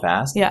up real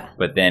fast. Yeah.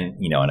 But then,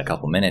 in a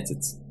couple minutes,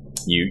 it's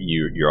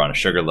you're on a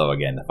sugar low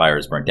again. The fire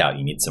is burnt out.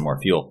 You need some more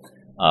fuel.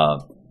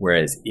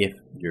 Whereas if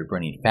you're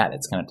burning fat,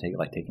 it's kind of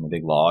like taking a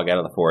big log out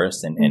of the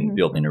forest and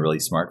building a really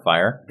smart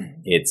fire.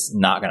 It's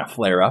not going to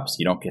flare up, so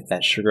you don't get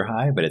that sugar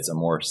high, but it's a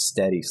more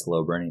steady,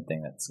 slow burning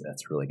thing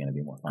that's really going to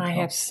be more fun. I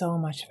have so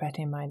much fat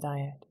in my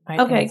diet. I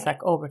think it's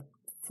like over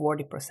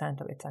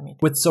 40% of it. I mean,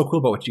 what's so cool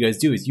about what you guys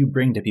do is you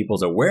bring to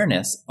people's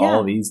awareness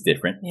all these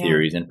different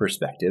theories and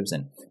perspectives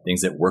and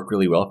things that work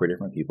really well for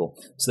different people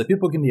so that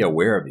people can be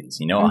aware of these.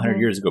 100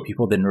 years ago,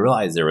 people didn't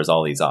realize there was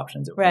all these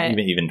options. Right.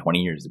 Even 20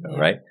 years ago,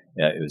 right?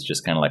 It was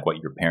just kind of like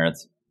what your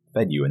parents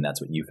fed you, and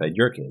that's what you fed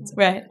your kids.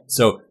 Right.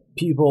 So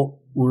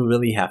people will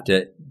really have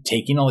to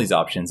take in all these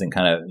options and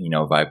kind of,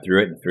 vibe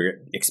through it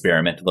and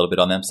experiment a little bit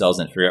on themselves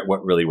and figure out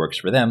what really works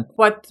for them.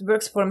 What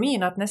works for me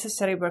not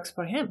necessarily works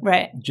for him.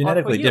 Right.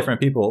 Genetically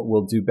different people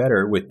will do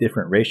better with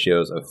different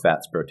ratios of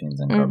fats, proteins,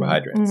 and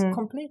carbohydrates.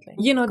 Completely.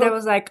 There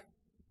was like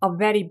a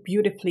very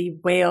beautifully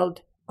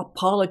veiled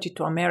apology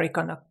to America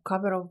on the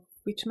cover of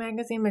which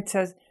magazine? It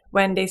says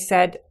when they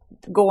said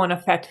go on a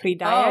fat-free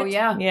diet. Oh,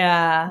 yeah.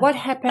 Yeah. What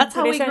happened? That's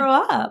how we grew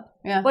up.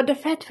 Yeah. But the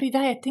fat-free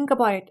diet, think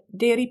about it.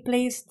 They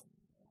replaced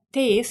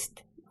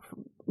taste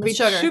with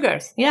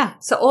sugars. Yeah.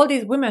 So all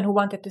these women who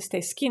wanted to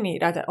stay skinny,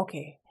 they said,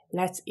 okay,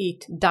 let's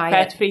eat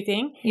fat-free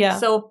thing. Yeah.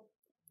 So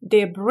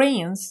their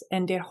brains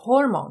and their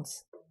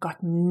hormones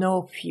got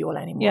no fuel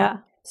anymore. Yeah.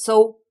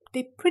 So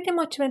they pretty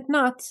much went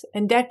nuts.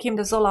 And there came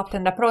the Zoloft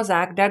and the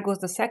Prozac. There goes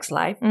the sex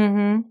life.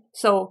 Mm-hmm.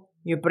 So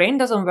your brain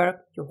doesn't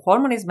work. Your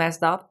hormone is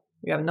messed up.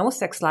 You have no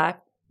sex life.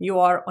 You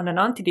are on an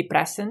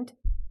antidepressant.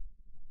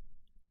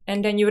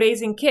 And then you're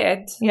raising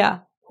kids. Yeah.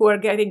 Who are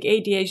getting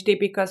ADHD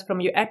because from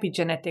your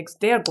epigenetics,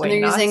 they're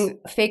going nuts. They're using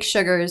fake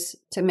sugars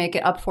to make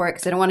it up for it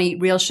because they don't want to eat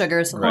real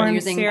sugars. So they're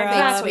using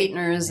fake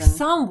sweeteners. And...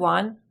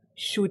 Someone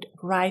should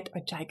write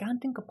a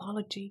gigantic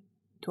apology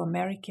to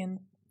American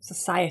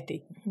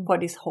society for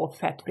this whole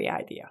fat-free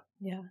idea.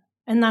 Yeah.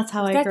 And that's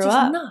how I grew just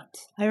up.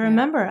 Nuts. I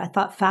remember I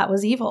thought fat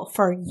was evil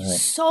for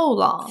so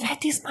long.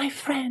 Fat is my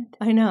friend.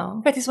 I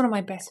know. Fat is one of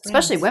my best friends.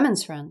 Especially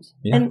women's friends.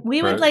 Yeah, and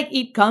we would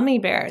eat gummy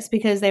bears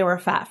because they were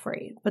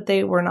fat-free, but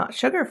they were not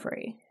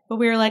sugar-free. But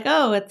we were like,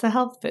 oh, it's a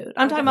health food.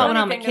 I'm talking about when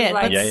I'm a kid,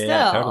 but still.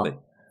 Yeah, totally.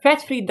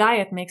 Fat-free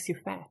diet makes you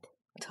fat.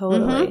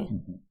 Totally.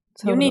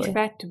 Mm-hmm. You need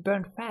fat to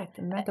burn fat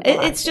and metabolize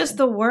it's just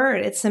the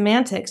word. It's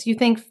semantics. You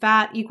think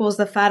fat equals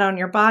the fat on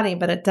your body,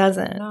 but it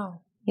doesn't.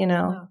 No.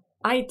 No.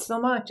 I eat so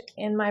much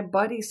and my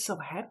body is so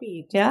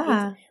happy.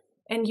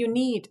 And you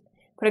need,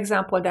 for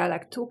example, there are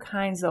like two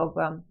kinds of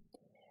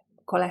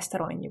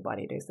cholesterol in your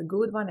body. There's the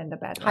good one and the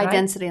bad one. High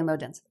density and low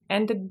density.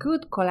 And the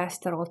good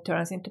cholesterol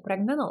turns into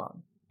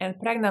pregnenolone. And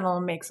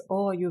pregnenolone makes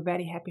all your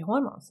very happy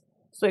hormones.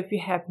 So if you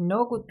have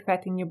no good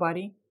fat in your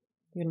body,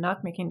 you're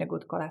not making the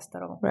good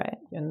cholesterol. Right.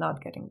 You're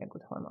not getting the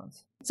good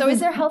hormones. So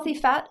is there healthy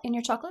fat in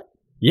your chocolate?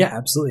 Yeah,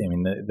 absolutely. I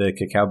mean, the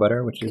cacao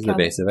butter, which is the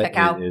base of it,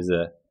 Cacao. is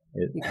a...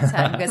 You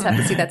guys have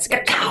to see that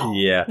cacao.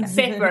 Yeah.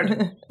 Safe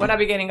word. What are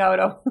we getting out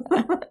of?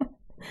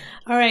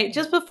 All right,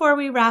 just before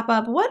we wrap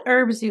up, what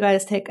herbs do you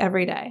guys take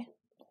every day?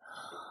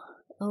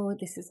 Oh,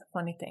 this is a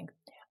funny thing.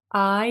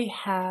 I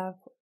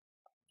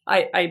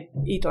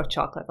eat hot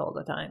chocolate all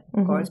the time,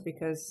 of course,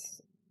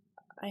 because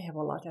I have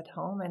a lot at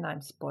home and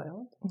I'm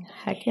spoiled.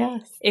 Heck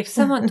yes. If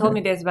someone told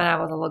me this when I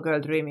was a little girl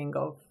dreaming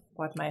of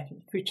what my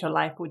future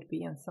life would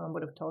be, and someone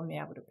would have told me,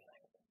 I would have been like,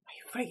 are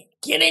you freaking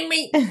kidding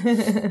me?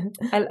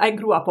 I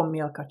grew up on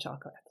milk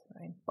chocolate,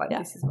 right? But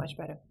this is much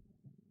better.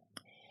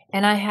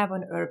 And I have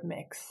an herb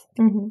mix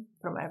from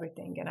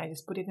everything. And I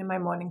just put it in my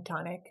morning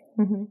tonic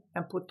and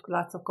put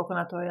lots of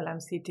coconut oil,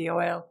 MCT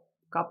oil,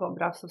 a couple of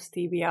drops of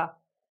stevia.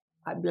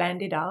 I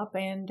blend it up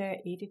and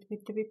eat it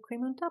with the whipped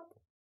cream on top.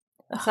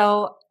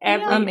 So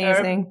every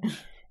amazing.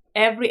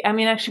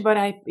 But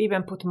I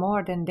even put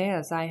more than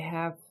this. I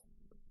have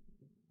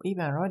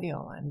even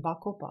rhodiola and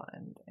bacopa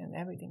and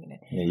everything in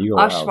it. Yeah, you go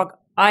out.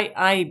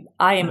 I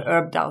am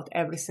herbed out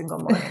every single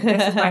morning.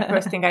 This is my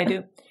first thing I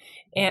do.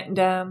 And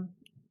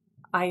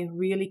I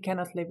really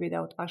cannot live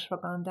without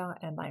ashwagandha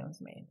and lion's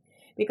mane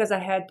because I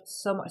had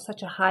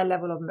such a high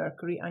level of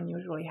mercury,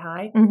 unusually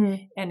high,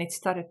 and it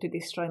started to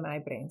destroy my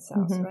brain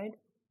cells, right?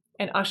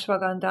 And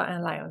ashwagandha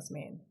and lion's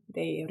mane,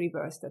 they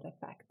reverse that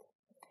effect.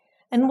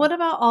 And what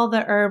about all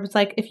the herbs?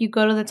 Like if you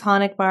go to the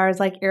tonic bars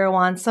like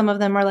Erewhon, some of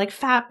them are like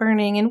fat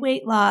burning and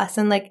weight loss.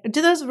 And like,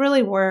 do those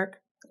really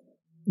work?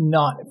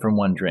 Not from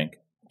one drink.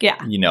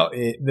 Yeah. You know,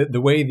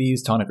 the way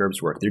these tonic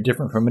herbs work, they're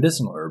different from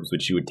medicinal herbs,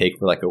 which you would take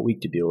for like a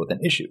week to deal with an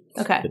issue.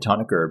 Okay. The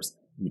tonic herbs,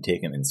 you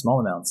take them in small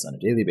amounts on a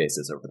daily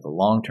basis over the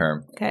long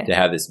term to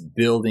have this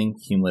building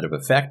cumulative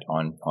effect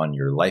on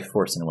your life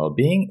force and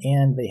well-being.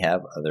 And they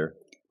have other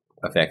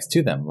effects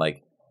to them.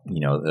 Like, you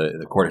know,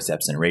 the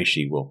cordyceps and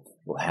reishi will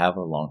have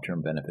a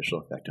long-term beneficial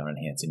effect on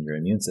enhancing your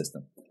immune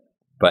system.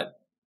 But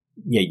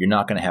yeah, you're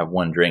not going to have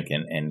one drink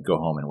and go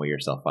home and weigh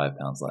yourself 5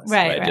 pounds less.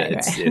 Right.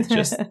 It's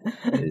just,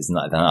 it's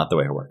not the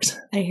way it works.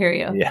 I hear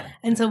you. Yeah.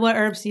 And so what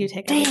herbs do you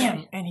take?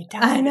 Damn. And he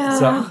does. I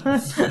know.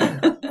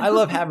 So, I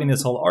love having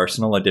this whole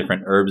arsenal of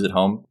different herbs at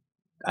home.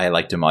 I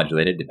like to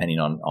modulate it depending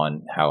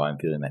on how I'm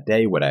feeling that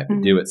day, what I have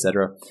to do,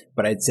 etc.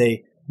 But I'd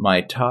say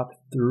my top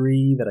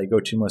 3 that I go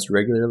to most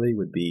regularly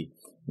would be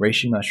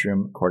reishi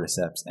mushroom,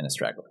 cordyceps, and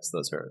astragalus.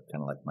 Those are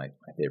kind of like my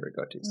favorite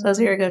go-tos.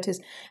 Those are your go-tos.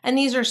 And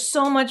these are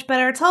so much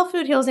better. Tell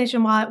Food Heals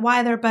Nation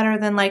why they're better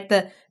than like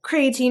the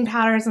creatine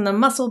powders and the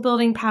muscle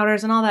building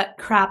powders and all that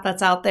crap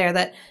that's out there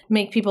that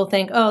make people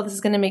think, oh, this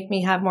is going to make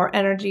me have more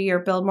energy or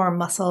build more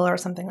muscle or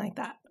something like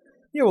that.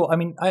 Yeah, well, I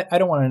mean, I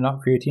don't want to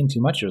knock creatine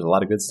too much. There's a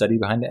lot of good study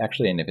behind it,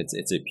 actually. And if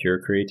it's a pure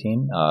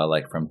creatine,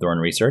 like from Thorne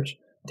Research,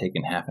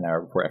 taken half an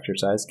hour before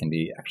exercise can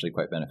be actually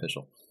quite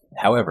beneficial.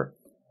 However,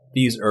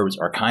 these herbs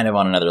are kind of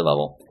on another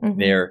level.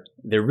 They're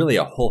really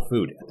a whole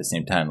food at the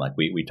same time. Like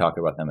we talk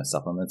about them as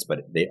supplements,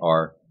 but they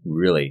are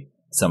really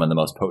some of the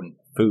most potent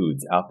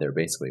foods out there,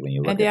 basically, when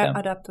you look at them.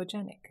 And they are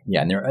adaptogenic.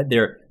 Yeah, and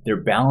they're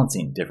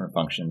balancing different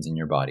functions in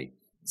your body.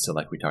 So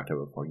like we talked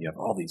about before, you have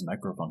all these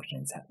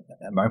microfunctions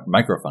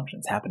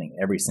happening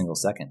every single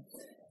second.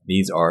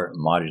 These are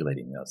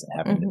modulating those and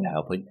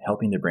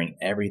helping to bring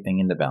everything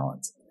into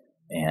balance.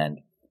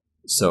 And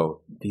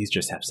so these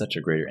just have such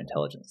a greater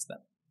intelligence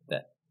that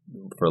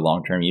for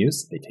long-term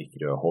use, they take you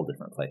to a whole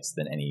different place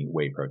than any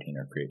whey protein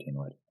or creatine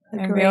would.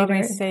 And we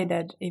always say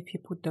that if you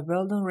put the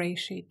world on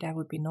reishi, there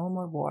would be no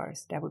more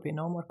wars. There would be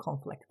no more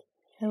conflict.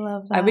 I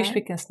love that. I wish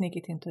we can sneak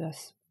it into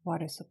this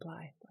water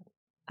supply.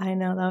 I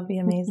know, that would be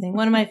amazing.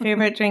 One of my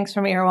favorite drinks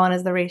from Erewhon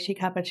is the reishi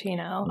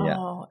cappuccino. Yeah.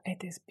 Oh,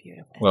 it is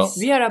beautiful. Well,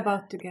 we are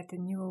about to get a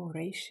new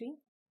reishi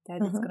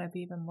that is going to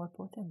be even more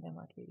potent than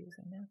what we're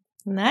using now.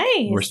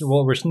 Nice.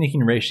 We're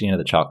sneaking reishi into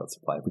the chocolate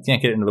supply. If we can't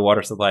get it into the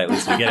water supply, at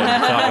least we get it into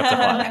the chocolate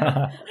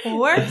supply.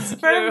 Works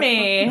for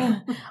me.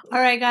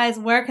 All right, guys,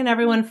 where can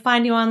everyone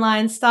find you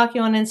online, stalk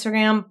you on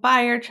Instagram,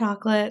 buy your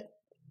chocolate?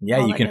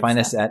 Yeah, you can find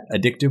us at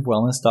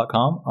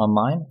addictivewellness.com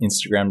online,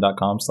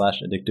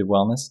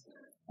 instagram.com/addictivewellness.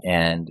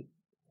 And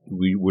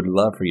we would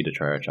love for you to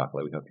try our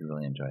chocolate. We hope you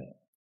really enjoy it.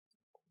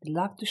 We'd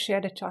love to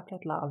share the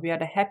chocolate love. We are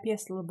the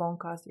happiest little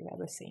Blancas you've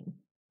ever seen.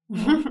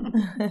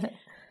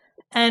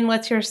 And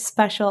what's your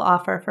special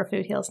offer for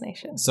Food Heals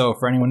Nation? So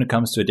for anyone who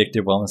comes to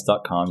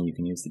addictivewellness.com, you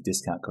can use the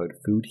discount code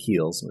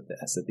FOODHEALS with the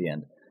S at the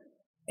end,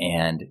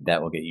 and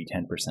that will get you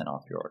 10%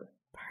 off your order.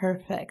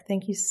 Perfect.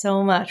 Thank you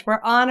so much.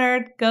 We're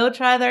honored. Go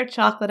try their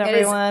chocolate,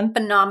 everyone. It is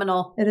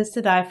phenomenal. It is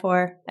to die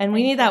for. And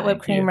we need that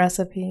whipped cream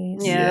recipe.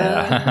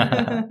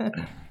 Yeah.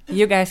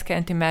 You guys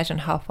can't imagine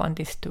how fun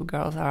these 2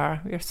 girls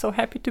are. We're so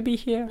happy to be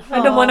here.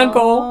 I don't want to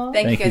go.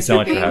 Thank you you so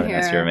much for being having here.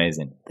 us. You're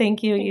amazing.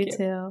 Thank you. You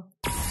too.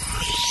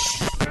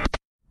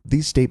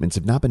 These statements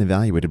have not been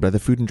evaluated by the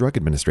Food and Drug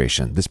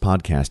Administration. This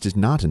podcast is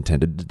not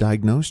intended to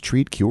diagnose,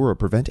 treat, cure, or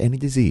prevent any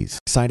disease.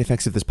 Side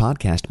effects of this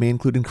podcast may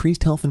include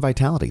increased health and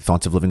vitality,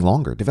 thoughts of living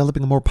longer,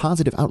 developing a more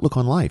positive outlook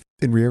on life.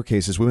 In rare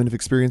cases, women have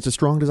experienced a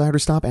strong desire to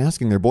stop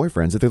asking their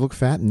boyfriends if they look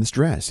fat in this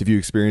dress. If you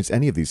experience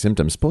any of these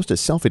symptoms, post a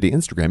selfie to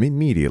Instagram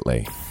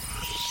immediately.